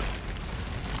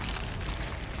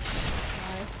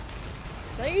 Nice.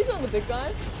 Can I use it on the big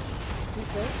guy? Do you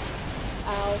think?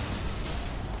 Ow.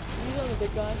 Can I use it on the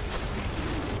big guy?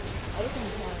 I don't think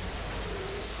you can.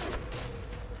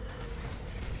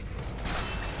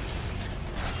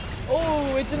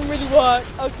 Oh, it didn't really work.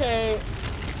 Okay.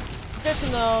 Good to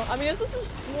know. I mean, it's just a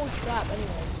small trap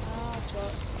anyways. Ah,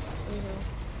 but, anyhow.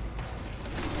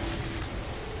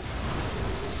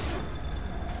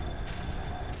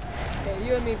 Okay,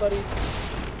 you and me, buddy.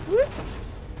 Whoop.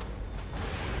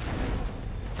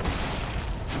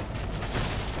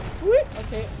 Whoop.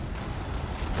 Okay.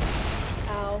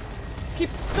 Ow. Just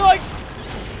keep going!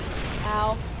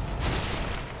 Ow.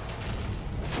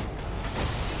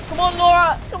 Come on,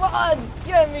 Laura! Come on!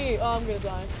 You and me! Oh, I'm gonna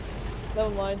die. Never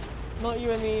mind. Not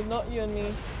you and me. Not you and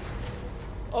me.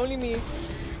 Only me.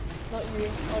 Not you.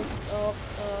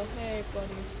 Hey,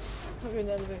 buddy. Can't go in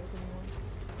the elevators anymore.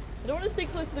 I don't want to stay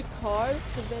close to the cars,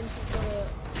 because then she's gonna...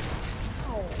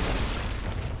 Ow.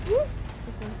 Woo!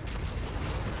 That's me.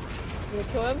 You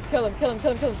gonna kill him? Kill him, kill him,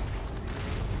 kill him, kill him.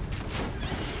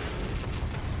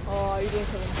 Oh, you didn't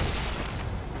kill him.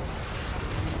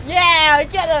 Yeah! Yeah,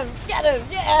 get him,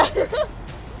 yeah. Come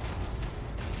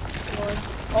on.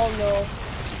 Oh no.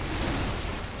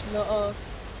 Nuh-uh.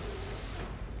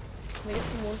 Can I get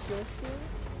some more heals soon?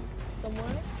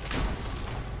 Somewhere?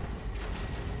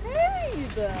 Hey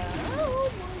there!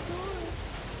 Oh my god.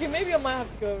 Okay, maybe I might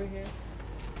have to go over here.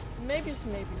 Maybe just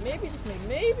maybe. Maybe just maybe.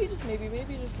 Maybe just maybe.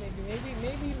 Maybe just maybe.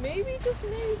 Maybe just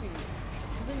maybe.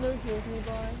 Is there no heals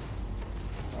nearby?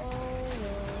 Oh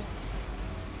no.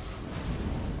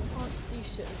 I can't see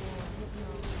shit as well. Is it no?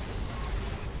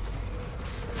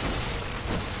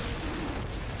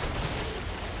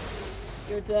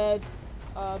 You're dead.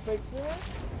 Break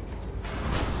this.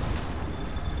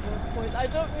 No points. I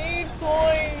don't need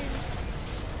points!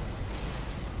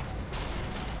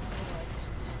 Oh,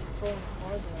 just throwing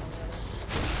cars around there.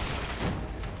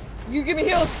 You give me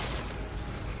heals!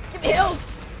 Give me heals!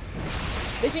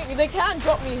 They can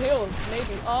drop me heals,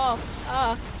 maybe. What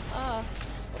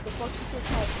the fuck should I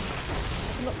have?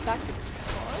 I can knock back the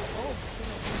car? Oh,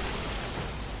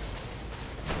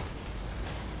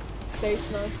 shit.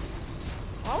 Space nice.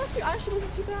 Oh, actually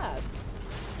wasn't too bad.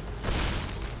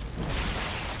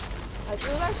 It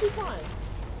was actually fine.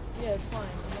 Yeah, it's fine.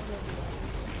 I'm not gonna do that.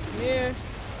 Come here.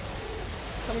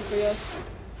 Coming for you.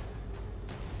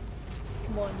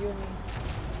 Come on, you and me.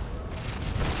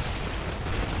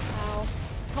 Ow.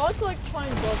 It's hard to like try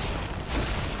and dodge him.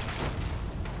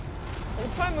 I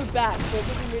can try and move back, but it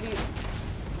doesn't really.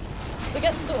 Cause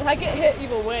I get hit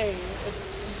either way.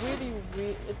 It's really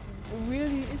weird. It's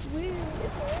really weird.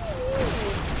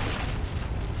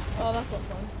 Oh, that's not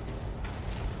fun.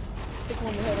 Take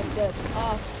one more hit, I'm dead.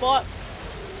 Ah, fuck.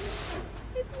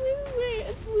 It's really weird.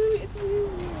 It's really weird.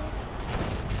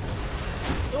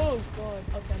 Oh god.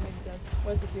 Okay, I'm maybe dead.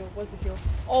 Where's the heal? Where's the heal?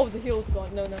 Oh, the heal's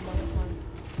gone. No, never mind. I'm fine.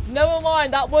 Never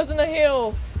mind. That wasn't a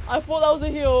heal. I thought that was a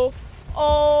heal.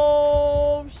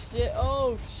 Oh shit.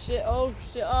 Oh shit. Oh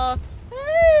shit.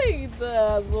 Hey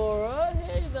there, Laura.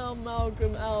 Hey there,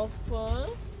 Malcolm Alpha.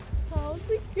 How's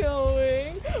it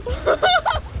going?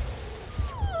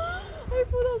 I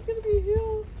thought that was gonna be a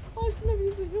heal. Oh, I shouldn't have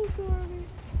used the heal so early.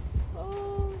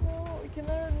 Oh no. Can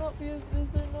there not be is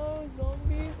there no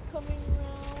zombies coming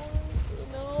around?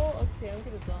 No? Okay, I'm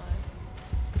gonna die.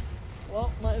 Well,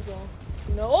 might as well.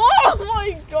 No. Oh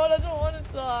my god, I don't wanna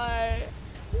die.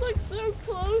 She's like so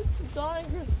close to dying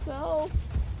herself.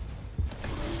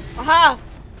 Aha!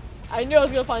 I knew I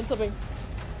was gonna find something.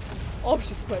 Oh,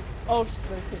 she's quick. Oh, she's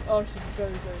very quick. Oh, she's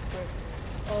very, very quick.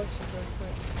 Oh, she's very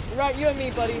quick. Right, you and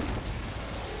me, buddy.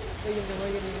 What are you gonna do? What are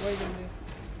you gonna do? What are you gonna do?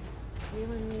 You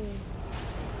and me.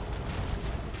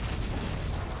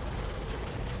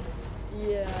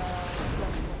 Yeah,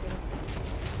 that's not good.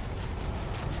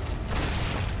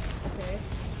 Okay.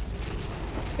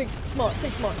 Think smart,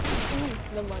 think smart.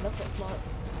 Ooh, never mind, that's not smart.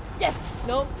 Yes!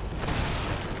 No!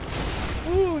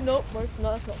 Ooh, nope. No,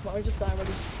 that's not smart. I just die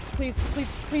already. Please, please,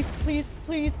 please, please,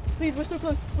 please, please. We're so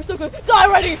close. We're so close. Die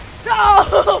already!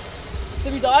 No!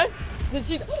 Did we die? Did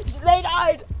she? They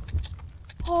died!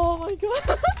 Oh my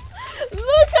god.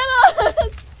 Look at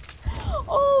us!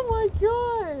 Oh my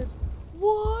god.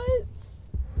 What?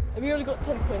 And we only got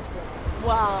 10 points for it.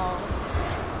 Wow.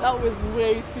 That was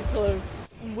way too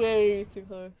close. Way too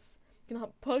close. You can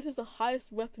purchase the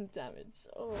highest weapon damage.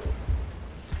 Oh.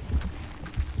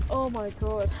 Oh my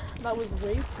god, that was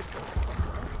way too close.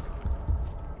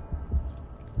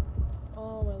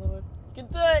 Oh my lord.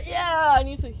 Get there! Yeah! I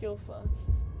need to heal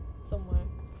first. Somewhere.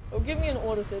 Oh, give me an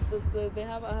autosave. So I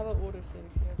have an autosave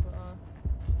here, but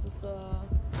this is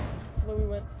where we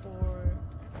went for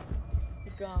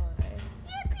the guy.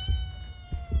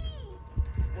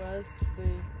 Where's the...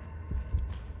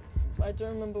 I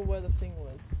don't remember where the thing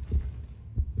was.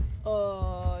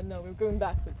 No, we're going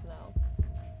backwards now.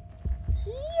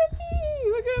 Yippee!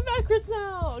 We're going backwards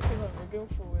now! Okay, no, we're going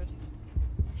forward.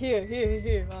 Here.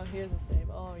 Oh, here's a save.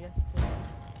 Oh, yes,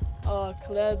 please. Oh,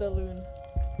 Claire de Lune.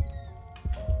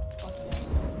 Oh,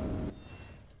 yes.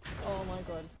 Oh my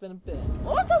god, it's been a bit.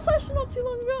 Oh, that's actually not too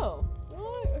long ago.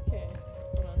 What? Okay.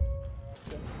 Hold on. What's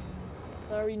this?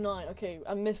 Diary 9. Okay,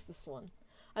 I missed this one.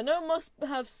 I know I must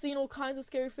have seen all kinds of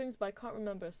scary things, but I can't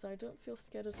remember, so I don't feel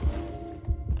scared at all.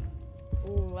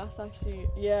 Ooh, that's actually...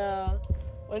 Yeah.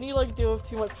 When you like deal with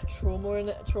too much trauma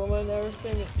and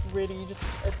everything, it's really just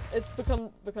it's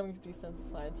becoming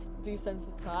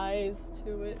desensitized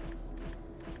to it.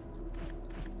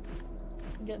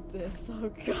 Get this, oh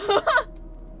god.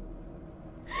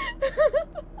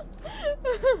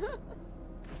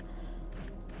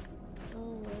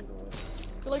 Oh my god. I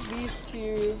feel like these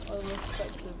two are the most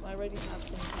effective. I already have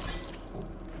some of these. I'm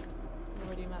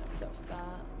already maxed out for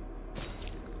that.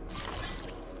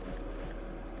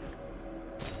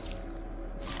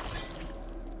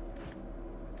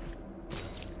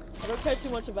 I don't care too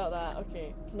much about that.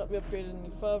 Okay, cannot be upgraded any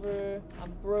further.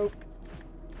 I'm broke.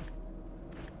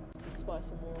 Let's buy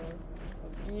some more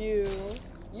of you.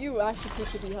 You actually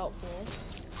prove to be helpful.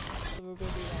 So we'll go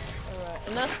do that. Alright,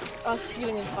 and that's us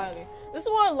healing entirely. This is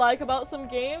what I like about some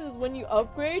games, is when you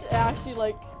upgrade, it actually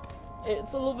like,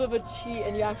 it's a little bit of a cheat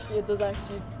and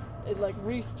it like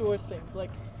restores things. Like,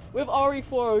 with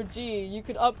RE4OG, you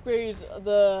could upgrade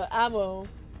the ammo.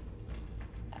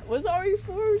 Was it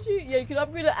RE4OG? Yeah, you could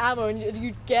upgrade the ammo and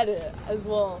you'd get it as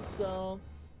well, so.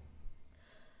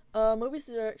 Mobius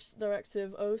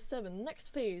Directive 07.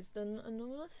 Next phase, the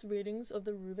anomalous readings of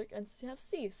the Rubik entity have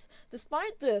ceased.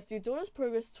 Despite this, your daughter's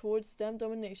progress towards STEM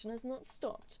domination has not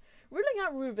stopped. Ruling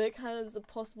out Rubik has a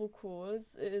possible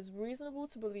cause. It is reasonable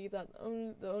to believe that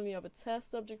the only other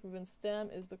test subject within STEM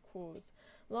is the cause.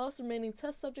 Last remaining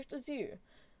test subject is you.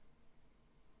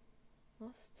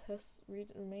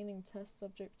 Remaining test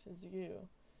subject is you.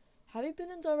 Have you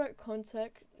been in direct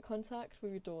contact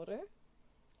with your daughter?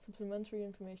 Supplementary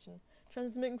information.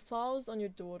 Transmitting files on your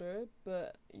daughter,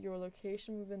 but your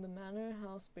location within the manor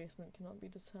house basement cannot be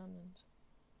determined.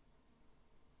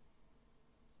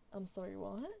 I'm sorry,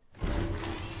 what? I'm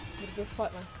gonna go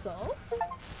fight myself?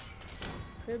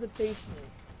 Clear the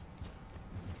basement.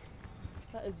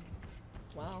 That is...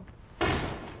 wow.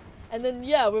 And then,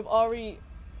 yeah, with RE5,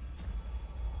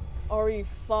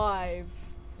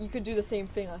 you could do the same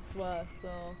thing, I swear, so...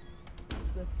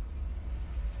 What's this?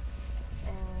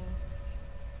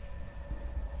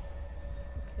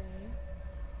 Okay.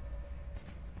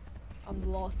 I'm the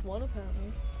last one,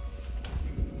 apparently.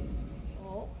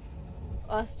 Oh.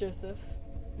 That's Joseph.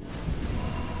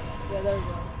 Yeah, there we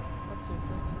go. That's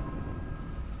Joseph.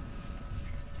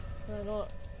 Can I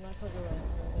not? No, I can't go right,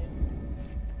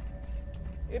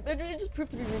 really. It just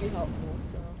proved to be really helpful,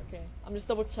 so okay. I'm just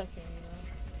double checking, you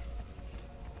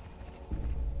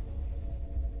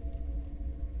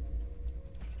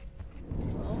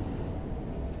know. Well,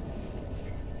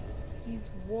 he's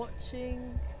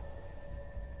watching.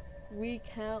 We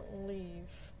can't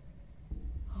leave.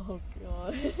 Oh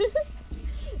god.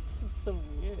 This is so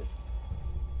weird.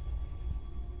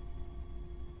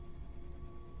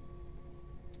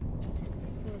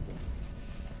 What is this?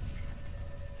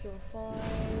 205.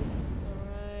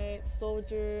 Alright,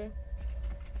 soldier.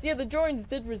 So yeah, the drawings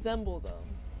did resemble them.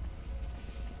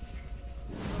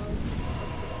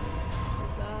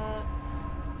 What's that?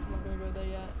 I'm not gonna go there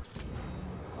yet.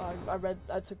 Oh,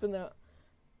 I took the note.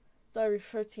 Diary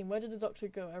 13. Where did the doctor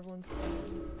go? Everyone's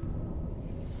gone.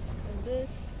 And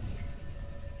this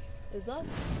is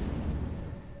us.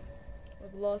 We're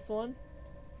the last one.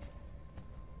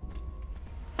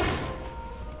 I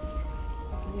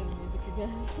can hear the music again.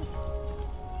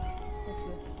 What's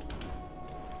this?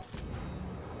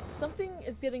 Something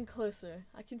is getting closer.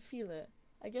 I can feel it.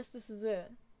 I guess this is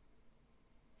it.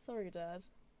 Sorry, Dad.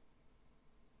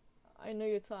 I know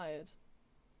you're tired.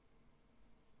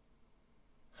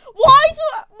 Why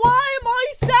am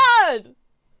I sad?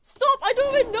 Stop! I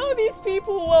don't even know these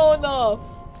people well enough.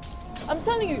 I'm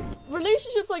telling you,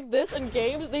 relationships like this and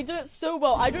games, they do it so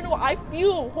well. I don't know, I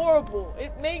feel horrible.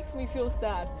 It makes me feel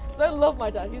sad. Because I love my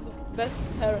dad. He's the best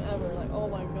parent ever. Like, oh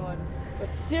my god. But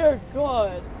dear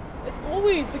god. It's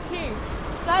always the case.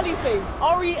 Sally face.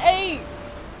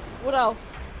 RE8. What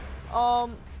else? Oh,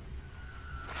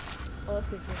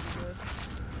 that's looking good.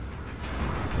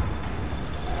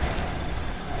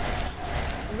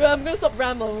 I'm gonna stop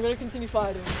rambling. I'm gonna continue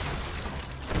fighting.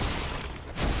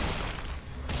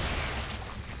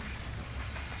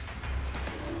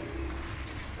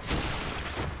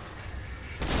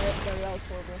 That was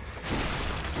horrible.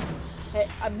 Hey,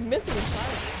 I'm missing a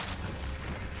child.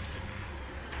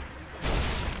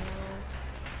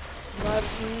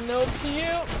 Nope to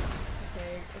you.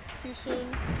 Okay, execution.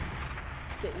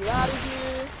 Get you out of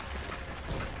here.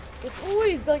 It's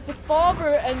always like the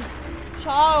father and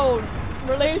child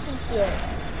relationship.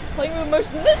 Playing with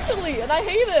emotion, literally, and I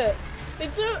hate it.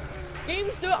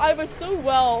 Games do it either so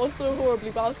well or so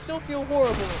horribly, but I'll still feel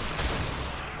horrible.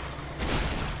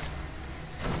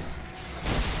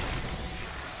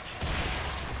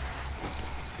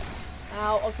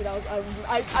 Ow, okay, that was,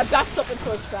 I backed up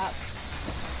into a trap.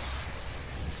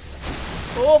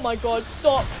 Oh my god,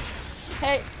 stop.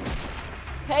 Hey.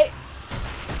 Hey.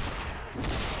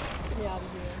 Get me out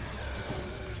of here.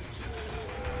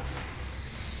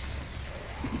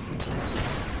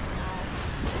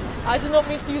 I did not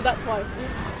mean to use that twice,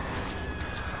 oops.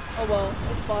 Oh well,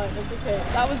 it's fine, it's okay.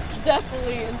 That was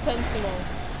definitely intentional.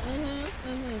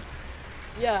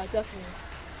 Yeah, definitely.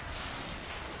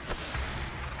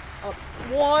 Oh,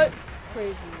 what?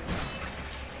 Crazy.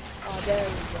 Oh, there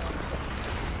we go.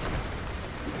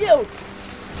 Yo!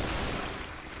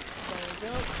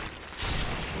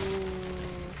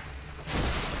 Ooh.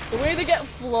 The way they get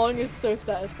flung is so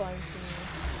satisfying to me.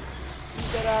 You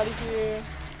get out of here.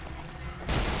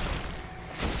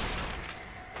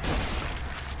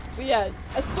 But yeah,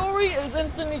 a story is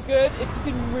instantly good if you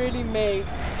can really make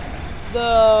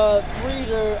the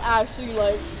reader actually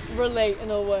like relate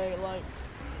in a way, like,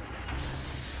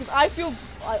 because I feel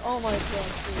like, oh my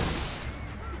god, please.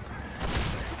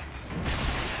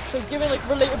 So giving like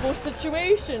relatable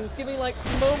situations, giving like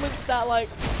moments that like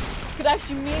could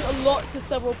actually mean a lot to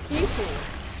several people.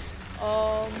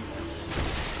 Hold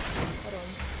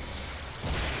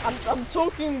on. I'm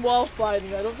talking while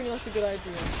fighting. I don't think that's a good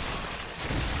idea.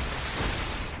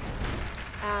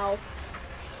 Ow.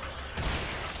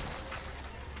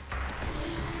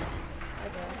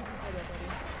 Okay, buddy.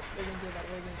 We're gonna do that.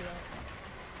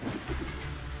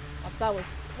 Oh, that was,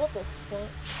 what the fuck?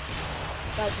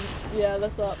 That didn't, yeah,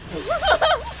 that's up.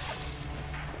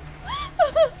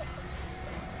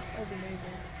 That's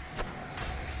amazing.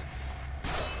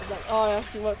 It's like, oh, it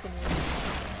actually worked on you.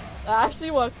 That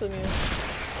actually worked on you.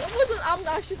 I'm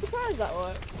actually surprised that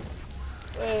worked.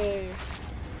 Wait.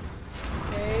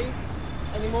 Okay.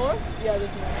 Any more? Yeah,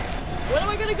 there's more. When am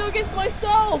I gonna go against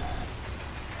myself?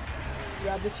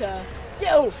 Grab the chair.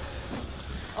 Yo!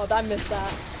 Oh, I missed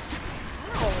that.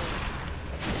 Ow.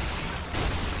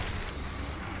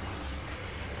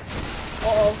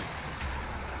 Uh-oh.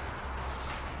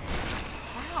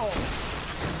 Ow.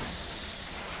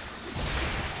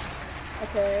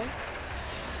 Okay.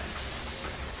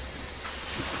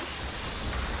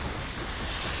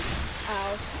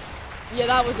 Ow. Yeah,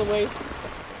 that was a waste.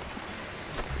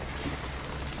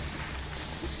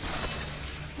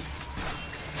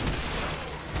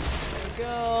 There we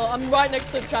go. I'm right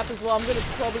next to the trap as well. I'm gonna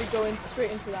probably go in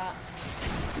straight into that.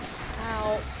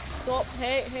 Ow. Stop.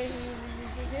 Hey.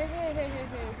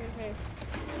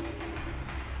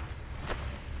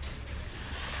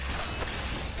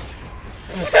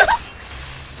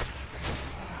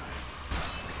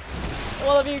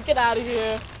 All of you, get out of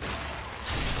here.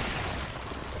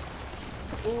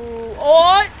 Ooh,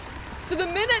 what? So the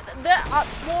minute that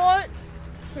what?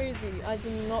 Crazy. I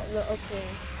did not know. Okay.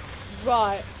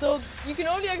 Right. So you can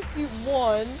only execute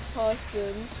one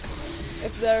person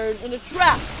if they're in a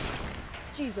trap.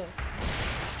 Jesus.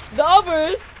 The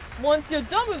others, once you're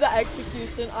done with that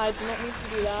execution, I do not mean to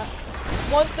do that.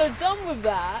 Once they're done with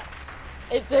that,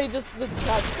 the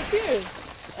trap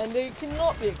disappears. And they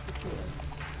cannot be executed.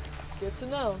 Good to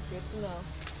know, good to know.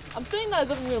 I'm saying that as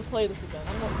if I'm gonna play this again.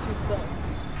 I'm not too certain.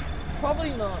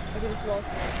 Probably not. Okay, this is the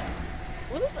last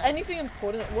one. Was this anything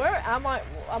important? Where am I?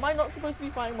 Am I not supposed to be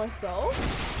fighting myself?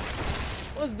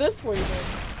 What is this for even?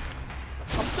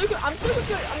 I'm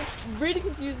really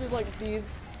confused with like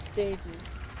these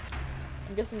stages.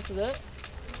 I'm guessing this is it?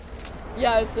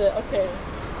 Yeah, it's it. Okay.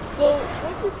 So,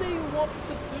 what did they want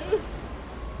to do?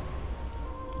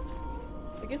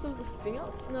 I guess there was a thing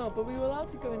else? No, but we were allowed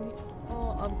to go in here.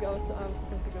 Oh, I was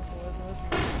supposed to go forwards.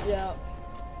 Yeah.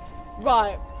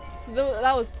 Right. So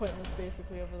that was pointless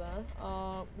basically over there.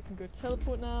 We can go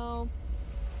teleport now.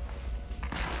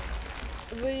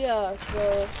 But yeah,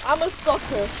 so I'm a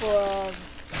sucker for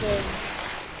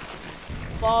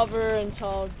father and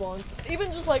child bonds.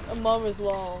 Even just like a mom as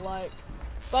well, like.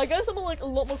 But I guess I'm like a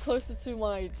lot more closer to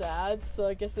my dad, so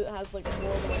I guess it has like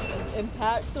more of like an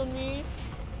impact on me.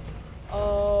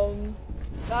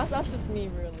 That's just me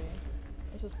really.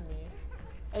 It's just me.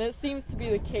 And it seems to be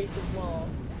the case as well.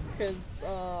 Because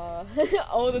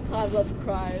all the times I've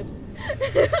cried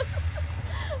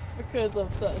because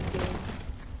of certain games.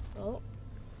 Oh.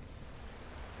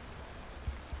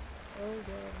 Oh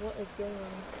god, what is going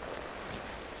on?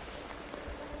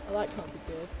 Oh, that can't be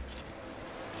good.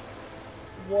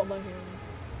 What am I hearing?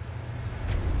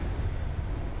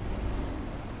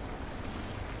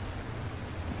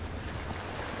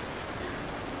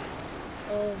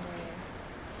 Oh no.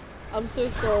 I'm so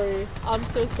sorry. I'm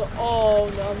so sorry.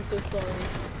 Oh no, I'm so sorry.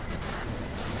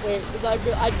 Wait, is that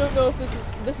good? I don't know if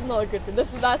this is not a good thing.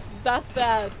 That's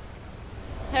bad.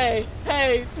 Hey,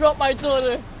 drop my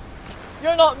daughter.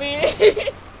 You're not me.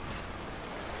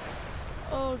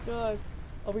 Oh god.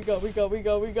 Oh, we go.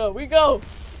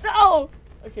 No!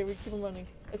 Okay, we keep on running.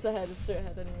 It's ahead, it's straight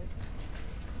ahead anyways.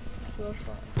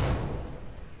 205.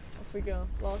 Off we go.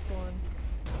 Last one.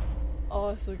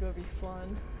 Oh, this is gonna be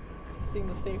fun. I'm seeing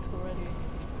the safes already.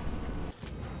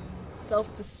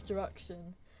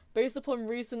 Self-destruction. Based upon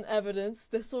recent evidence,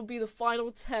 this will be the final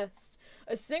test.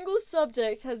 A single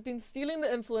subject has been stealing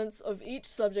the influence of each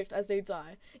subject as they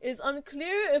die. It is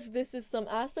unclear if this is some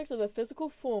aspect of a physical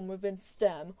form within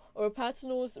STEM or a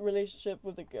paternal relationship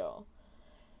with the girl.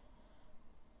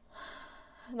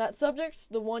 That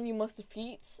subject, the one you must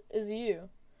defeat, is you.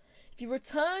 If you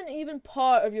return even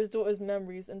part of your daughter's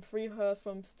memories and free her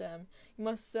from STEM, you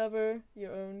must sever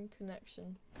your own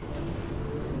connection.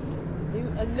 You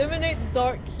eliminate the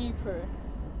Dark Keeper.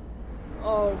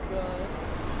 Oh god.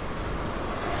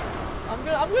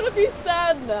 I'm gonna be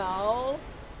sad now.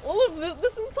 All of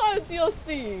this entire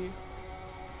DLC.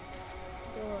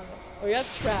 God. Oh, you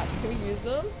have traps. Can we use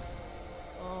them?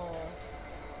 Oh.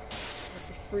 I have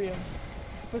to free him.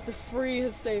 I'm supposed to free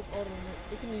his safe. Oh no,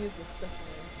 we can use this definitely.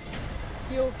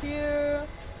 Heal here.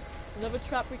 Another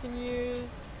trap we can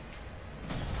use.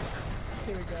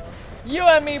 Here we go. You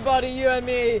and me, buddy. You and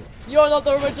me. You're not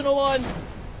the original one.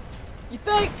 You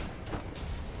think?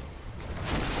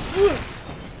 Woo.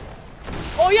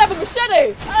 Oh, you have a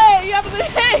machete! Hey, you have a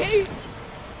machete!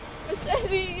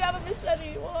 Machete, you have a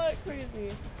machete! What?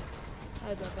 Crazy.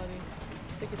 Hide that, buddy.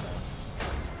 Take your time.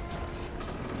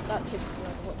 That takes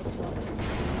forever. What the fuck?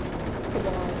 Come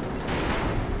on.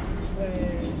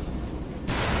 Wait.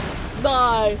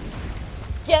 Nice!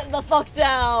 Get the fuck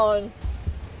down!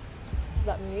 Is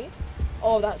that me?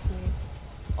 Oh, that's me.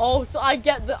 Oh, so I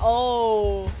get the.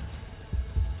 Oh.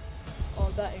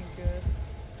 Oh, that ain't good.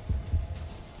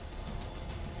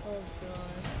 Oh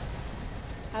god.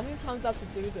 How many times do I have to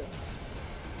do this?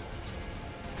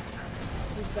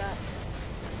 He's back.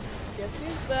 Guess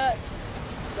he's back.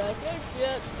 Back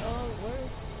again. Oh, where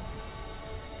is he?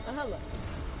 Oh, hello.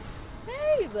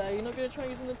 Hey there, you're not gonna try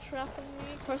using the trap on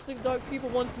me? Crush the Dark People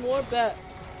once more? Bet.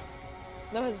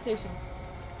 No hesitation.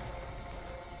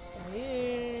 Come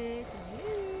here. Come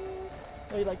here.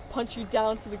 Or you like punch you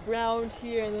down to the ground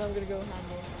here and then I'm gonna go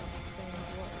handle things.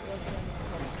 What else am I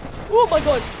gonna do? Oh my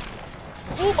god!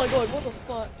 Oh my god, what the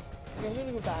fuck? Okay, I'm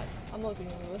gonna go back. I'm not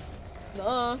dealing with this.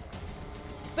 Nuh-uh.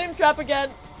 Same trap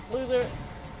again! Loser.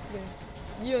 Okay.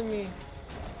 You and me.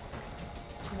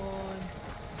 Come on.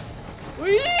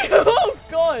 Whee! Oh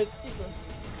god!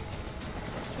 Jesus.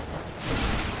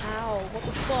 Ow, what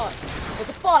the fuck? What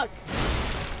the fuck?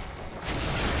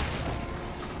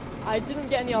 I didn't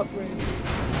get any upgrades.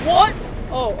 What?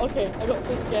 Oh, okay. I got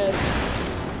so scared.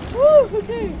 Woo,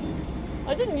 okay.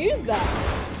 I didn't use that.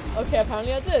 Okay,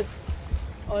 apparently I did.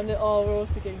 Oh, and then, oh, we're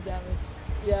also getting damaged.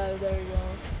 Yeah, there we go.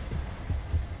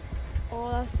 Oh,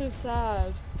 that's so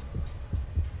sad.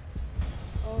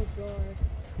 Oh god.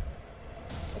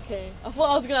 Okay, I thought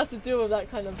I was gonna have to deal with that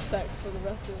kind of effect for the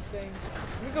rest of the thing.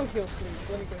 Let me go heal, please.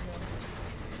 Let me go heal.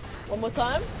 One more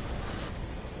time.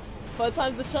 5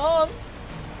 times the charm.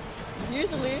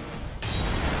 Usually.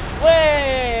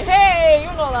 Wait! Hey!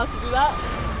 You're not allowed to do that.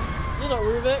 You're not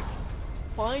Rubik.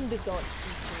 Find the Dark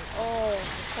Keeper. Oh,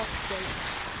 for fuck's sake.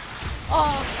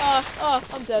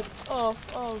 I'm dead. Oh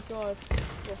god.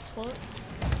 What the fuck?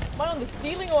 Am I on the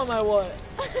ceiling or am I what?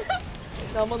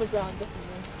 No, I'm on the ground, definitely.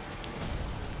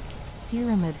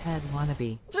 Pyramid head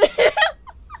wannabe.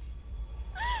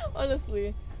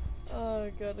 Honestly. Oh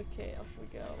god, okay, off we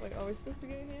go. Wait, are we supposed to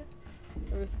be going here?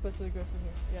 Or are we supposed to go from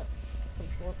here? Yeah.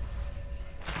 Teleport.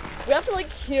 We have to like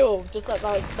heal just at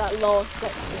that last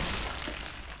section.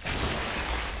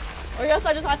 Or I guess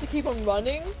I just had to keep on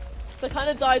running. So I kind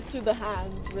of died to the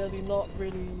hands, really, not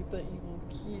really the evil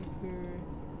keeper.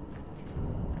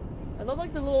 I love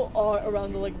like the little art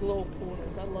around the like the little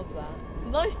portals. I love that. It's a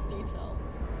nice detail.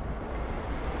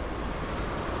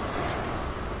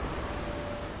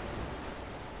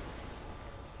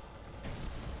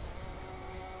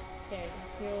 Okay,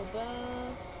 heal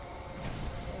that.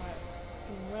 Alright,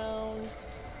 come around.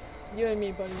 You and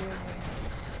me, buddy, you and me.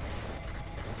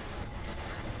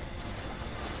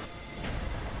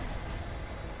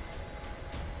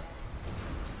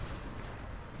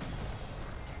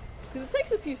 Because it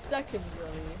takes a few seconds,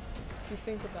 really, if you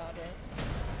think about it.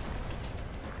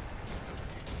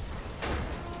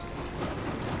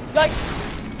 Yikes!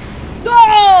 No!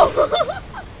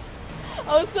 I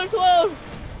was so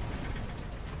close!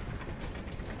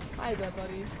 Hi there,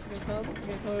 buddy. You gonna come? You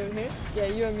gonna come over here? Yeah,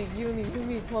 you and me, you and me, you and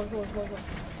me. Come on, come on, come on, come on.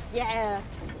 Yeah!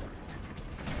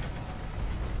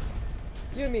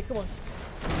 You and me, come on.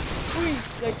 Whee!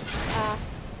 Yikes. Ah.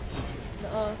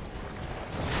 Nuh-uh.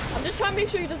 I'm just trying to make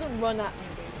sure he doesn't run at me,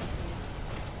 basically.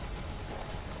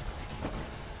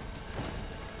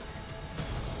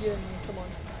 You and me, come on.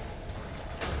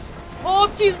 Oh,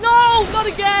 jeez, no! Not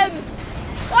again!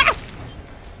 Ah!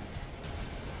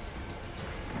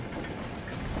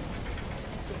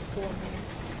 He's gonna fall on me.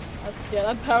 I'm scared.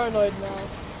 I'm paranoid now.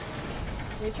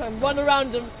 Let me try and run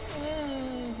around him.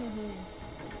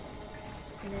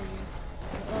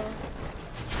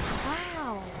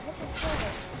 Wow! What the fuck?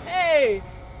 Hey!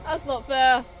 That's not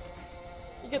fair.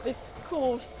 You get this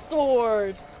cool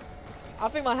sword. I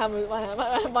think my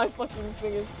fucking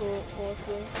thing is so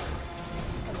awesome.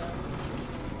 Hello.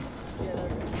 Yeah, there we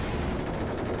go.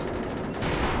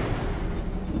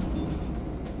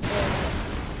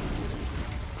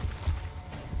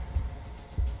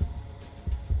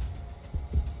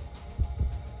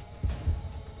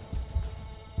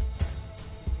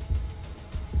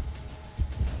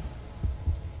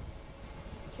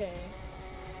 Okay.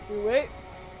 We wait.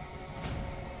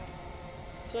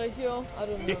 Should I heal? I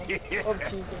don't know. Oh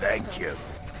Jesus Thank Christ. you.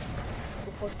 What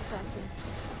the fuck just happened?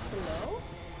 Hello?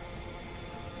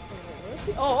 Wait, where is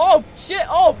he? Oh shit!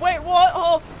 Oh wait, what?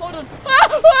 Oh, hold on.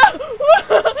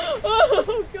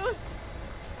 Oh god.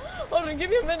 Hold on, give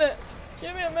me a minute.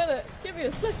 Give me a minute. Give me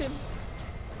a second.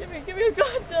 Give me a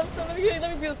goddamn second.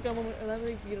 Let me beat this guy one more. Let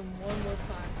me beat him one more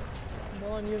time.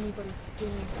 Come on, you and me, buddy.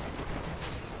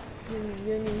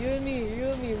 You and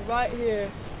me, right here.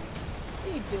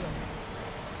 What are you doing?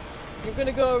 You're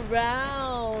gonna go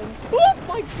around. Oh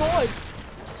my god!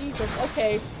 Jesus,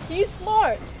 okay. He's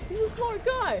smart. He's a smart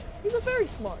guy. He's a very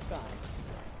smart guy.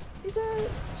 He's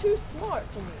too smart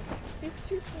for me. He's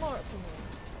too smart for me.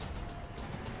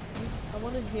 I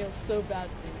want to heal so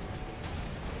badly.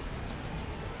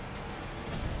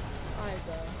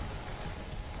 Either.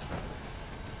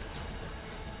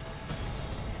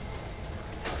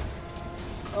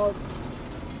 Oh.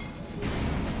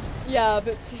 Yeah, a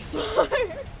bit too smart.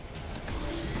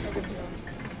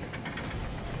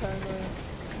 Paranoid.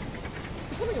 Is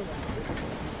he coming around?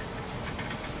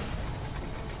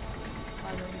 I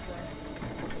know he's there.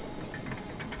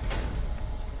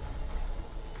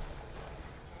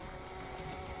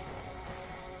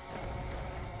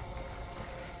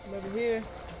 I'm over here.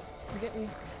 Come get me.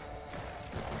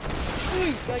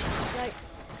 Ooh,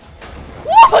 yikes.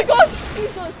 Oh my god!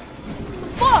 Jesus! What the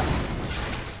fuck?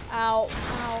 Ow.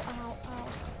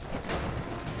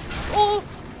 Oh!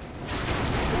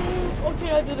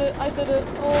 Okay, I did it. Oh my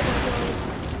god.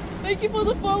 Thank you for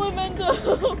the follow, Mendo.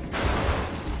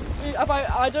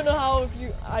 I don't know how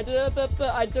I did it, but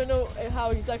I don't know how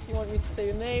exactly you want me to say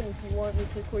your name. If you want me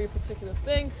to call you a particular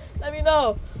thing, let me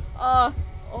know.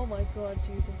 Oh my god,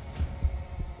 Jesus.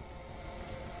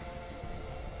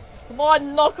 Come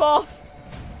on, knock off.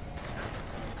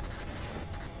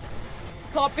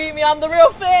 Can't beat me, I'm the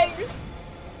real thing.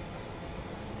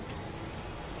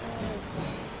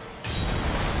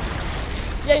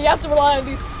 Yeah, you have to rely on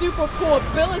these super cool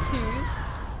abilities,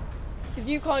 because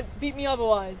you can't beat me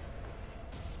otherwise.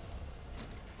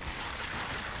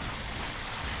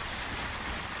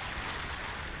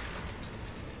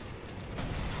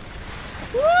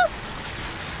 Woo!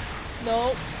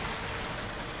 No.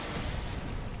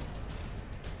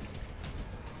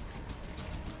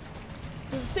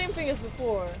 So it's the same thing as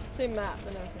before, same map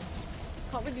and everything.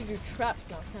 Can't really do traps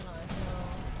now, can I? No.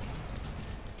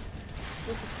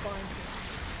 This is fine.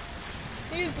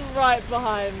 He's right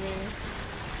behind me.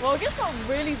 Well, I guess not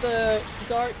really the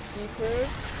Dark Keeper.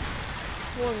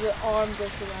 It's more of the arms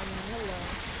that surround me.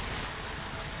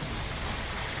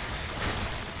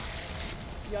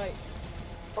 Hello. Yikes.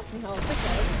 Fucking hell, take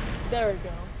that. There we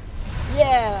go.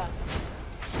 Yeah!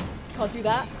 Can't do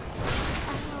that.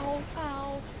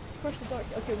 Ow. Crush the dark.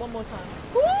 Okay, one more time.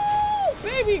 Woo!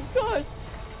 Baby, good!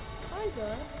 Hi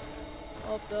there.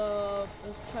 Oh,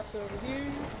 there's traps over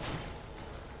here.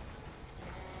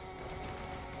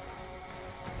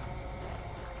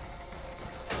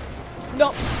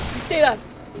 No! You stay there!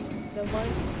 Never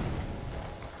mind.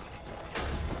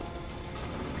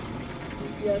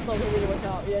 Yeah, it's not gonna really work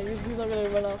out. Yeah, he's not gonna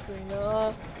run after me.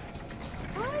 No.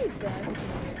 Hi there!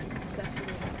 He's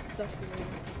actually waiting.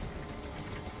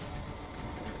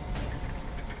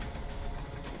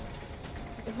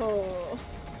 Oh.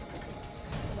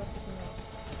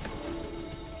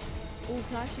 Oh,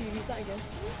 can I actually use that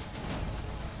against you?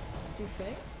 Do you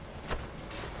think?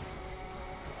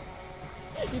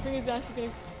 You think he's actually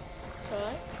gonna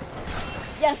try?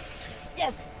 Yes!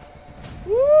 Yes!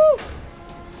 Woo!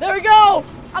 There we go!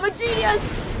 I'm a genius!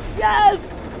 Yes!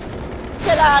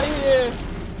 Get out of here!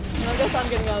 And I guess I'm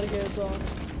getting out of here as well.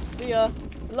 See ya.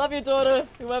 Love your daughter,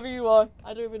 whoever you are.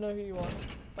 I don't even know who you are.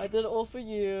 But I did it all for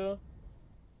you.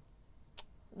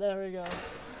 There we go.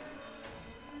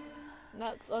 And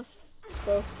that's us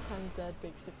both kind of dead,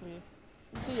 basically.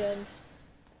 The end.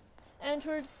 And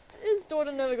his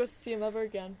daughter never got to see him ever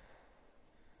again.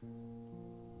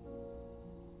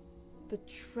 The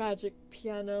tragic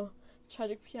piano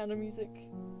music.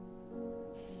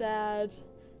 Sad.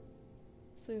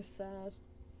 So sad.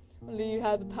 Only you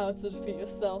had the power to defeat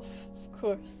yourself, of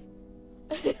course.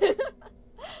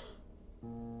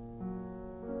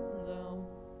 No.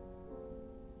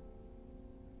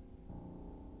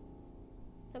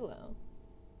 Hello.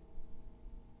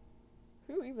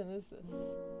 Who even is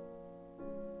this?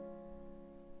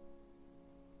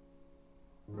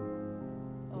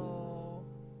 Oh.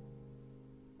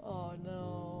 Oh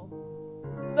no.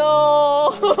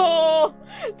 No!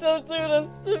 Don't do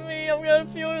this to me, I'm gonna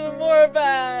feel even more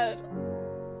bad.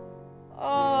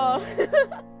 Oh.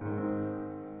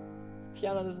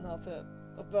 Piano doesn't help it.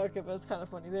 Okay, but it's kind of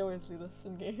funny, they always do this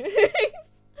in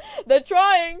games. They're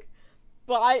trying!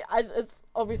 But it's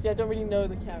obviously I don't really know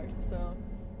the characters, so.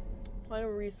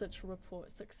 Final research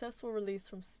report. Successful release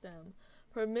from STEM.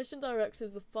 Per mission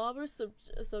directives, the father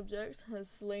subject has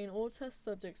slain all test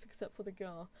subjects except for the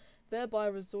girl, thereby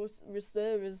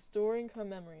restoring her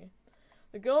memory.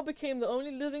 The girl became the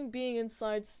only living being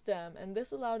inside STEM, and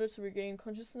this allowed her to regain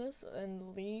consciousness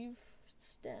and leave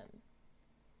STEM.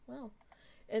 Wow.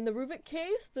 In the Rubik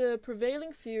case, the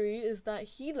prevailing theory is that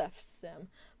he left STEM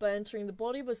by entering the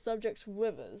body of a subject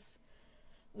withers.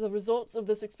 The results of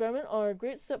this experiment are a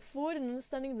great step forward in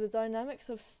understanding the dynamics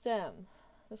of STEM.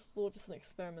 This is all just an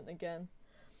experiment again.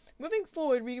 Moving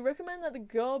forward, we recommend that the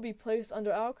girl be placed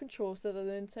under our control so that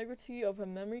the integrity of her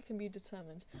memory can be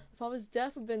determined. The father's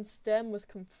death within STEM was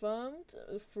confirmed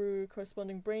through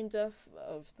corresponding brain death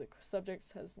of the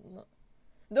subject has not...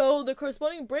 Though the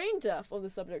corresponding brain death of the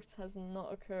subject has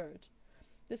not occurred.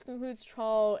 This concludes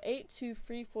trial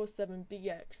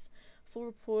 82347BX. Full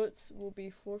reports will be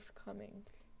forthcoming.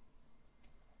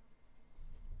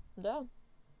 Yeah.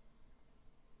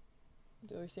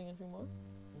 Do we see anything more?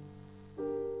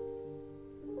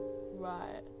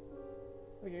 Right.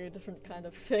 We get a different kind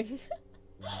of thing.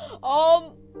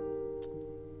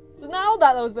 So now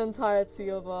that was the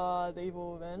entirety of The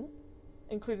Evil Woman,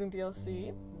 including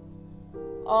DLC.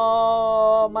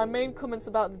 My main comments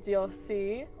about the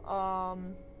DLC.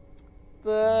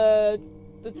 The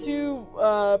two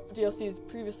DLCs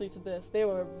previously to this, they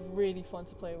were really fun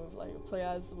to play with. Like play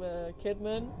as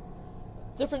Kidman.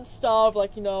 Different style of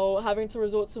like, you know, having to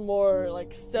resort to more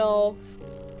like stealth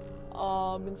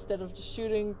instead of just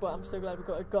shooting, but I'm so glad we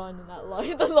got a gun in that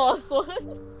the last one.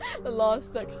 The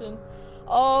last section.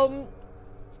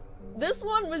 This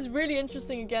one was really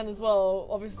interesting again as well,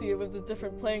 obviously with the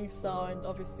different playing style, and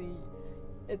obviously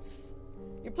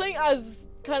you're playing as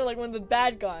kind of like one of the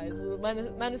bad guys, the can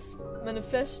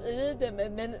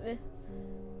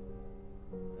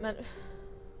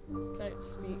I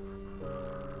speak?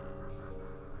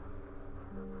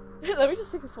 Let me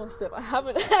just take a small sip. I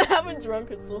haven't drunk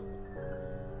it, so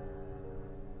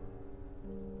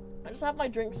I just have my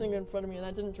drink sitting in front of me, and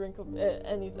I didn't drink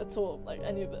any at all, like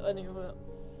any of it.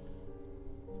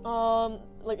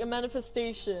 Like a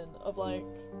manifestation of like,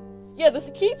 yeah,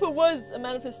 this keeper was a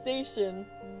manifestation.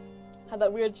 Had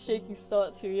that weird shaking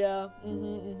start too, yeah.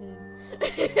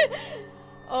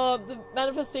 The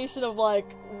manifestation of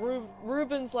like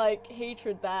Ruben's like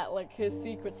hatred, that like his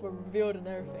secrets were revealed and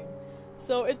everything.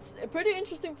 So it's pretty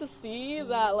interesting to see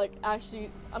that like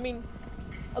actually, I mean,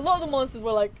 a lot of the monsters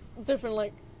were like different,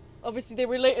 like obviously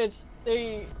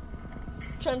they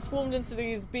transformed into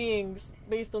these beings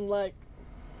based on like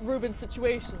Ruben's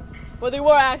situation, but they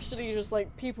were actually just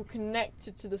like people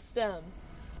connected to the STEM.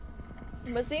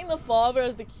 But seeing the father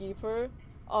as the keeper,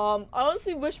 I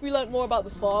honestly wish we learned more about the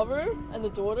father and the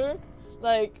daughter.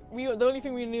 Like the only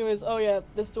thing we knew is, oh yeah,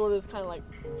 this daughter is kind of like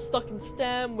stuck in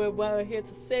STEM. We're here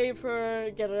to save her,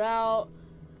 get her out.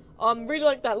 Really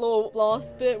like that little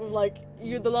last bit with like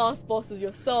the last boss is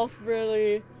yourself.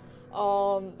 Really,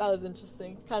 that was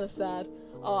interesting. Kind of sad.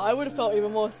 I would have felt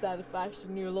even more sad if I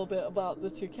actually knew a little bit about the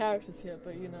two characters here,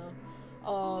 but you know,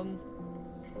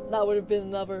 that would have been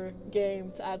another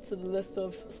game to add to the list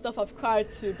of stuff I've cried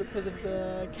to because of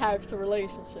the character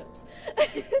relationships.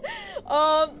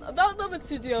 About number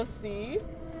 2 DLC,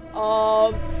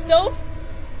 stealth.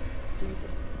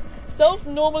 Jesus, stealth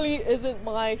normally isn't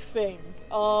my thing.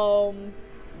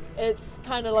 It's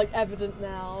kind of like evident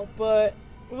now, but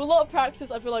with a lot of practice,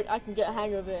 I feel like I can get a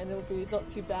hang of it, and it'll be not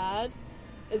too bad.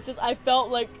 It's just I felt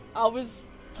like I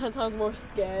was 10 times more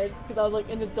scared because I was like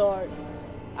in the dark.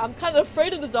 I'm kind of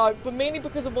afraid of the dark, but mainly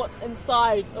because of what's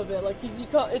inside of it. Like, you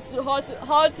can't, it's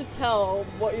hard to tell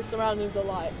what your surroundings are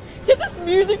like. Can this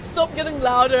music stop getting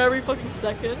louder every fucking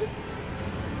second?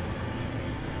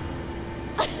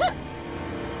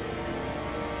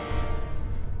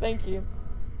 Thank you.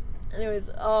 Anyways,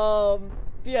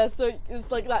 yeah, so it's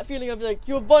like that feeling of like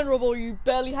you're vulnerable, you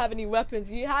barely have any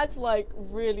weapons. You had to like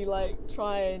really like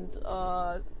try and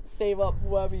save up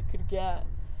whatever you could get,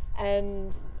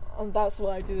 and that's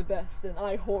what I do the best. And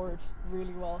I hoard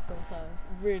really well sometimes,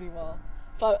 really well.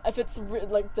 If it's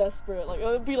like desperate, like it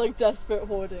would be like desperate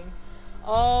hoarding.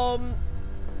 I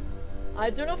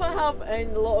don't know if I have a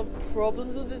lot of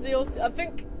problems with the DLC. I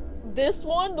think this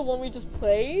one, the one we just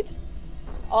played,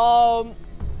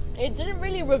 it didn't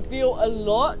really reveal a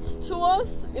lot to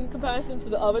us in comparison to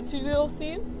the other two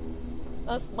DLC.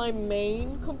 That's my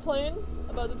main complaint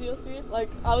about the DLC. Like,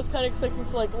 I was kind of expecting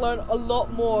to like learn a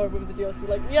lot more with the DLC.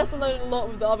 Like, yes, I learned a lot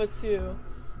with the other two,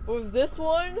 but with this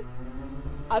one,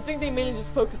 I think they mainly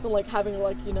just focused on like having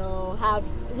like, you know,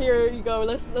 here you go,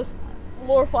 let's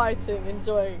more fighting,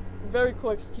 enjoy, very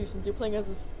cool executions. You're playing as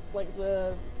this like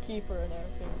the keeper and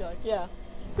everything. Like, yeah,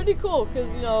 pretty cool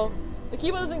because, you know, the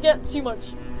keeper doesn't get too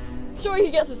much. Sure,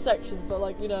 he gets his sections, but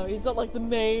like, you know, he's not like the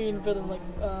main villain like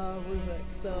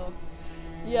Rubik. So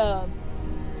yeah.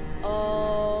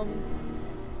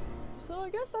 So I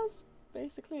guess that's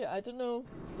basically it. I don't know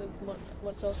if there's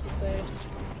much else to say.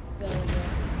 There we go.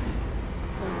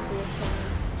 So clear time.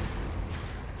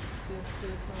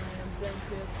 Clear time. Zen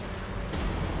clear time.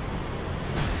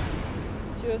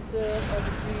 Joseph,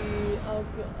 RPG,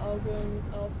 Algon,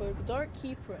 Alpha, Dark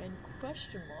Keeper, and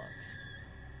question marks.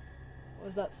 What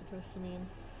was that supposed to mean?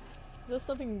 Is there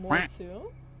something more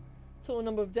too? Total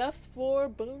number of deaths 4,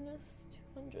 bonus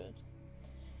 200.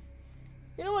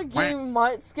 You know what game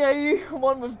might scare you?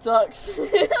 One with ducks.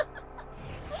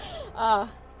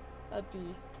 That'd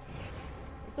be...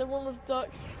 Is there one with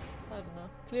ducks? I don't know.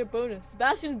 Clear bonus.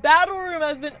 Sebastian's battle room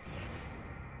has been...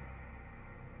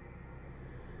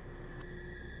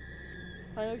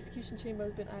 Final execution chamber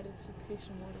has been added to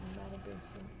patient ward in the mana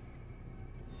basement.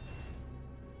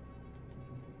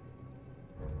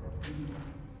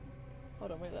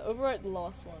 Hold on, wait, overwrite the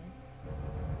last one.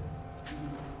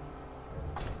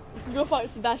 You can go fight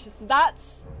Sebastian. So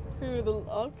that's who the...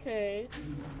 Okay.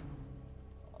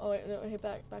 Oh wait, no, hey,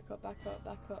 back up.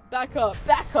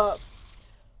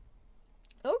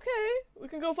 Okay, we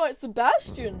can go fight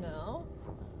Sebastian now.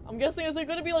 I'm guessing, is it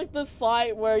gonna be like the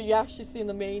fight where you actually see in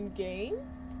the main game?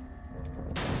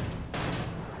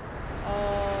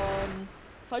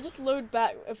 If I just load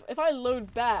back, if I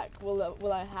load back,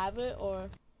 will I have it, or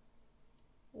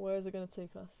where is it gonna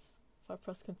take us? If I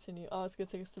press continue, oh, it's gonna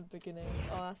take us to the beginning.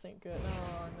 Oh, that ain't good.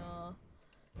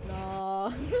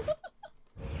 No.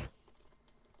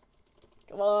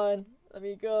 Come on, let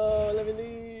me go. Let me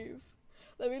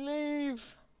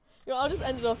leave. You know, I'll just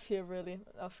end it off here. Really,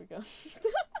 off we go.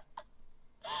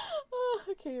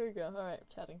 Okay, here we go. All right,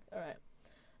 chatting. All right.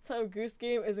 Title Goose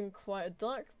game isn't quite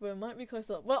dark, but it might be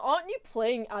close up. Well, aren't you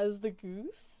playing as the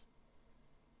goose?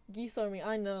 Geese army,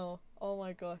 I know. Oh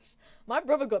my gosh. My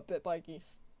brother got bit by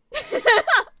geese.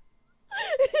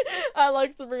 I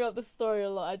like to bring up this story a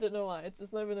lot. I don't know why.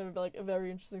 It's not even like a very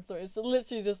interesting story. It's just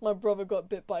literally just my brother got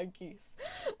bit by geese.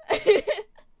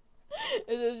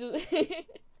 It's just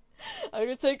I'm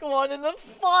gonna take one in the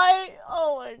fight.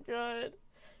 Oh my god.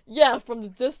 Yeah, from the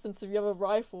distance if you have a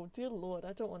rifle. Dear lord,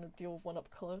 I don't want to deal with one up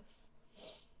close.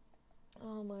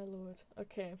 Oh my lord.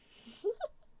 Okay.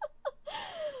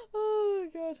 Oh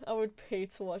my god. I would pay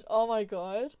to watch. Oh my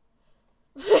god.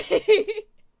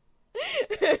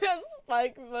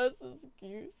 Spike versus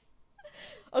Goose.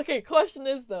 Okay, question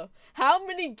is though, how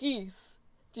many geese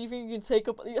do you think you can take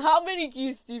up? How many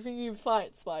geese do you think you can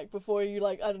fight, Spike, before you,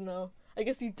 like, I don't know, I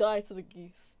guess you die to the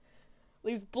geese.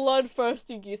 These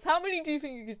bloodthirsty geese. How many do you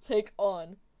think you could take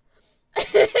on?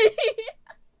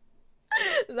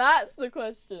 That's the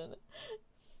question.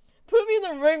 Put me in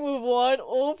the ring with one,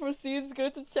 all proceeds go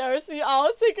to charity.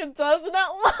 I'll take a dozen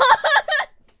at once.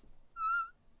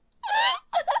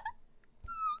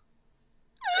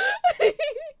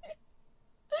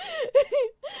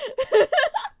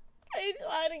 Page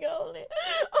fighting only.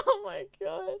 Oh my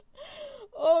god.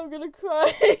 Oh, I'm gonna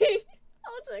cry.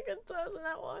 I'll take a dozen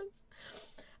at once.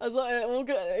 As long as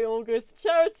it all goes to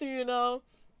charity, you know.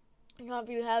 You can't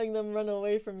be having them run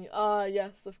away from you. Ah,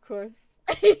 yes, of course.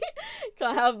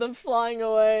 Can't have them flying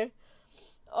away.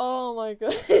 Oh my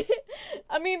god.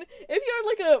 I mean, if you're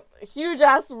like a huge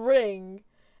ass ring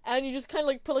and you just kind of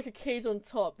like put like a cage on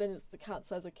top, then it's the cat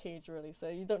size of cage really, so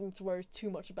you don't need to worry too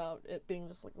much about it being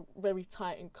just like a very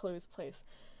tight and closed place.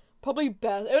 Probably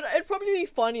best. It'd probably be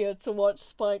funnier to watch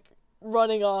Spike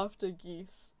running after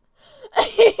geese.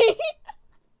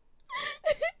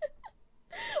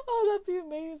 Oh, that'd be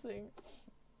amazing.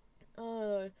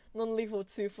 Non-lethal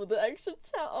 2 for the extra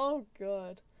chat. Oh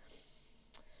god.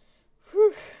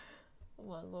 Whew. Oh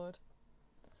my lord.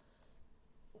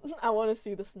 I want to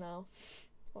see this now.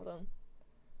 Hold on.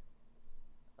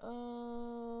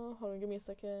 Hold on, give me a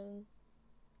second.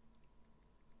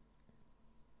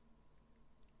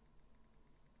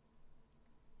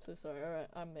 So sorry, alright,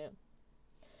 I'm there.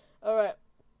 Alright.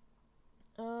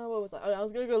 What was I? I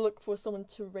was gonna go look for someone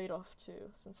to raid off to,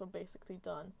 since we're basically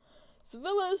done.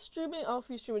 Sevilla is streaming,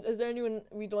 Alfie is streaming. Is there anyone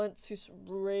we'd want to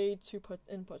raid to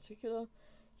in particular?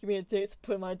 Give me a date to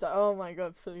put my oh my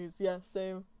god, please. Yeah,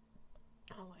 same.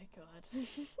 Oh my god.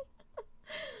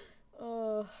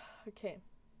 Okay.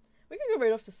 We can go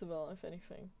right off to Seville, if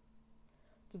anything.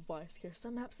 Device care.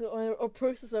 Some apps or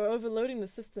processors are overloading the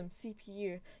system.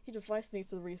 CPU. Your device needs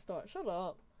to restart. Shut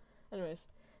up. Anyways.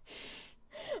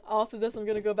 After this, I'm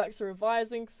gonna go back to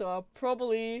revising, so I'll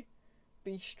probably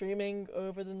be streaming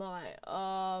over the night.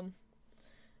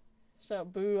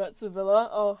 Shout boo at Sevilla.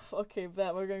 Oh, okay,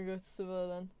 bet. We're gonna go to Sevilla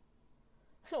then.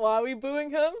 Why are we booing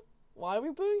him? Why are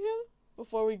we booing him?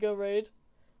 Before we go raid?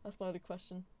 That's my other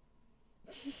question.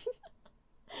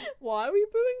 Why are we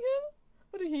booing him?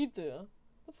 What did he do?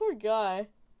 The poor guy.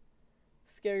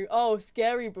 Scary. Oh,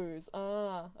 scary boos.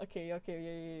 Ah, okay, yeah.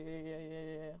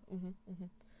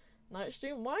 Night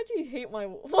stream? Why do you hate my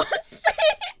what stream?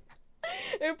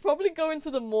 It'll probably go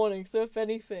into the morning, so if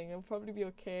anything, it'll probably be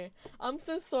okay. I'm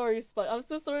so sorry, Spike. I'm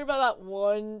so sorry about that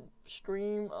one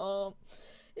stream.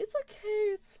 It's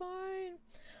okay, it's fine.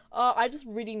 I just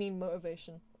really need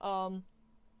motivation.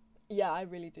 Yeah, I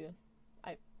really do.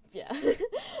 Yeah.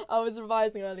 I was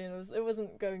revising earlier and it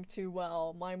wasn't going too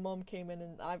well. My mom came in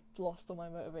and I've lost all my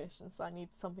motivation, so I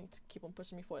need something to keep on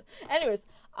pushing me forward. Anyways,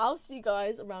 I'll see you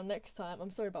guys around next time. I'm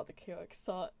sorry about the chaotic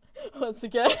start once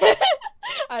again.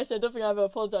 Actually, I don't think I ever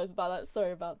apologized about that.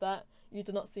 Sorry about that. You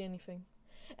did not see anything.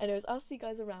 Anyways, I'll see you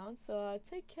guys around, so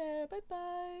take care. Bye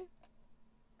bye.